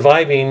Gower is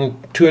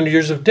surviving 200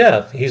 years of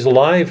death. He's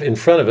alive in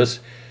front of us,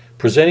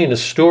 presenting a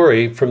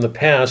story from the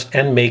past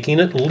and making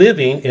it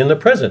living in the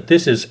present.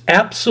 This is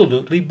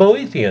absolutely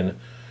Boethian.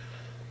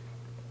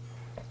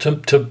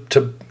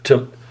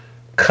 To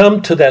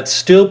come to that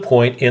still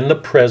point in the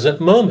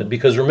present moment.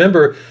 Because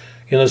remember,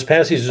 in those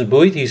passages in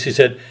Boethius, he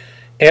said,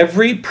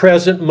 every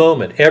present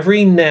moment,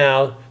 every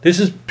now, this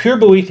is pure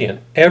Boethian,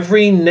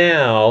 every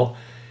now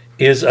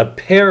is a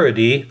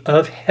parody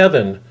of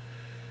heaven.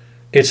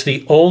 It's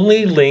the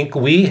only link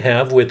we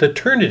have with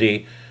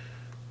eternity.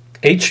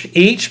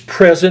 Each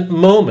present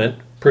moment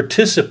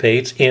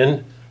participates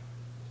in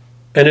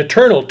an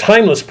eternal,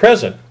 timeless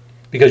present.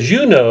 Because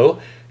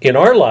in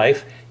our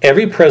life,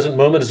 every present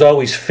moment is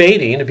always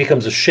fading. It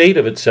becomes a shade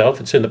of itself.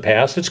 It's in the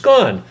past. It's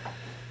gone.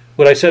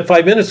 What I said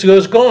 5 minutes ago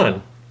is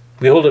gone.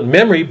 We hold it in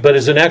memory, but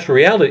as an actual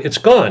reality, it's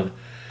gone.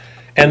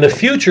 And the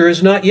future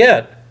is not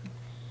yet.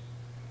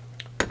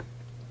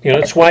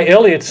 It's why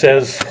Eliot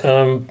says,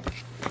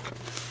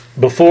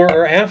 before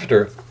or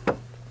after.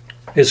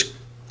 As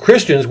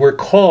Christians, we're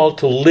called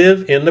to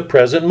live in the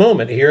present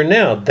moment, here and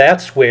now.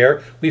 That's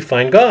where we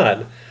find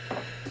God.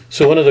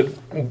 So one of the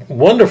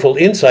wonderful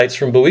insights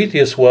from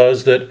Boethius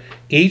was that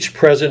each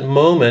present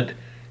moment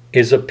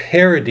is a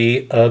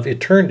parody of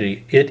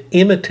eternity. It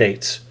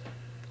imitates.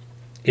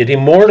 It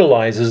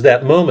immortalizes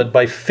that moment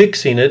by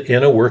fixing it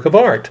in a work of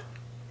art.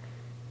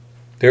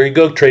 There you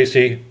go,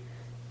 Tracy.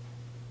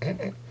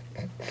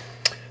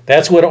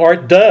 That's what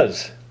art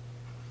does.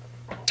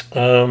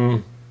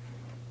 Sorry,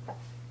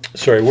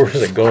 where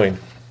was it going?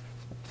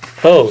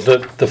 Oh,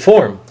 the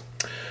form.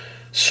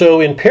 So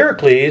in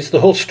Pericles,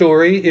 the whole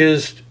story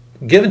is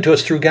given to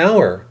us through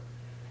Gower.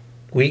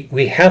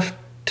 We have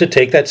to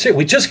take that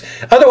seriously.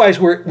 Otherwise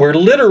we're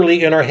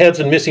literally in our heads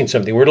and missing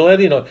something. We're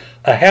letting a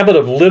habit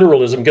of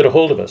literalism get a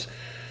hold of us.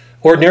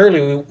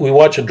 Ordinarily, we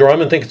watch a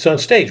drama and think it's on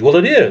stage. Well,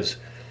 it is.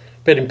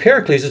 But in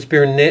Pericles, it's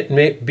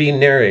being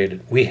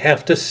narrated. We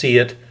have to see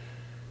it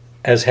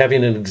as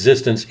having an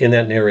existence in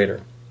that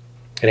narrator.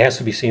 It has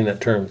to be seen in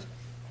that terms.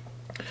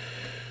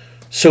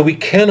 So we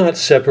cannot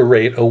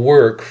separate a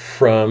work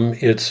from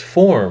its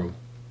form.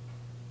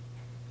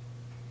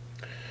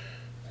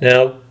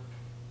 Now,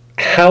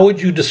 how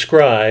would you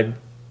describe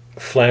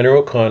Flannery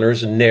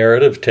O'Connor's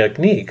narrative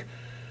technique?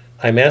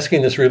 I'm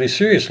asking this really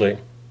seriously.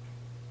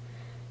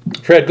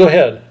 Fred, go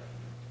ahead.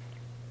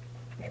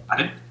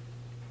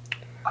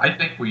 I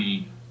think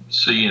we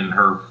see in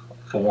her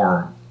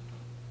form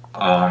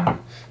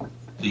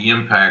the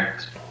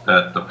impact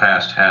that the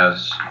past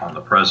has on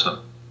the present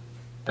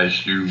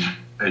as you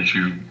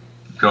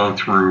go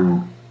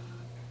through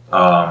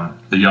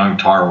the young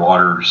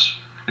Tarwater's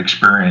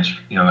experience,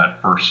 that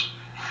first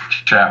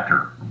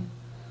chapter.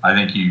 I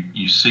think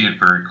you see it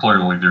very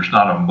clearly. There's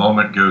not a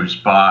moment goes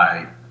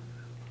by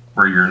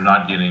where you're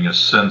not getting a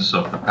sense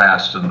of the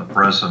past and the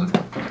present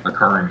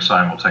occurring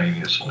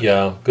simultaneously.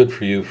 Yeah, good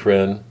for you,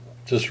 Fred.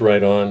 Just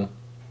right on.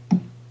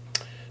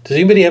 Does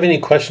anybody have any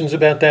questions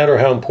about that or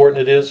how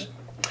important it is?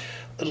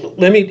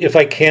 Let me, if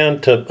I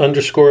can, to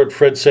underscore what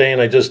Fred's saying,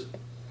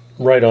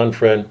 right on,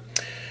 Fred.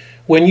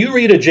 When you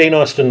read a Jane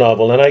Austen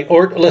novel, I'm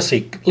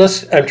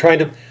trying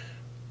to,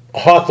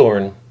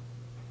 Hawthorne,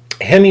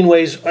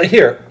 Hemingway's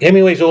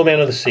Old Man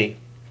of the Sea,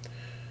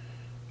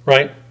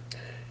 right?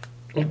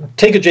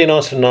 Take a Jane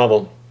Austen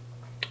novel.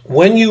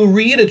 When you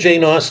read a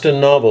Jane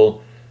Austen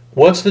novel,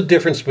 what's the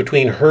difference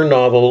between her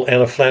novel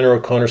and a Flannery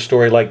O'Connor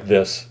story like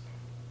this?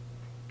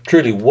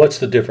 Truly, what's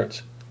the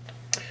difference?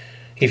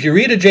 If you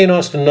read a Jane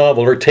Austen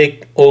novel, or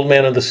take Old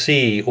Man of the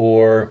Sea,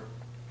 or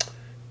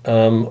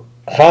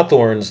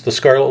Hawthorne's The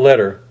Scarlet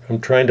Letter, I'm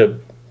trying to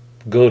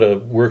go to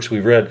works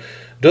we've read.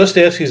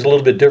 Dostoevsky's a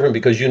little bit different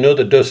because you know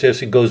that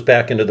Dostoevsky goes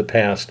back into the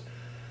past,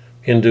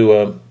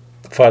 into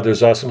Father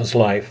Zosima's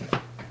life.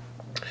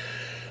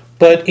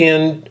 But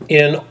in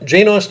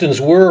Jane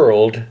Austen's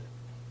world,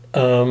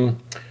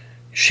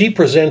 she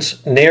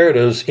presents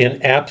narratives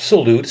in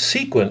absolute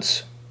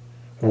sequence,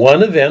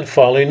 one event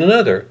following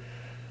another.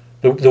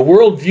 The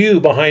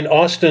worldview behind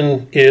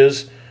Austen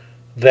is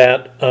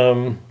that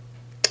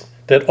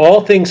that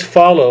all things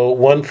follow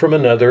one from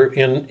another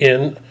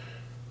in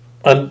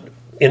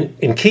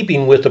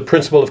keeping with the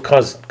principle of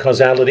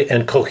causality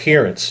and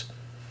coherence.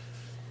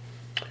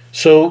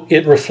 So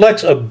it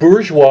reflects a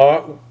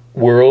bourgeois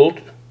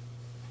world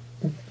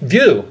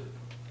view.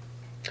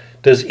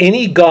 Does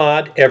any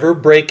God ever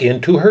break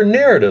into her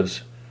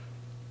narratives?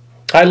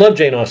 I love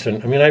Jane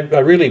Austen. I mean, I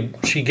really,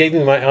 she gave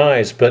me my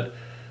eyes, but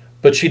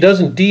she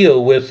doesn't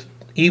deal with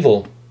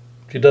evil.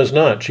 She does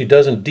not. She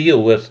doesn't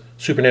deal with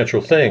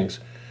supernatural things.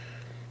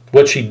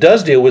 What she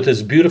does deal with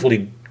is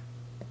beautifully,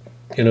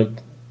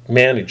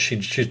 managed. She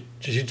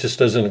just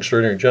does an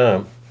extraordinary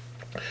job.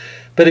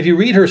 But if you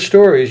read her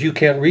stories, you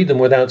can't read them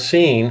without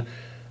seeing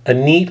a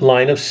neat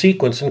line of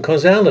sequence and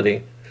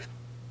causality.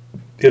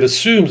 It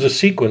assumes a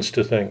sequence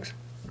to things,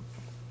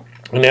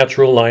 a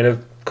natural line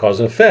of cause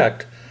and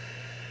effect.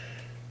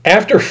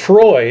 After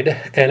Freud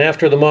and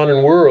after the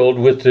modern world,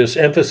 with this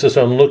emphasis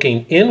on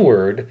looking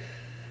inward,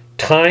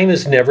 time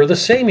is never the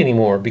same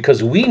anymore,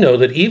 because we know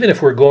that even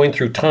if we're going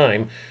through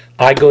time,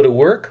 I go to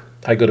work,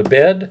 I go to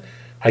bed,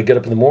 I get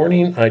up in the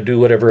morning, I do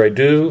whatever I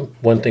do,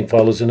 one thing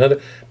follows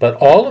another. But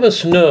all of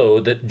us know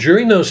that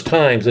during those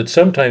times that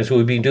sometimes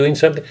we'll be doing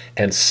something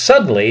and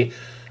suddenly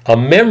a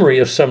memory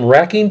of some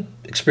racking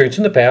experience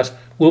in the past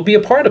will be a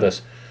part of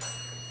us.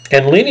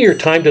 And linear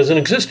time doesn't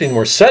exist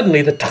anymore.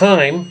 Suddenly the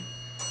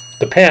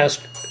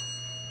past,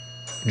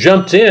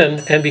 jumps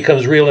in and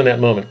becomes real in that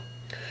moment.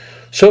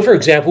 So, for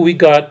example, we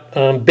got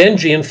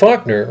Benji and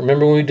Faulkner.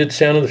 Remember when we did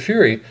Sound of the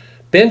Fury?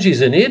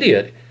 Benji's an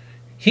idiot.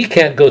 He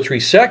can't go 3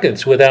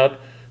 seconds without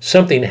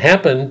something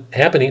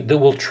happening that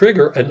will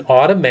trigger an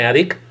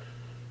automatic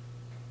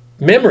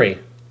memory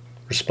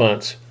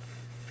response.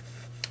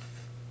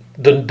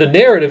 The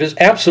narrative is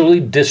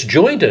absolutely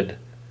disjointed.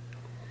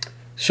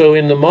 So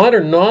in the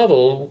modern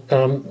novel,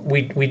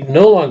 we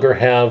no longer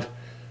have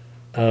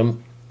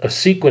a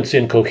sequence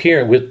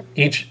incoherent with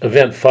each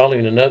event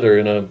following another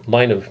in a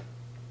line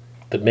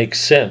that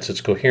makes sense.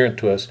 It's coherent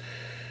to us.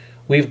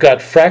 We've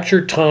got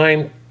fractured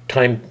time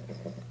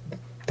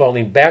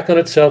falling back on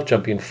itself,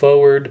 jumping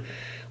forward.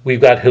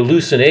 We've got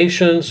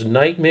hallucinations,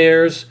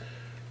 nightmares,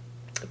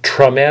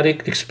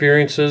 traumatic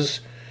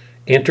experiences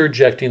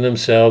interjecting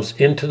themselves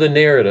into the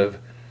narrative,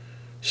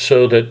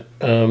 so that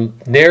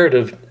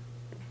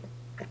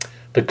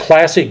the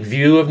classic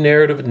view of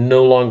narrative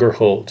no longer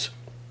holds.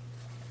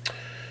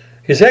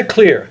 Is that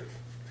clear?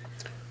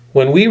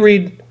 When we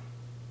read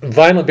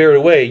Violent Bear It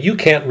Away, you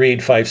can't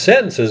read 5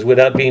 sentences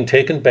without being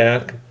taken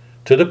back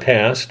to the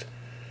past.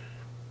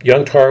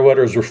 Young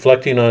Tarwater is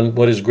reflecting on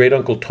what his great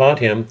uncle taught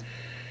him,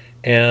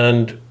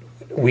 and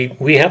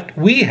we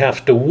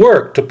have to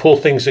work to pull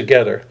things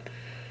together.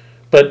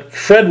 But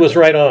Fred was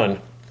right on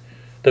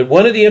that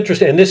one of the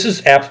interesting, and this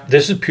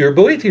is pure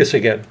Boethius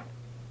again.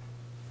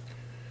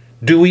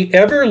 Do we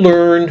ever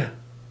learn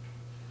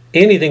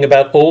anything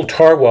about old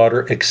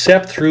Tarwater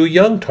except through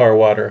young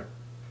Tarwater?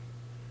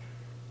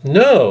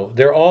 No,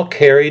 they're all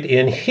carried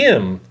in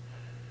him.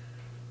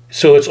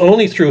 So it's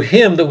only through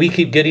him that we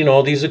keep getting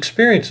all these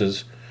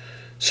experiences.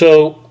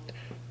 So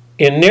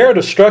in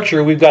narrative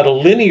structure, we've got a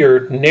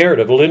linear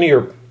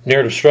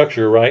narrative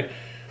structure, right?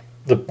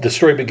 The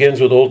story begins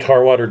with old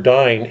Tarwater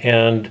dying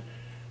and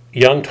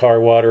young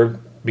Tarwater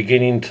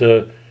beginning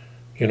to,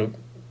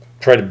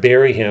 try to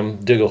bury him,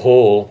 dig a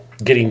hole,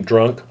 getting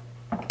drunk,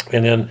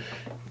 and then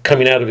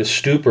coming out of his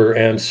stupor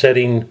and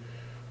setting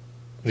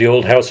the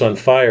old house on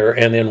fire,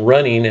 and then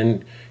running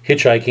and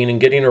hitchhiking and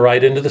getting a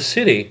ride into the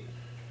city.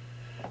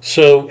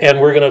 So,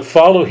 and we're going to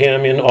follow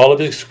him in all of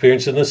his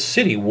experience in the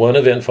city, one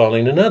event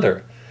following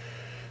another.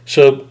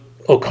 So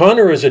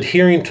O'Connor is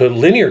adhering to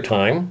linear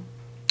time,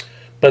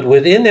 but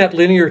within that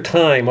linear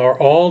time are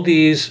all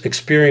these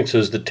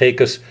experiences that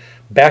take us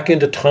back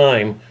into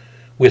time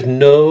with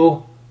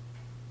no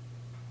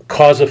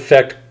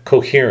cause-effect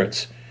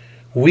coherence.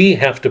 We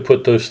have to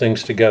put those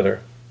things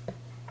together.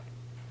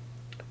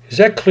 Is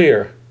that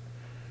clear?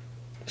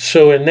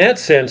 So in that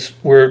sense,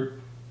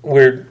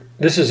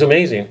 this is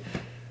amazing.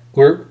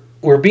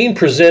 We're being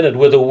presented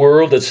with a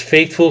world that's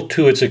faithful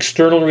to its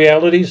external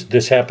realities.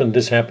 This happened,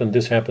 this happened,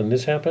 this happened,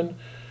 this happened.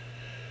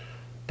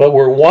 But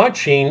we're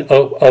watching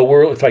a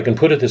world, if I can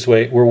put it this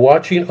way, we're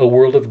watching a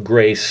world of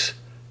grace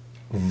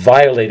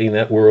violating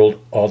that world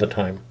all the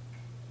time.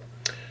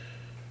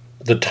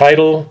 The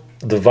title,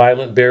 The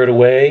Violent Bear It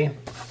Away.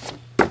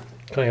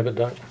 Can I have it,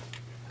 Doc?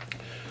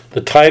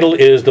 The title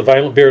is The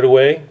Violent Bear It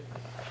Away.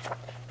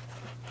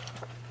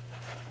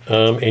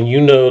 And you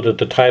know that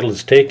the title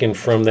is taken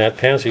from that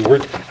passage.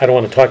 I don't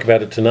want to talk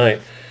about it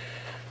tonight.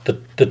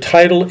 The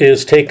title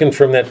is taken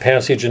from that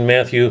passage in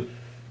Matthew.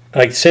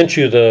 I sent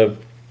you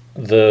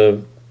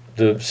the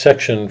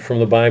section from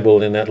the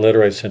Bible in that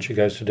letter I sent you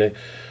guys today.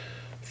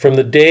 From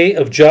the day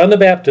of John the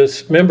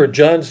Baptist, remember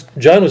John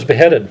was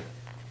beheaded,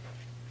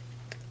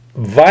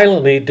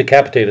 violently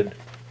decapitated.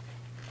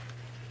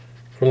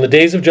 From the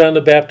days of John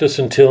the Baptist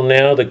until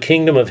now, the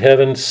kingdom of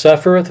heaven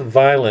suffereth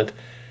violent,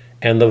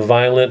 and the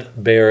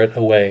violent bear it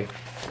away.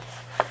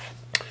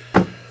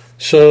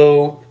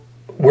 So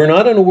we're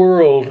not in a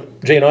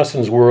world, Jane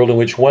Austen's world, in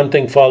which one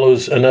thing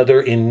follows another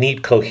in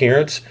neat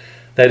coherence.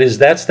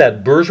 That's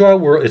that bourgeois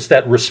world. It's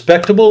that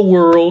respectable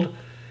world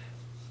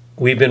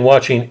we've been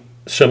watching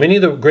so many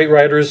of the great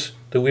writers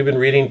that we've been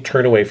reading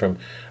turn away from.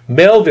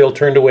 Melville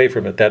turned away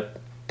from it, that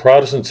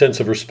Protestant sense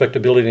of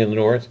respectability in the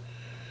North.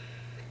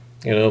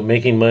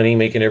 Making money,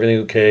 making everything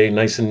okay,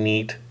 nice and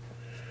neat.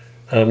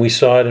 We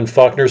saw it in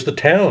Faulkner's The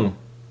Town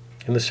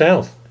in the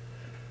South.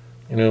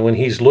 When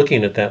he's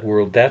looking at that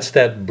world, that's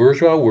that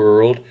bourgeois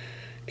world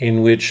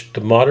in which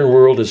the modern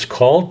world is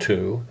called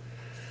to.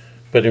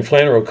 But in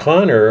Flannery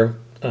O'Connor,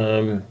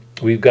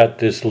 we've got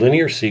this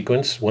linear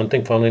sequence, one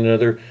thing following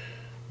another,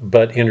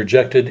 but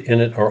interjected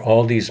in it are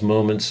all these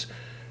moments,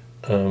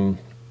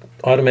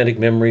 automatic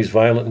memories,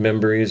 violent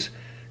memories,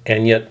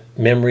 and yet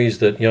memories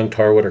that young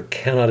Tarwater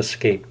cannot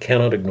escape,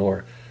 cannot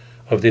ignore,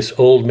 of this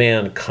old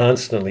man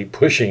constantly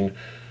pushing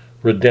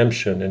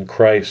redemption and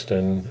Christ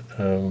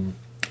and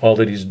all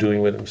that he's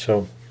doing with him.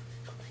 So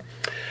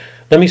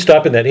let me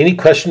stop in that. Any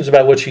questions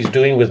about what she's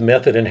doing with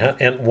method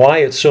and why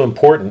it's so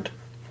important?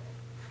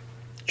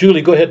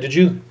 Julie, go ahead. Did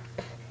you?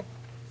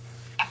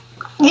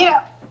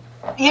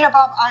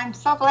 Bob, I'm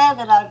so glad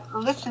that I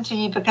listened to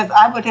you, because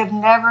I would have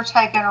never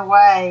taken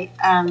away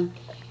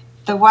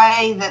the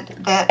way that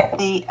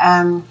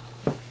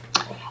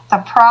the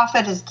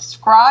prophet is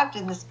described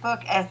in this book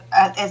as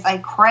a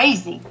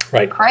crazy,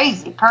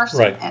 crazy person.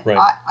 Right, and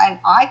right.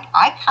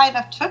 I kind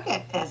of took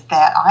it as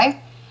that.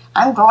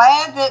 I'm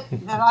glad that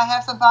I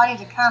have somebody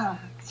to kind of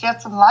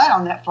shed some light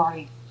on that for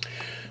you.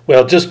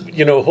 Well, just,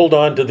 hold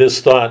on to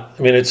this thought.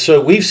 I mean, it's so,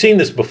 we've seen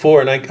this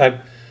before, and I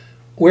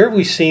where have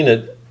we seen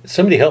it?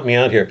 Somebody help me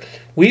out here.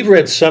 We've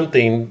read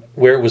something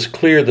where it was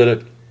clear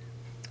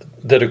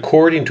that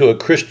according to a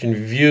Christian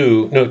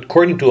view,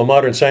 according to a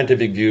modern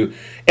scientific view,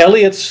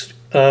 Eliot's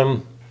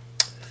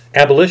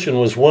abolition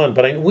was one,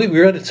 but we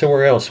read it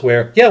somewhere else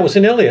where, it was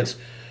in Eliot's,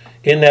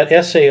 in that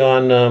essay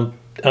on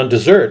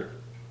dessert,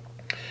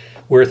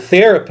 where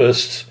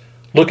therapists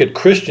look at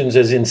Christians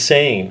as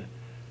insane.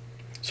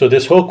 So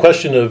this whole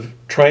question of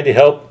trying to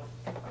help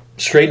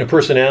straighten a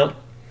person out,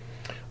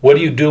 what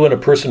do you do when a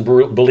person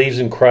believes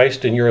in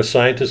Christ and you're a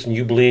scientist and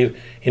you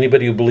believe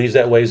anybody who believes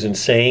that way is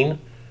insane?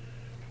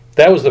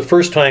 That was the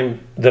first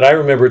time that I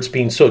remember it's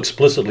being so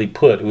explicitly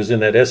put. It was in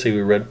that essay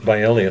we read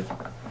by Eliot.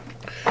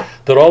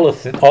 That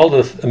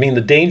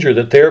the danger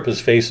that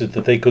therapists face is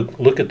that they could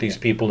look at these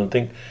people and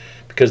think,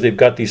 because they've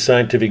got these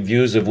scientific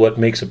views of what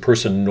makes a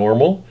person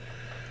normal,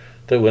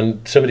 that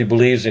when somebody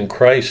believes in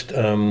Christ,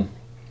 they're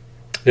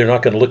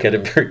not going to look at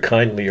him very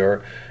kindly,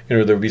 or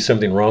there'll be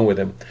something wrong with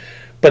him.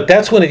 But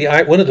that's one of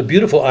the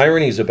beautiful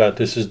ironies about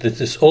this, is that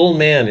this old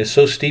man is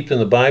so steeped in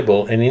the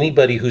Bible, and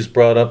anybody who's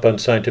brought up on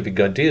scientific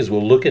ideas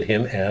will look at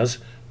him as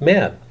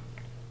mad.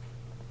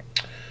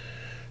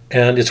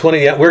 And it's we're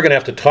going to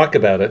have to talk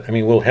about it. I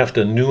mean, we'll have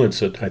to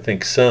nuance it, I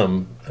think,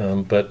 some.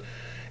 But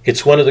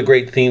it's one of the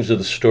great themes of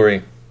the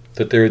story,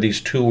 that there are these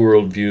two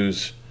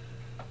worldviews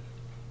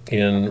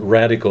in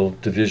radical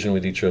division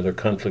with each other,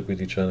 conflict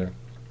with each other.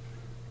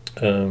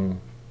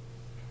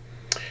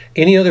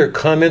 Any other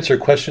comments or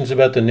questions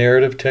about the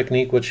narrative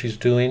technique, what she's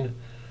doing,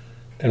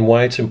 and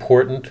why it's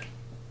important?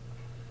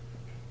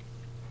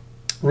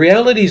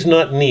 Reality's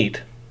not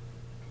neat.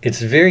 It's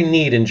very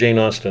neat in Jane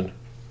Austen.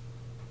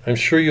 I'm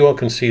sure you all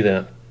can see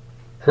that.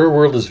 Her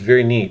world is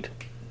very neat.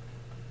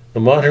 The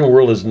modern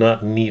world is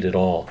not neat at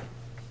all.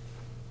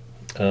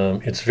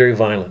 It's very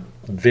violent,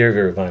 very,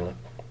 very violent.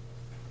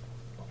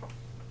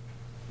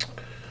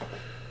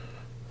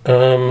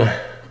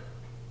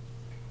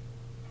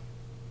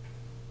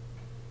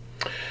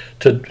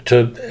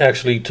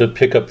 To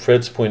pick up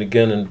Fred's point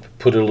again and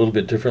put it a little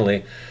bit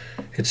differently,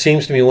 it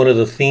seems to me one of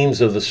the themes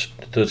of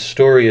the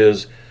story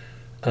is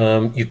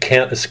you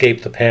can't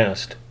escape the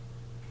past.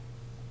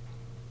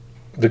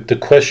 The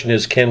question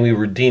is, can we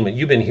redeem it?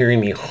 You've been hearing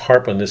me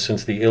harp on this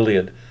since the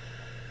Iliad,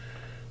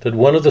 that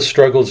one of the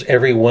struggles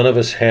every one of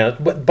us has,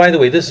 but by the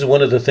way, this is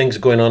one of the things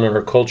going on in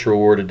our cultural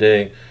war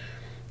today.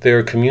 There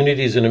are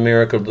communities in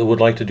America that would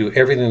like to do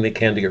everything they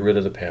can to get rid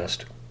of the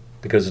past,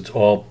 because it's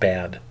all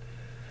bad.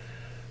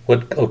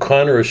 What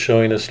O'Connor is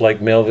showing us, like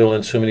Melville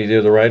and so many of the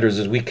other writers,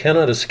 is we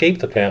cannot escape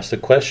the past. The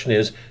question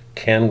is,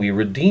 can we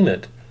redeem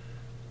it?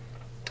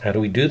 How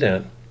do we do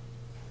that?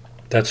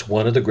 That's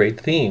one of the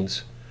great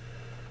themes.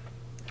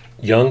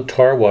 Young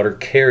Tarwater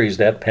carries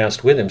that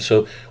past with him.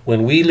 So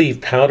when we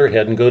leave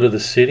Powderhead and go to the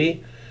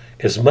city,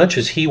 as much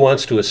as he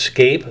wants to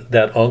escape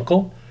that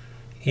uncle,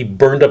 he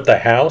burned up the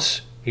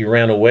house, he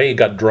ran away, he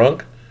got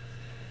drunk,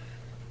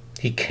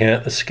 he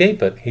can't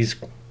escape it.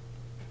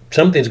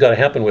 Something's got to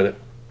happen with it.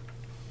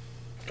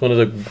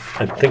 It's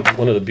I think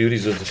one of the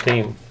beauties of the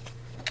theme.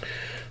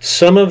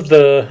 Some of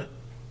the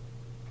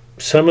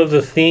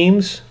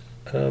themes,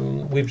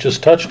 we've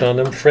just touched on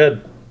them.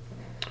 Fred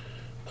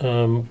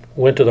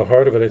went to the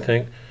heart of it, I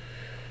think.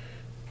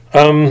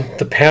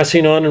 The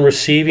passing on and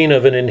receiving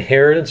of an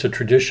inheritance, a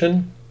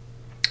tradition.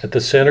 At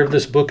the center of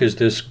this book is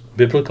this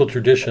biblical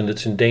tradition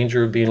that's in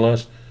danger of being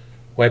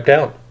wiped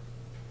out.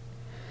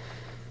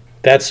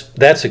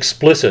 That's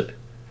explicit,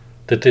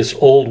 that this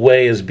old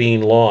way is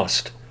being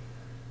lost.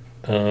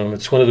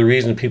 It's one of the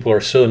reasons people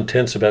are so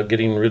intense about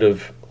getting rid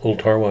of old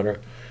Tarwater.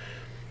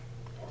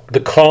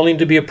 The calling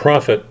to be a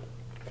prophet.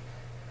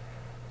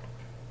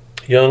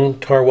 Young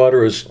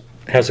Tarwater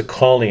has a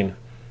calling.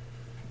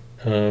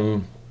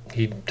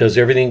 He does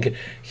everything.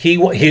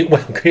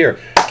 Here,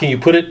 can you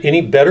put it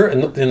any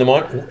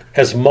better?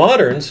 As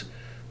moderns,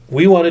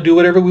 we want to do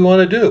whatever we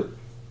want to do.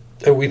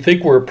 And we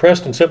think we're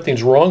oppressed and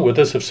something's wrong with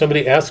us if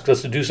somebody asks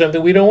us to do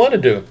something we don't want to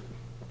do.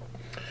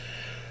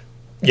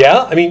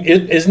 Yeah, I mean,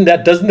 doesn't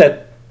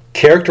that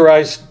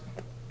characterize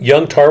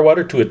young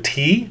Tarwater to a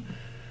T?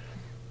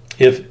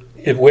 If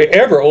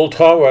wherever old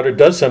Tarwater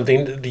does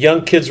something, the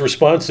young kid's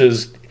response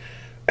is,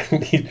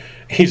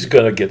 he's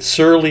going to get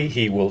surly,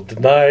 he will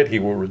deny it, he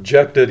will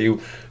reject it, he will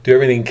do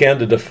everything he can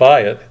to defy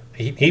it.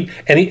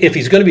 If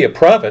he's going to be a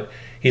prophet,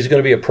 he's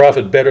going to be a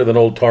prophet better than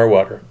old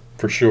Tarwater,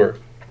 for sure.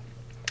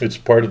 It's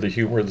part of the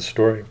humor of the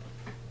story.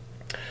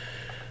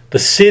 The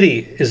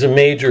city is a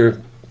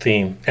major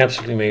theme,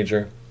 absolutely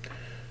major.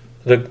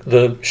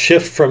 The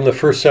shift from the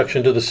first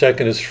section to the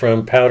second is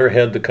from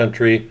Powderhead, the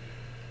country,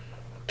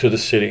 to the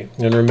city.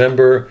 And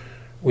remember,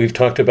 we've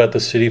talked about the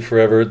city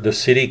forever. The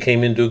city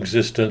came into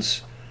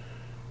existence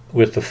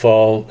with the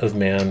fall of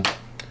man,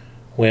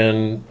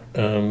 when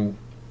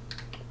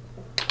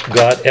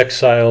God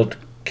exiled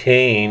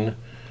Cain,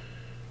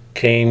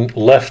 Cain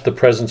left the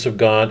presence of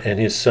God, and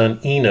his son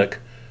Enoch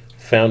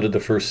founded the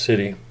first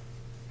city.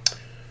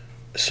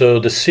 So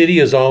the city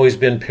has always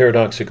been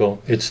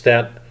paradoxical. It's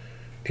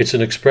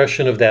an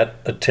expression of that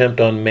attempt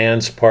on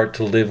man's part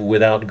to live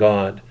without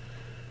God.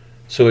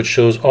 So it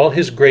shows all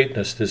his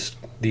greatness,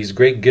 these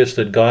great gifts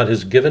that God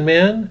has given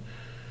man,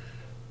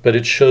 but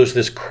it shows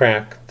this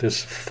crack,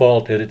 this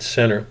fault at its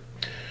center.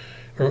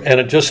 And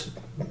it just,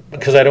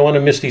 because I don't want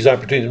to miss these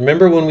opportunities.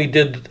 Remember when we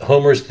did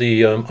Homer's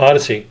The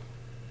Odyssey?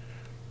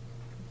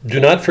 Do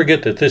not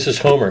forget that this is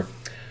Homer.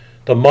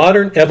 The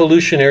modern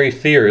evolutionary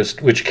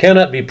theorist, which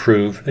cannot be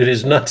proved, it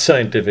is not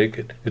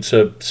scientific, it's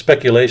a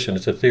speculation,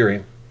 it's a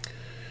theory.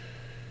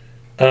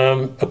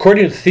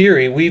 According to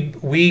theory,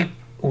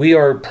 we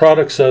are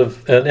products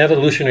of an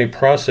evolutionary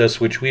process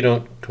which we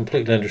don't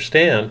completely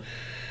understand,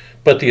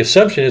 but the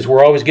assumption is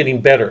we're always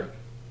getting better.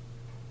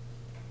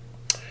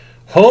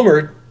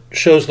 Homer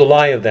shows the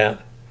lie of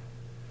that,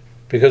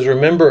 because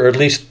remember, or at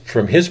least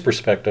from his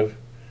perspective,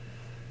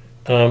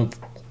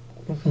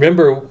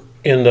 remember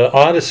in the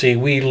Odyssey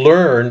we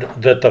learned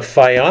that the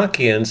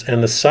Phaeacians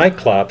and the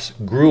Cyclops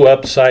grew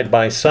up side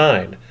by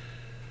side.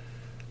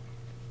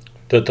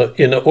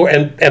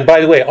 And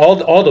by the way,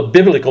 all the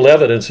biblical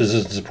evidence is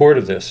in support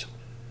of this.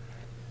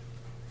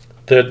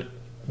 That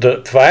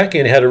the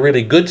Phaeacian had a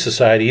really good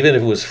society, even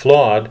if it was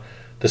flawed.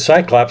 The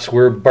Cyclops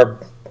were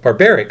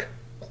barbaric,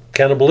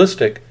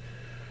 cannibalistic.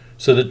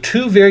 So the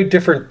two very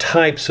different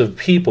types of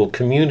people,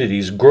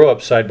 communities, grow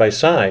up side by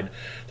side.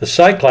 The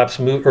Cyclops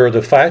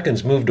the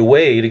Phaeacians moved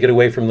away to get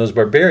away from those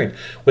barbarians.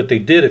 What they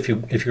did, if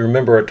you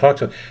remember our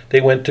talks,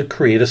 they went to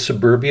create a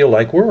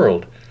suburbia-like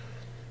world.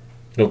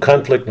 No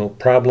conflict, no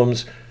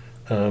problems.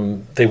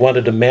 They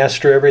wanted to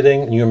master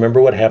everything. And you remember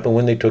what happened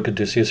when they took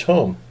Odysseus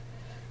home.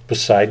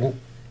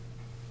 Poseidon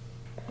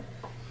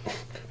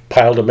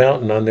piled a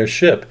mountain on their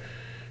ship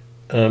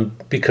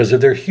because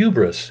of their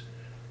hubris.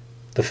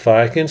 The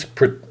Phaeacians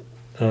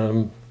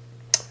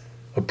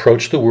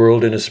approached the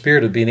world in a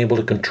spirit of being able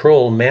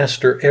to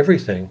master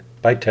everything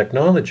by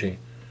technology.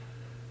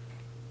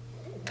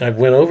 I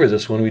went over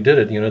this when we did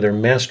it. Their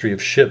mastery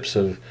of ships,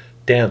 of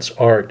dance,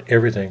 art,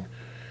 everything.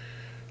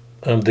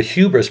 The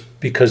hubris,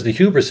 because the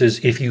hubris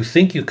is if you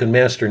think you can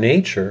master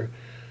nature,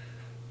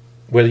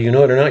 whether you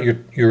know it or not,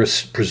 you're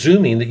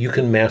presuming that you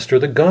can master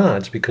the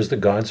gods because the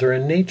gods are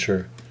in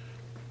nature.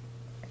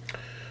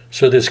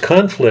 So this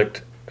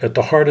conflict at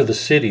the heart of the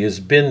city has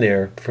been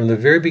there from the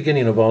very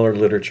beginning of all our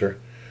literature.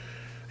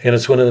 And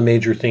it's one of the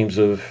major themes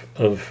of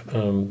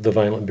The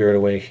Violent Buried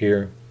Away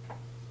here.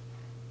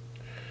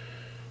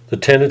 The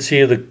tendency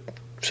of the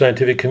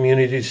scientific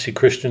community to see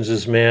Christians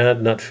as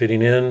mad, not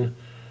fitting in.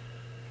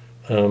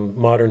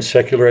 Modern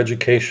secular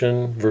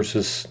education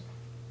versus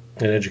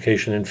an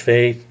education in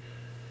faith.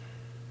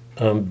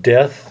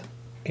 Death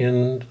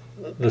in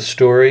the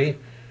story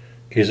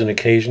is an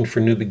occasion for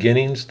new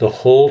beginnings. The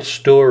whole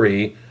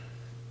story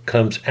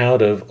comes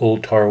out of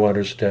Old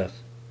Tarwater's death.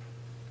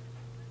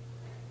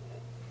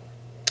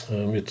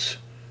 It's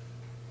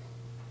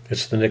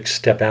the next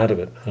step out of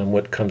it,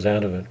 what comes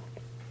out of it.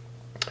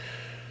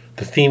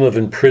 The theme of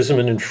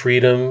imprisonment and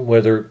freedom,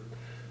 whether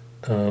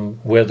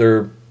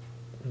the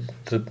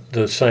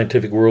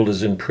scientific world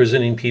is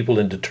imprisoning people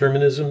in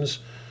determinisms,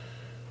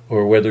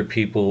 or whether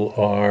people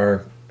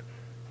are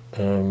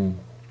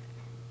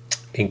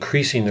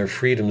increasing their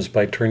freedoms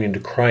by turning to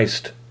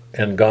Christ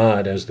and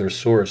God as their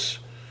source.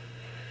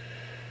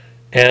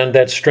 And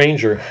that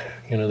stranger,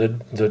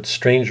 that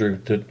stranger,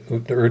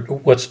 or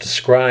what's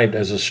described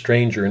as a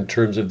stranger in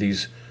terms of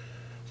these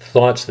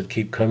thoughts that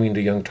keep coming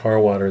to young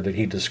Tarwater that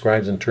he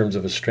describes in terms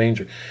of a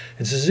stranger.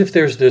 It's as if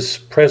there's this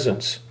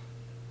presence,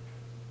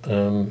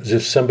 as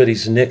if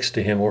somebody's next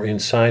to him or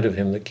inside of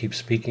him that keeps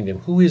speaking to him.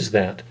 Who is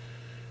that?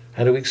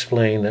 How do we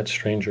explain that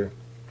stranger?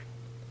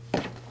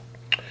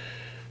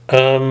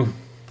 Let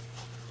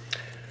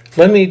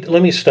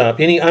me stop.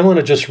 I want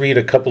to just read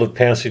a couple of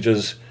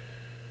passages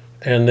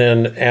and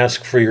then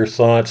ask for your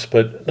thoughts.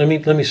 But let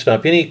me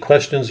stop. Any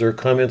questions or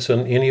comments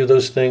on any of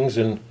those things?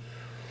 And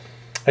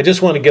I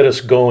just want to get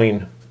us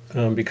going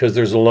because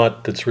there's a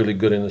lot that's really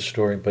good in the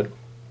story. But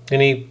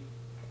any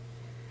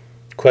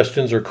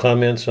questions or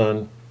comments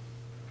on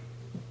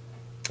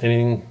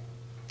anything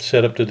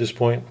said up to this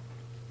point?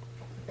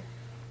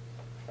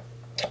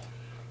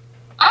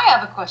 I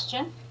have a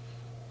question.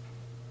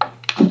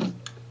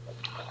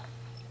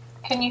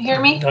 Can you hear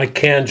me? I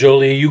can,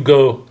 Jolie. You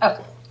go.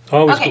 Okay.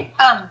 Always okay.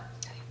 go.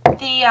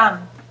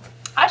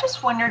 I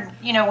just wondered,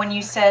 when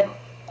you said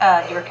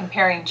you were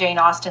comparing Jane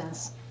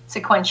Austen's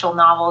sequential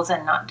novels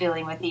and not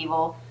dealing with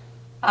evil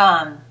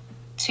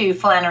to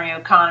Flannery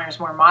O'Connor's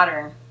more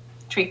modern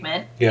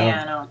treatment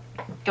and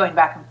going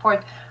back and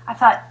forth, I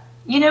thought,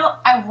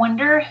 I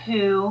wonder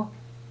who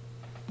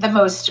the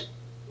most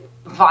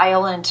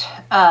violent,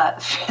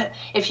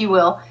 if you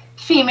will,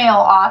 female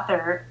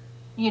author,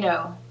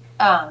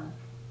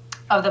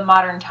 of the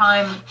modern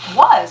time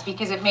was,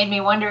 because it made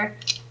me wonder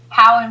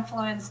how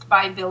influenced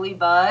by Billy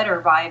Budd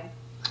or by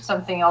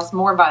something else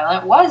more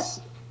violent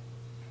was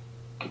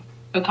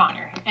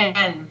O'Connor,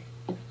 and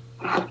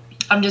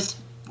I'm just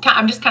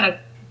kind of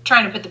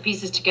trying to put the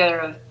pieces together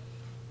of,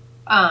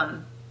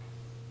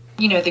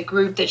 the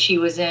group that she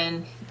was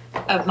in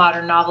of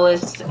modern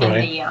novelists,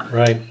 and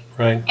right.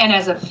 And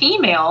as a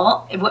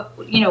female,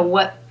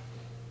 what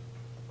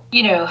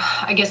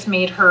I guess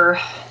made her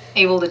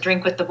able to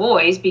drink with the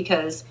boys,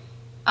 because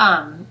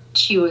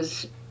she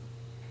was,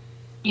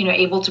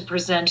 able to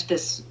present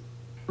this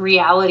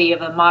reality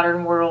of a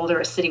modern world or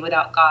a city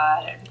without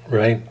God, and,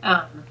 right.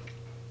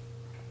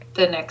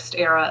 The next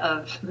era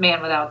of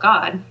man without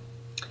God.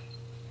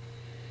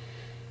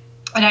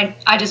 And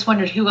I just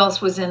wondered who else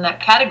was in that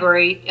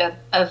category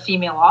of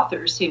female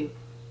authors who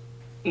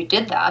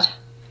did that.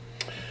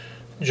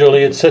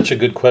 Jolie, it's such a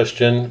good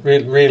question,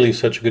 really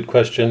such a good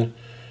question.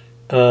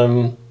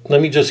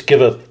 Let me just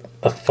give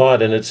a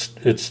thought, and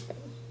it's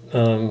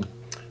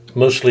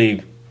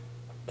mostly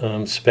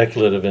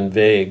speculative and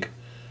vague.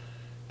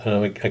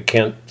 I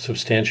can't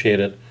substantiate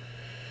it.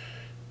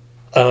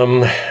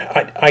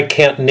 I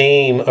can't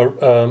name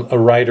a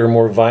writer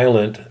more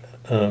violent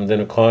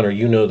than O'Connor.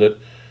 You know that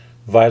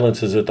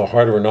violence is at the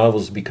heart of her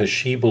novels because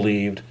she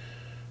believed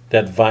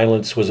that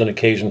violence was an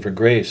occasion for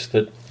grace.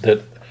 That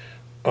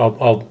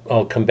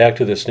I'll come back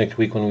to this next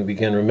week when we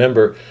begin.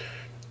 Remember,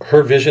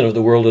 her vision of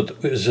the world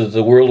is that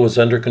the world was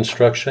under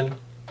construction,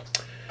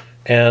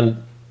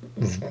 and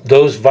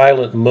those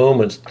violent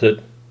moments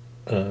that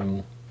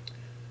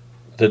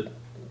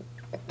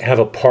have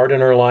a part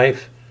in our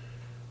life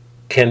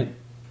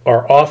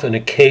are often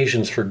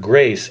occasions for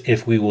grace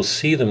if we will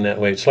see them that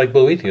way. It's like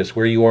Boethius,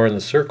 where you are in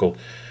the circle.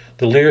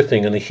 The Lear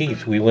thing in the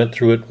Heath, we went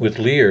through it with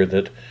Lear,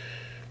 that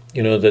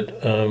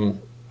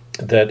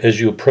as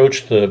you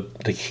approach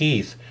the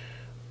Heath,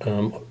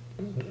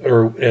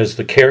 or as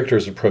the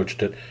characters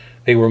approached it,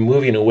 they were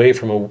moving away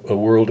from a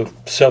world of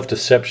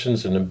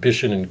self-deceptions and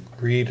ambition and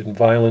greed and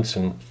violence,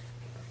 and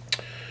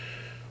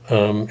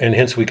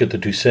hence we get the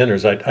two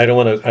sinners. I don't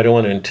want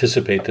to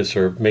anticipate this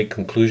or make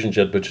conclusions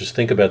yet, but just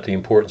think about the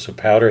importance of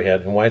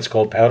Powderhead and why it's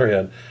called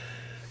Powderhead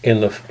in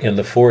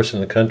the forest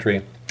in the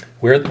country.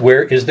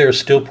 Where is there a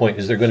still point?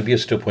 Is there going to be a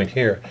still point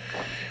here?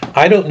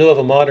 I don't know of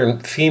a modern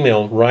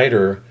female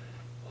writer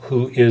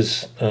who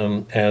is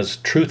as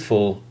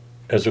truthful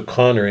as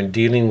O'Connor in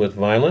dealing with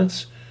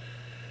violence.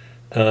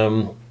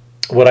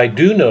 What I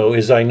do know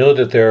is I know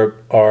that there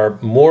are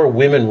more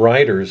women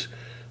writers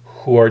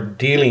who are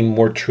dealing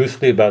more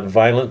truthfully about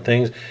violent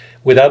things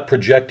without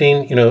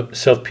projecting,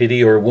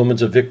 self-pity or a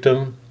woman's a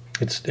victim.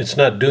 It's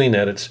not doing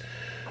that. It's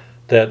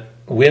that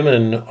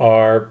women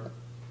are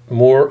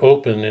more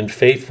open and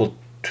faithful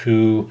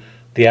to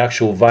the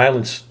actual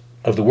violence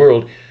of the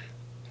world,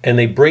 and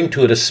they bring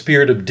to it a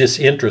spirit of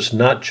disinterest,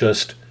 not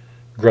just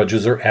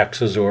grudges or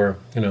axes or,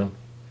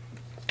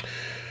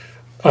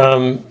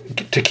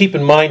 to keep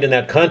in mind in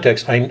that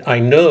context, I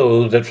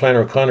know that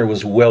Flannery O'Connor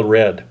was well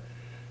read.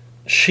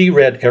 She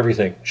read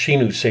everything. She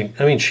knew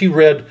she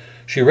read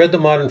the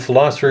modern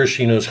philosophers.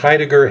 She knows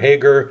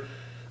Hegel.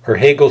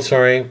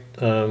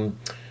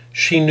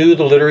 She knew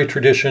the literary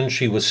tradition.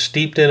 She was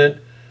steeped in it.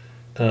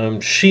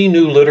 She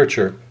knew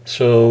literature.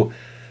 So,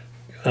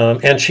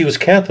 and she was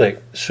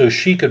Catholic, so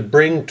she could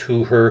bring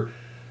to her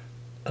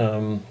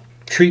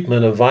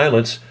treatment of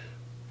violence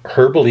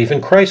her belief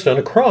in Christ on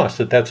a cross,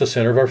 that's the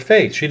center of our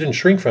faith. She didn't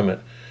shrink from it.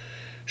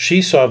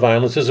 She saw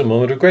violence as a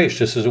moment of grace,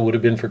 just as it would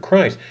have been for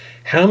Christ.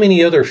 How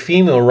many other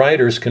female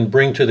writers can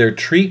bring to their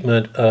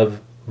treatment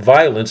of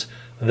violence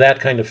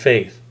that kind of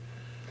faith?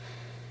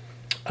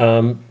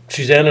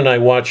 Suzanne and I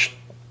watched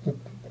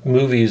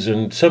movies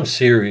and some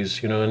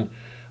series, and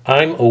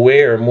I'm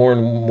aware more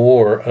and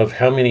more of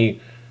how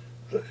many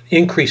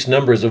increased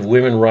numbers of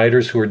women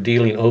writers who are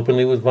dealing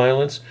openly with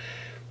violence.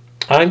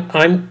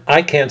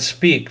 I can't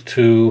speak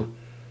to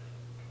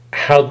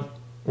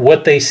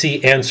what they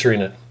see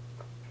answering it.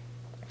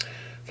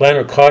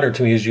 Flannery O'Connor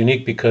to me is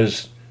unique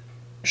because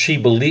she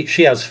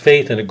has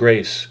faith in a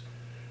grace,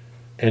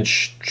 and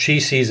she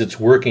sees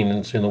its working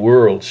in the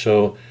world.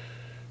 So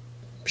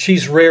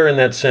she's rare in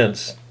that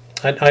sense.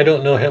 I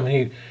don't know how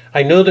many.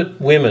 I know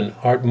that women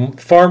are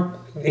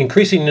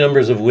increasing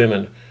numbers of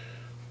women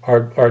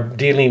are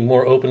dealing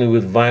more openly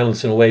with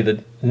violence in a way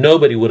that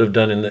nobody would have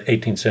done in the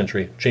 18th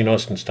century, Jane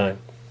Austen's time.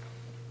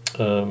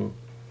 But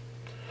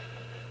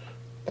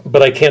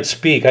I can't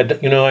speak.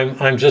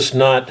 I'm just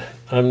not.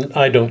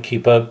 I don't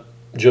keep up,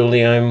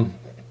 Jolie.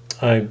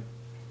 I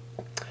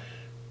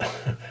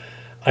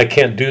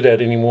can't do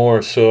that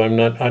anymore. So I'm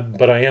not.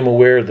 But I am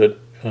aware that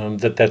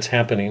that's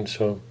happening.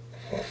 So,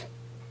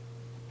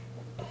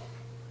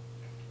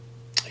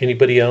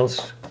 anybody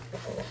else?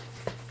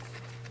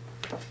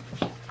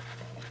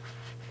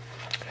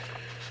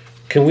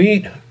 Can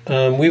we?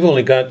 We've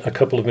only got a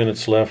couple of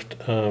minutes left.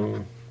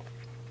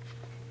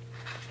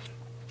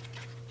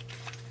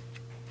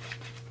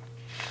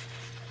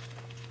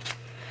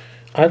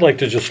 I'd like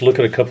to just look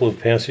at a couple of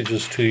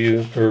passages to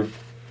you, or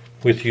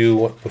with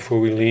you, before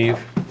we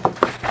leave.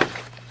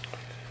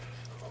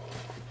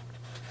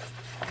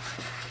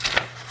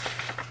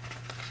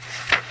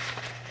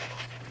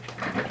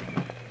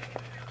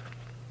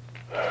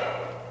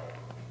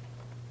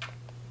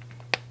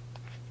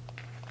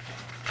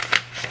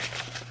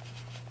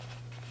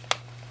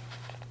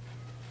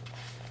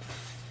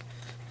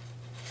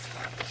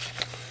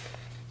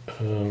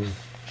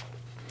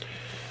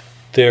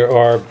 There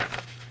are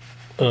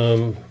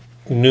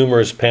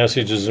numerous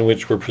passages in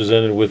which we're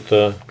presented with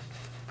the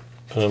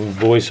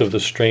voice of the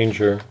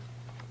stranger.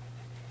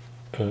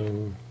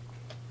 On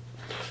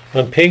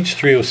page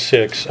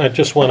 306, I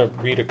just want to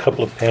read a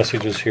couple of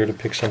passages here to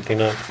pick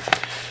something up.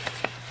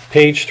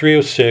 Page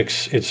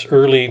 306, it's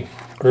early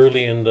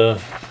in the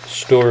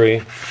story,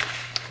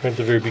 right at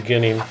the very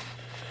beginning.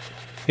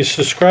 It's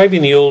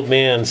describing the old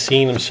man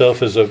seeing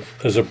himself as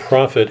a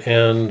prophet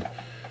and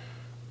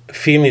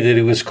feeling that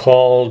he was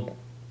called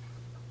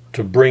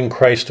to bring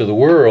Christ to the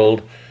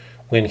world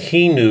when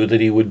he knew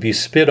that he would be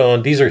spit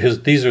on. These are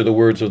the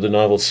words of the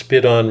novel: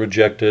 spit on,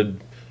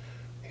 rejected,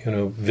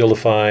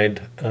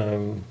 vilified.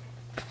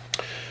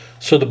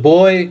 So the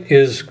boy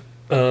is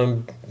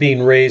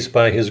being raised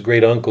by his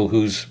great uncle,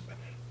 who's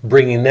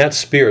bringing that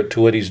spirit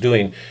to what he's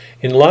doing.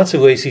 In lots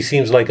of ways, he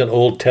seems like an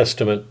Old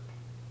Testament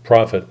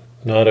prophet,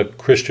 not a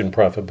Christian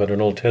prophet, but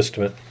an Old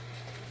Testament.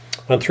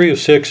 On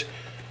 306,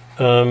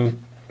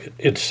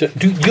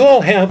 do you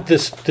all have the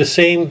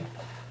same?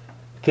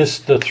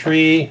 The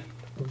three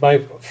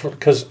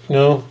because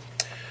no,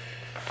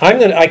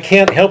 I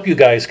can't help you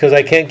guys because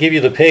I can't give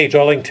you the page.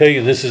 All I can tell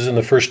you, this is in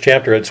the first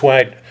chapter. That's why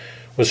I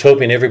was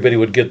hoping everybody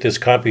would get this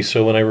copy,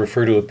 so when I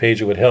refer to a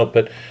page, it would help.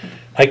 But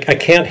I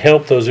can't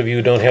help those of you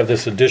who don't have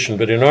this edition.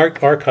 But in our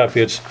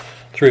copy, it's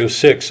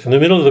 306. In the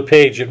middle of the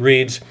page, it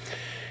reads,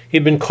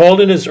 "He'd been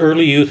called in his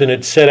early youth and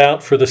had set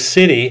out for the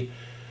city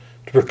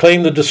to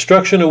proclaim the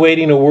destruction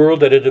awaiting a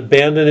world that had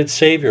abandoned its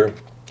Savior.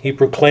 He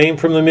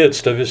proclaimed from the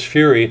midst of his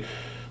fury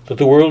that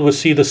the world would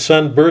see the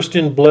sun burst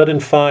in blood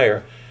and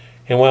fire,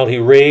 and while he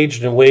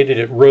raged and waited,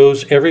 it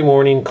rose every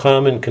morning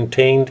calm and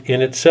contained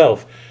in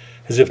itself,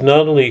 as if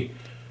not only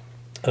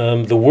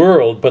the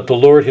world, but the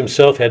Lord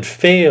himself had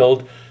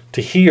failed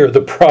to hear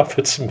the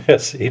prophet's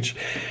message."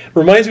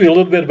 Reminds me a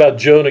little bit about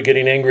Jonah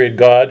getting angry at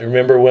God.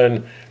 Remember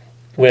when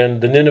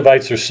the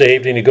Ninevites are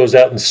saved and he goes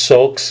out and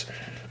sulks,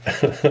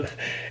 and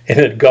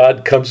then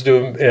God comes to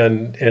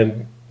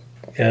him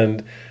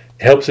and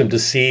helps him to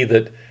see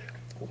that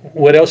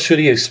what else should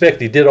he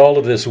expect? He did all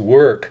of this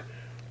work,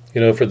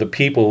 for the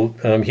people.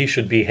 He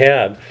should be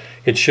had.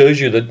 It shows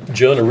you that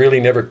Jonah really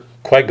never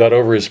quite got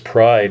over his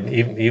pride,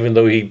 even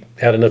though he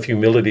had enough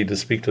humility to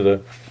speak to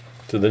the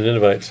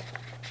Ninevites.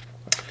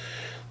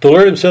 The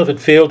Lord himself had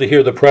failed to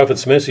hear the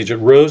prophet's message. It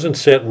rose and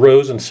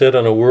set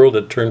on a world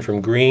that turned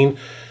from green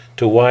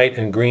to white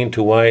and green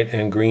to white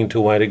and green to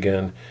white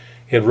again.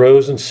 It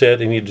rose and set,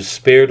 and he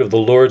despaired of the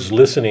Lord's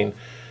listening.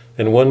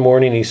 And one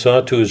morning he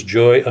saw to his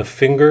joy a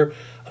finger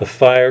of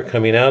fire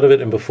coming out of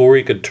it, and before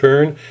he could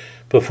turn,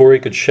 before he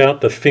could shout,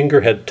 the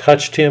finger had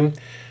touched him,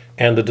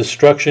 and the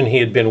destruction he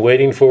had been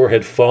waiting for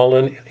had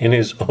fallen in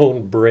his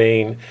own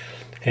brain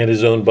and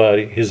his own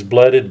body. His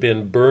blood had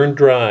been burned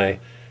dry,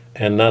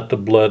 and not the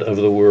blood of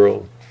the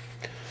world.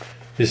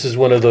 This is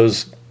one of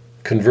those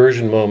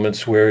conversion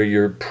moments where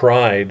your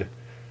pride,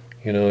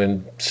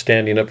 in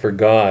standing up for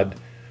God,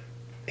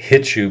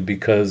 hits you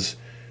because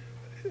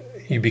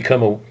you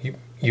become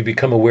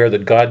aware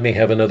that God may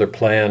have another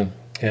plan,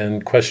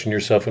 and question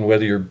yourself on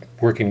whether you're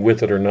working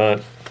with it or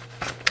not.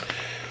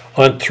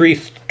 On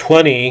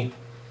 320,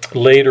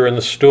 later in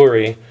the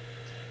story,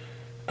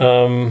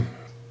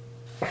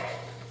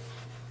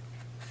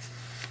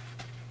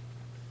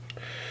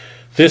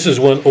 this is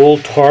when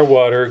old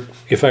Tarwater,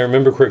 if I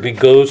remember correctly,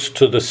 goes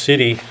to the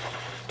city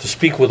to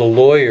speak with a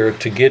lawyer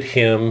to get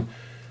him,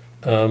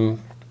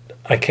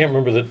 I can't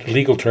remember the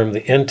legal term,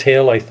 the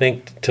entail, I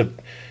think, to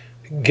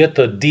get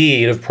the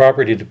deed of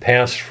property to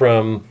pass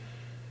from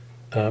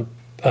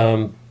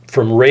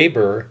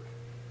Raber,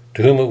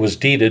 to whom it was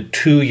deeded,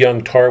 to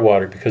young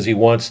Tarwater, because he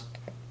wants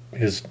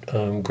his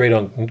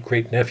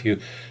great nephew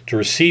to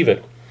receive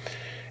it.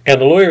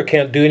 And the lawyer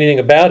can't do anything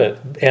about it.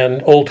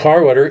 And old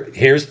Tarwater,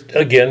 here's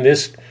again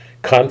this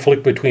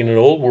conflict between an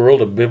old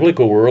world, a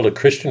biblical world, a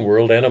Christian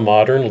world, and a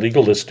modern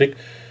legalistic,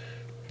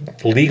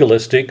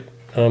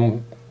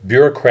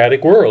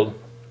 bureaucratic world.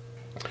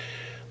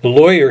 The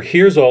lawyer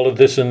hears all of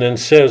this and then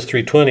says,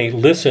 320,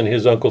 "Listen,"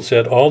 his uncle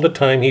said, "all the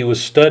time he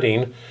was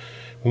studying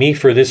me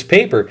for this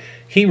paper,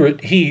 he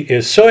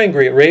is so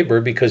angry at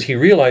Raber because he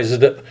realizes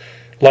that,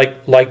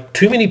 like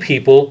too many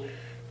people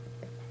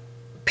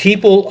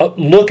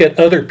look at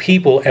other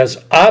people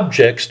as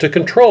objects to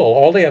control.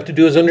 All they have to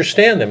do is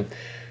understand them.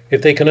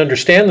 If they can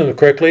understand them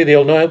correctly,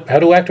 they'll know how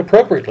to act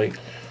appropriately."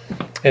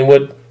 And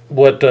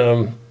what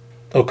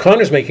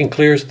O'Connor's making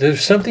clear is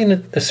there's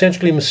something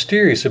essentially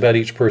mysterious about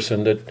each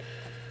person that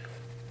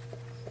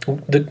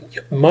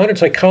modern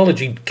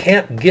psychology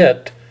can't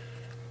get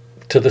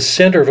to the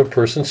center of a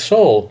person's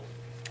soul.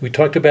 We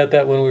talked about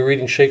that when we were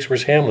reading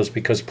Shakespeare's Hamlet,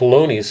 because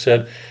Polonius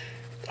said,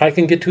 "I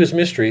can get to his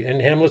mystery."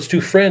 And Hamlet's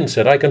two friends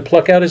said, "I can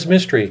pluck out his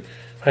mystery.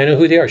 I know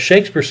who they are."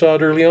 Shakespeare saw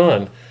it early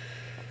on.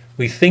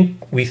 We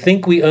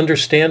think we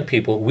understand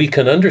people. We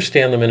can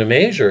understand them in a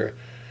measure.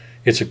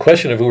 It's a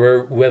question of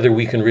whether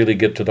we can really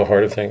get to the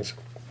heart of things.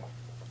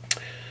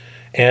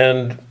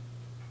 And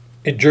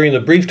during the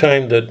brief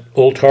time that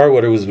old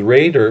Tarwater was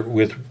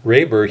with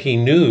Raber, he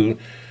knew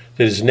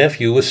that his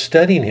nephew was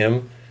studying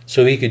him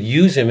so he could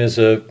use him as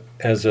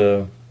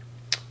a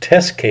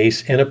test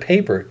case in a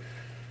paper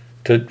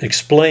to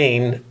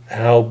explain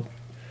how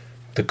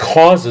the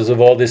causes of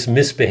all this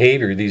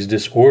misbehavior, these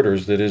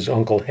disorders that his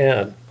uncle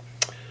had.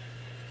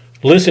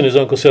 Listen, his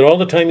uncle said, all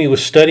the time he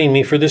was studying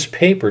me for this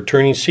paper,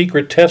 turning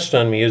secret tests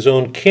on me, his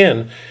own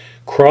kin,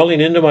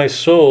 crawling into my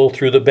soul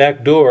through the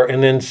back door,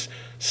 and then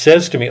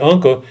says to me,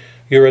 Uncle,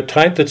 you're a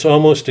type that's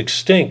almost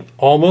extinct.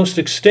 Almost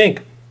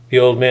extinct, the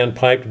old man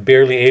piped,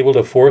 barely able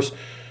to force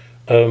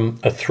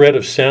a thread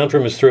of sound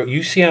from his throat.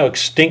 You see how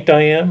extinct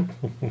I am?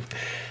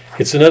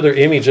 It's another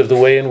image of the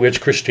way in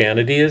which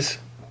Christianity is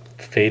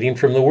fading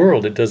from the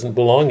world. It doesn't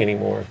belong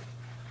anymore.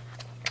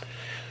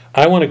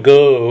 I want to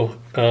go,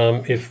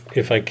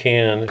 if I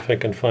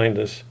can find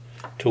this,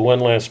 to one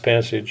last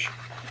passage.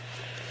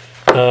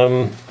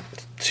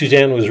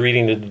 Suzanne was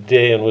reading it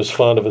today and was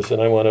fond of us,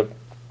 and I want to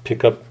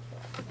pick up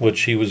what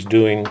she was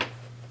doing.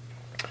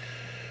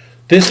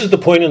 This is the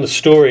point in the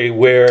story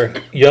where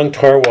young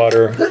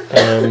Tarwater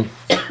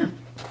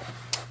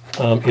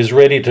is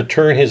ready to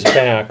turn his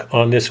back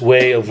on this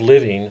way of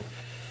living.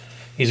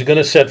 He's going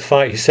to set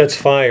fire. He sets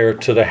fire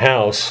to the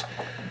house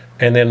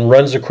and then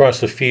runs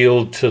across the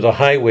field to the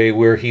highway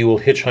where he will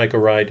hitchhike a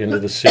ride into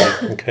the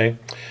city. Okay.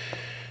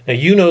 Now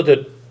you know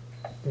that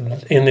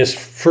in this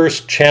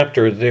first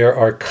chapter there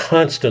are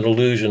constant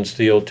allusions to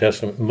the Old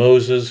Testament.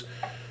 Moses,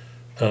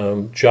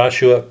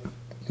 Joshua,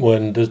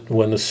 when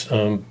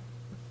the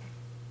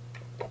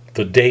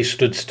day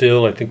stood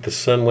still, I think the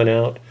sun went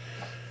out.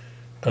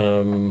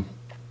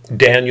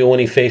 Daniel, when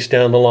he faced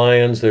down the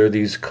lions, there are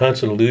these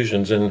constant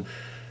allusions, and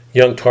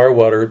young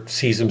Tarwater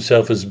sees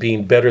himself as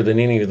being better than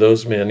any of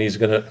those men. He's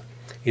gonna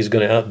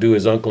outdo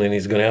his uncle, and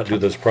he's gonna outdo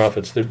those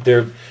prophets.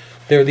 There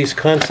are these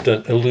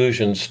constant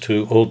allusions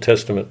to Old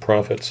Testament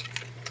prophets.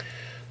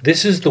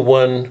 This is the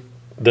one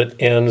that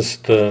ends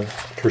the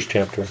first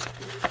chapter.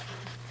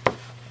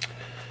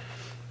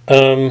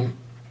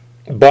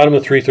 Bottom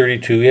of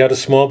 332, he had a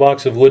small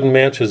box of wooden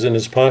matches in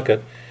his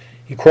pocket.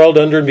 He crawled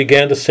under and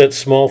began to set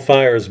small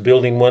fires,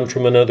 building one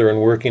from another and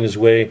working his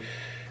way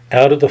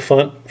out of the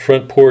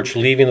front porch,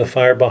 leaving the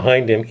fire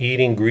behind him,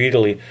 eating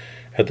greedily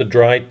at the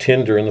dried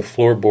tinder and the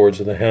floorboards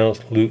of the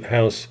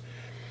house.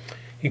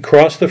 He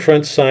crossed the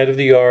front side of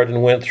the yard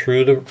and went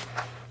through the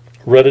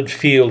rutted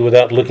field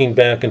without looking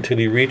back until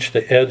he reached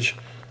the edge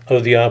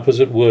of the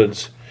opposite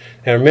woods.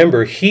 Now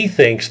remember, he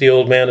thinks the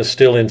old man is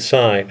still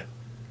inside,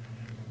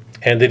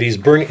 and that he's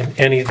burning,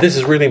 this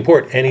is really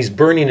important, and he's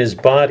burning his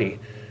body.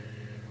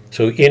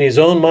 So in his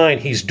own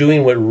mind, he's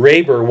doing what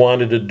Raber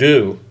wanted to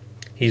do.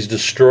 He's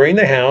destroying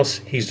the house,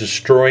 he's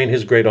destroying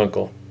his great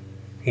uncle.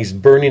 He's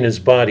burning his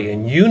body.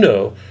 And you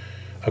know,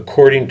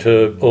 according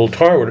to Old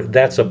Tarwater,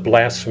 that's a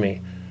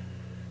blasphemy.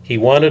 He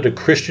wanted a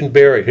Christian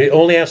burial. He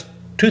only asked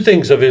two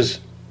things of his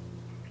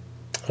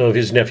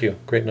nephew,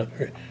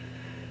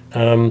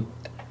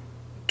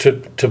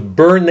 to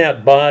burn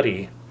that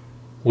body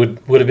would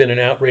have been an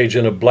outrage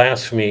and a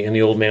blasphemy in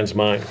the old man's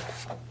mind.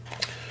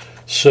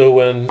 So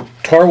when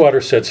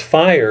Tarwater sets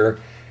fire,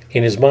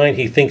 in his mind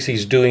he thinks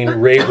he's doing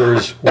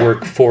Raber's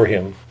work for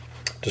him,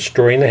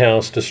 destroying the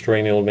house,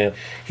 destroying the old man.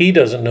 He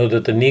doesn't know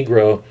that the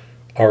Negro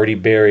already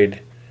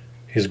buried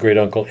his great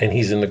uncle and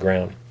he's in the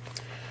ground.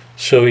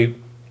 So he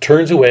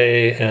turns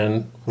away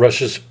and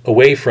rushes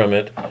away from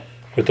it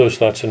with those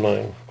thoughts in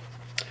mind.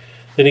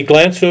 Then he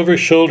glanced over his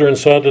shoulder and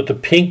saw that the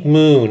pink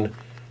moon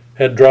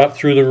had dropped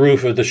through the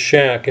roof of the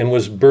shack and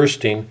was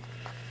bursting,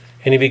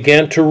 and he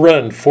began to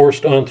run,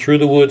 forced on through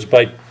the woods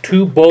by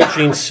two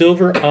bulging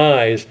silver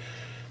eyes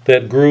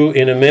that grew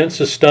in immense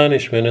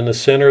astonishment in the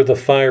center of the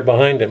fire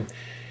behind him.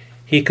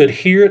 He could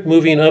hear it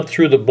moving up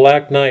through the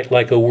black night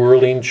like a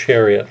whirling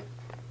chariot.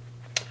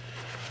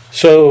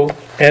 So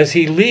as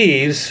he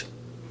leaves,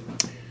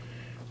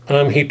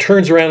 he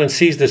turns around and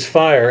sees this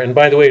fire. And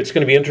by the way, it's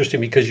going to be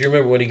interesting because you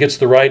remember when he gets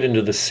the ride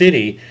into the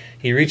city,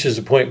 he reaches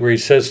a point where he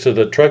says to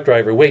the truck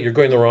driver, wait, you're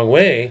going the wrong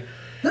way,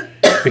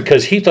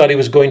 because he thought he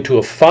was going to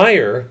a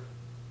fire.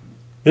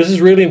 This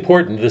is really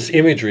important, this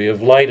imagery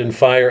of light and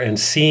fire and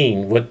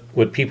seeing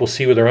what people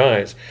see with their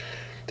eyes.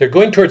 They're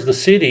going towards the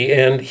city,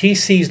 and he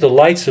sees the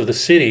lights of the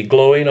city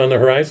glowing on the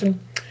horizon,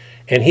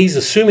 and he's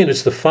assuming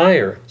it's the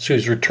fire, so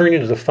he's returning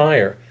to the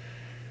fire.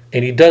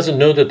 And he doesn't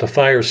know that the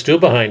fire is still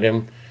behind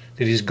him,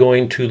 that he's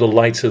going to the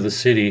lights of the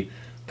city,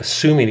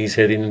 assuming he's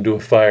heading into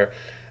a fire.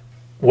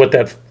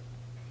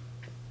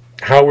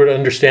 How we're to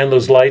understand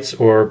those lights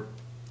or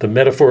the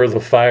metaphor of the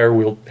fire,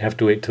 we'll have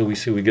to wait till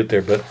we get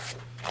there.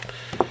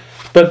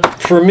 But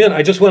for a minute,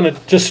 I just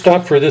want to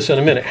stop for this in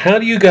a minute.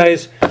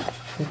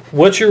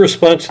 What's your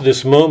response to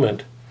this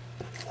moment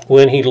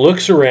when he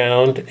looks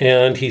around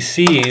and he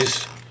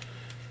sees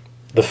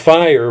the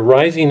fire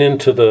rising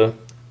into the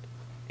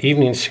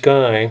evening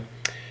sky?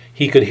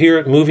 He could hear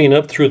it moving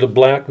up through the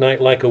black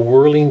night like a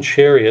whirling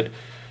chariot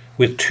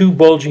with two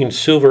bulging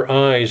silver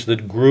eyes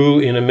that grew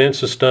in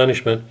immense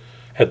astonishment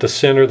at the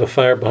center of the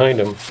fire behind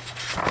him.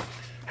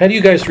 How do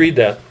you guys read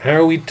that? How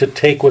are we to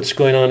take what's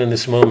going on in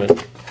this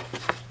moment?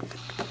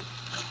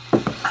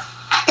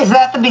 Is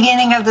that the the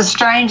beginning of the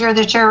stranger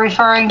that you're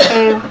referring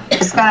to?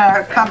 It's going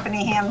to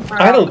accompany him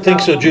for. I don't think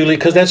so, Julie,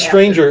 because that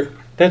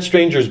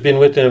stranger's been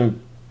with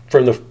him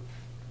from the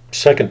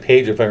second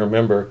page, if I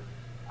remember.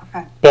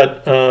 Okay.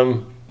 But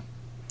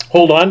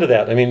hold on to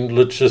that. I mean,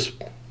 let's just.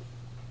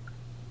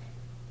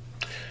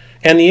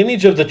 And the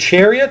image of the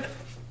chariot.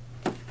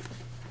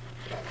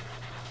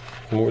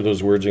 What were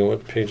those words?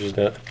 What page is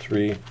that?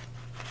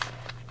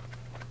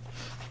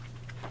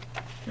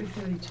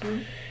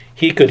 332.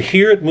 He could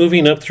hear it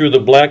moving up through the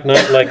black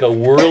night like a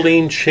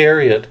whirling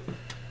chariot.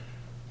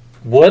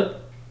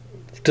 What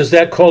does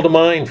that call to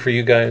mind for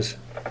you guys?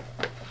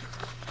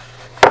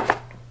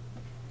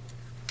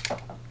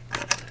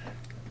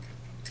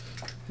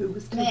 Who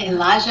was Isn't it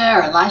Elijah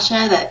or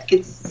Elisha that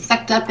gets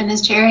sucked up in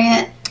his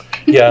chariot?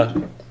 Yeah.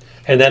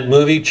 And that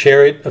movie,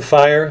 Chariots of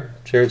Fire.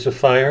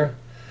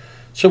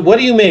 So what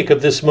do you make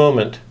of this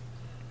moment?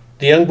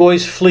 The young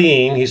boy's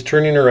fleeing. He's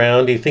turning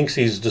around. He thinks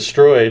he's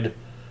destroyed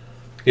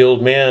the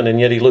old man, and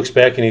yet he looks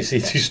back and he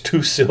sees these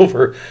two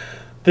silver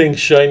things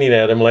shining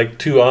at him like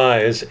two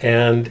eyes,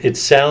 and it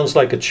sounds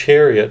like a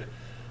chariot.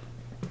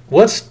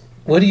 What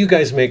do you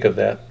guys make of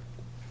that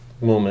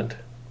moment?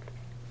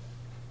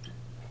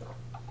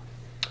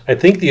 I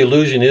think the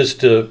allusion is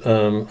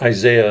to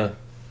Isaiah,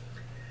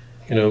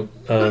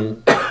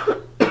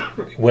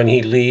 when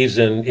he leaves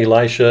and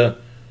Elisha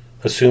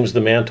assumes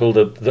the mantle.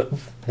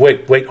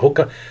 Wait, hold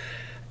on.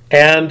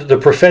 And the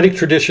prophetic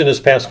tradition is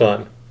passed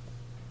on.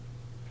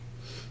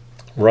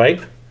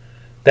 Right?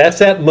 That's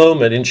that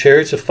moment in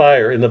Chariots of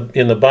Fire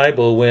in the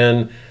Bible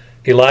when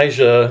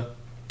Elijah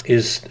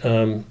is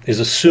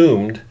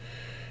assumed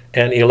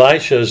and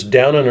Elisha is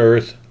down on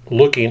earth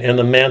looking, and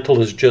the mantle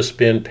has just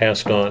been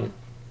passed on.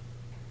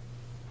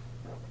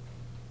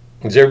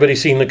 Has everybody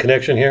seen the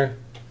connection here?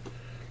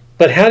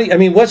 But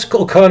what's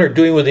O'Connor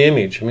doing with the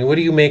image? I mean, what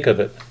do you make of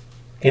it?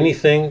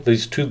 Anything?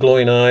 These two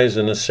glowing eyes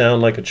and a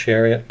sound like a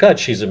chariot? God,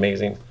 she's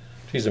amazing.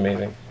 She's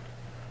amazing.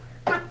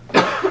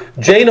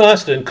 Jane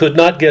Austen could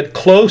not get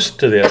close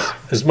to this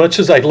as much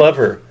as I love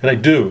her, and I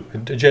do. I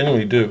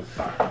genuinely do.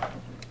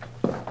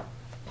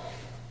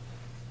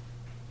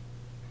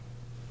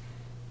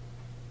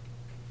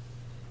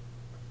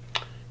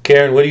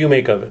 Karen, what do you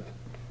make of it?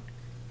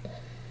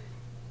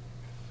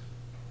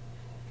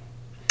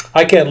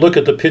 I can't look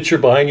at the picture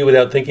behind you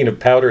without thinking of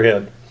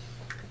Powderhead.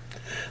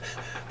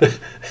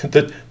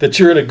 that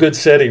you're in a good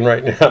setting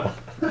right now.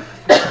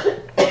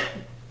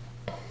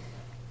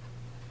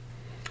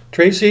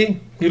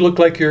 Tracy, you look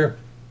like you're...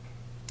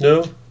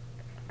 No?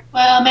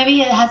 Well,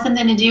 maybe it has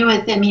something to do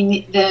with,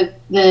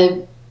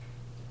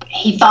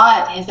 he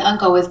thought his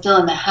uncle was still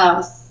in the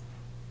house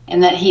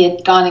and that he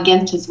had gone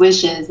against his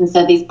wishes, and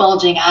so these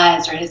bulging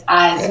eyes, or his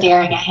eyes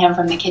staring at him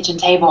from the kitchen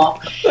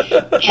table.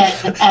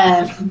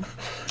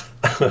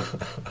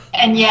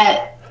 And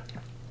yet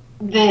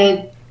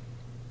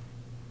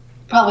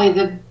probably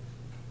the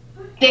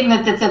thing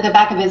that's at the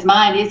back of his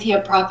mind, is he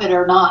a prophet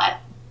or not?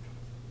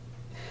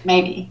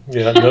 Maybe.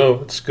 Yeah,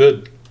 no, it's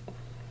good.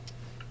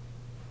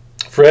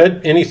 Fred,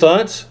 any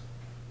thoughts?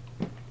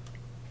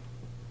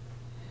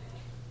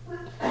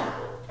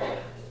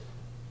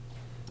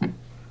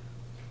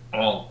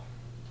 Well,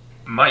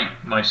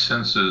 my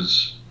sense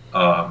is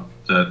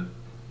that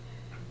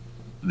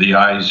the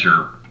eyes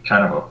are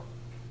kind of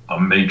a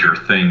major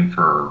thing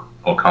for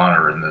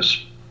O'Connor in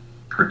this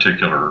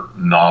particular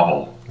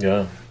novel.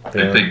 Yeah. I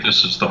think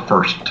this is the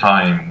first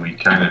time we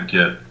kind of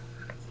get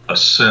a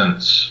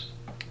sense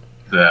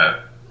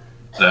that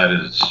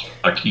is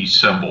a key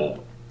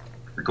symbol,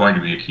 going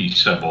to be a key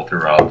symbol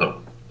throughout the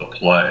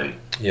play.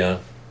 Yeah.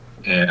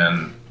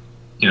 And,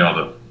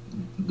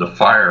 the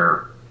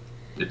fire,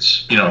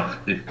 it's,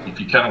 if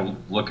you kind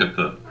of look at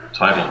the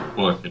title of the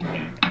book,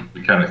 and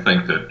we kind of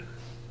think that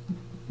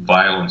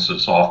violence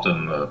is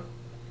often the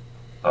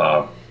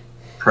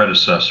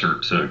predecessor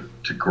to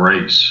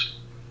grace,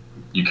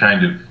 you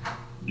kind of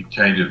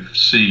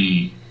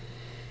see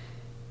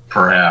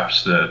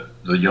perhaps that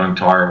the young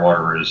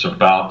Tirewater is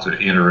about to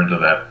enter into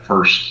that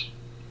first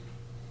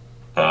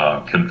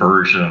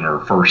conversion, or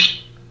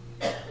first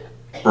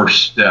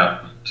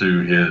step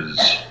to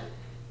his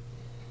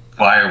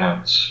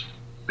violence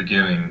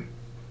beginning,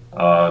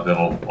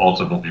 that'll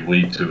ultimately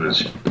lead to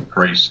his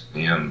grace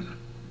in the end.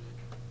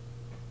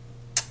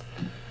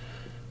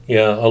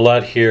 Yeah, a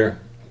lot here.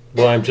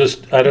 Well, I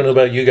don't know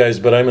about you guys,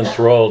 but I'm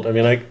enthralled. I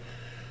mean,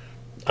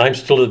 I'm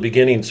still at the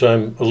beginning, so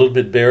I'm a little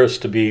bit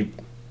embarrassed to be,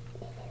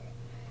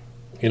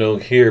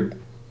 here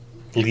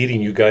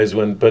leading you guys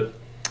but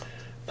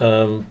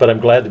I'm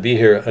glad to be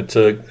here. It's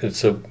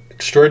a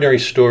extraordinary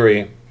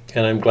story,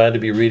 and I'm glad to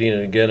be reading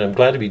it again. I'm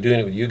glad to be doing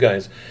it with you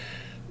guys.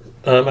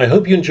 I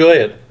hope you enjoy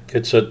it.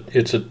 It's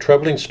a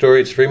troubling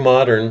story. It's very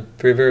modern,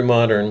 very, very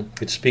modern.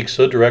 It speaks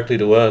so directly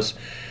to us,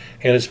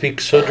 and it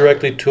speaks so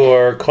directly to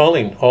our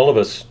calling, all of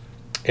us.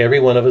 Every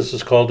one of us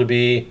is called to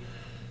be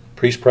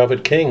priest,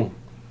 prophet, king.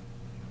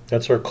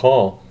 That's our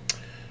call.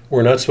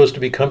 We're not supposed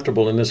to be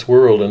comfortable in this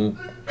world, and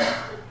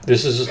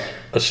this is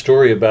a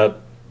story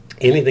about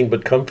anything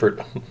but comfort.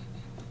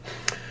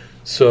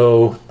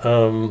 So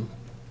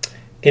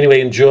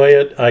Anyway, enjoy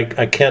it.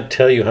 I can't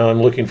tell you how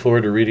I'm looking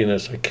forward to reading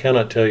this. I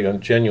cannot tell you. I'm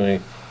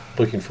genuinely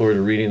looking forward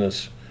to reading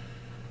this.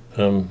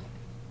 I'm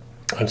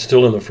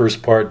still in the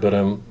first part, but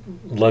I'm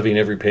loving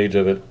every page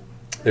of it.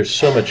 There's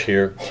so much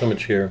here, so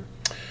much here.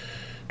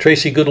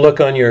 Tracy, good luck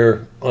on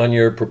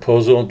your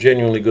proposal.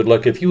 Genuinely good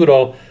luck. If you would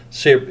all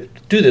say,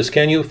 do this,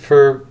 can you,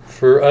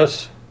 for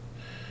us?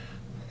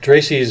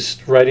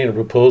 Tracy's writing a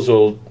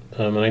proposal,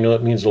 and I know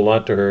it means a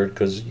lot to her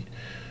because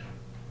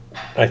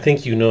I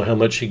think you know how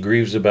much she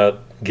grieves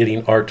about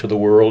getting art to the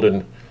world,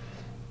 and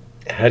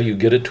how do you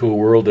get it to a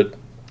world that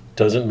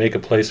doesn't make a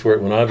place for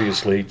it when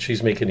obviously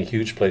she's making a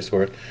huge place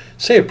for it.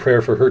 Say a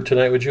prayer for her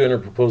tonight, would you, in her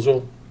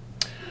proposal?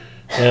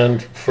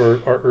 And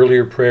for our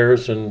earlier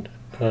prayers, and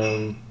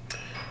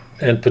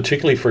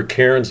particularly for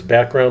Karen's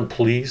background,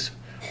 please.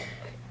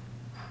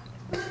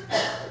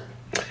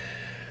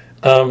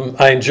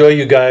 I enjoy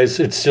you guys.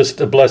 It's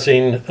just a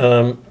blessing.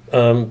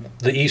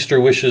 The Easter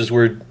wishes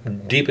were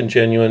deep and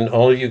genuine.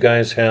 All of you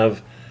guys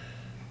have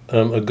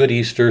a good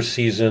Easter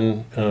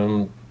season.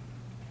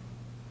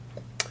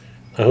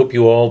 I hope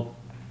you all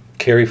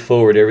carry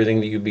forward everything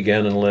that you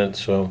began in Lent.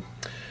 So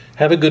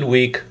have a good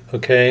week,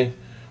 okay?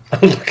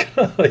 Look,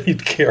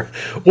 you'd care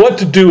what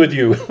to do with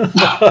you.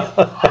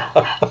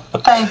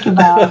 Thank you,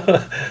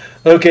 Bob.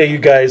 Okay, you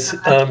guys,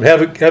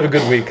 have a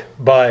good week.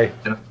 Bye.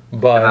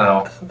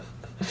 Bye.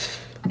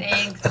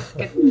 Thanks.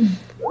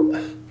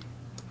 Good.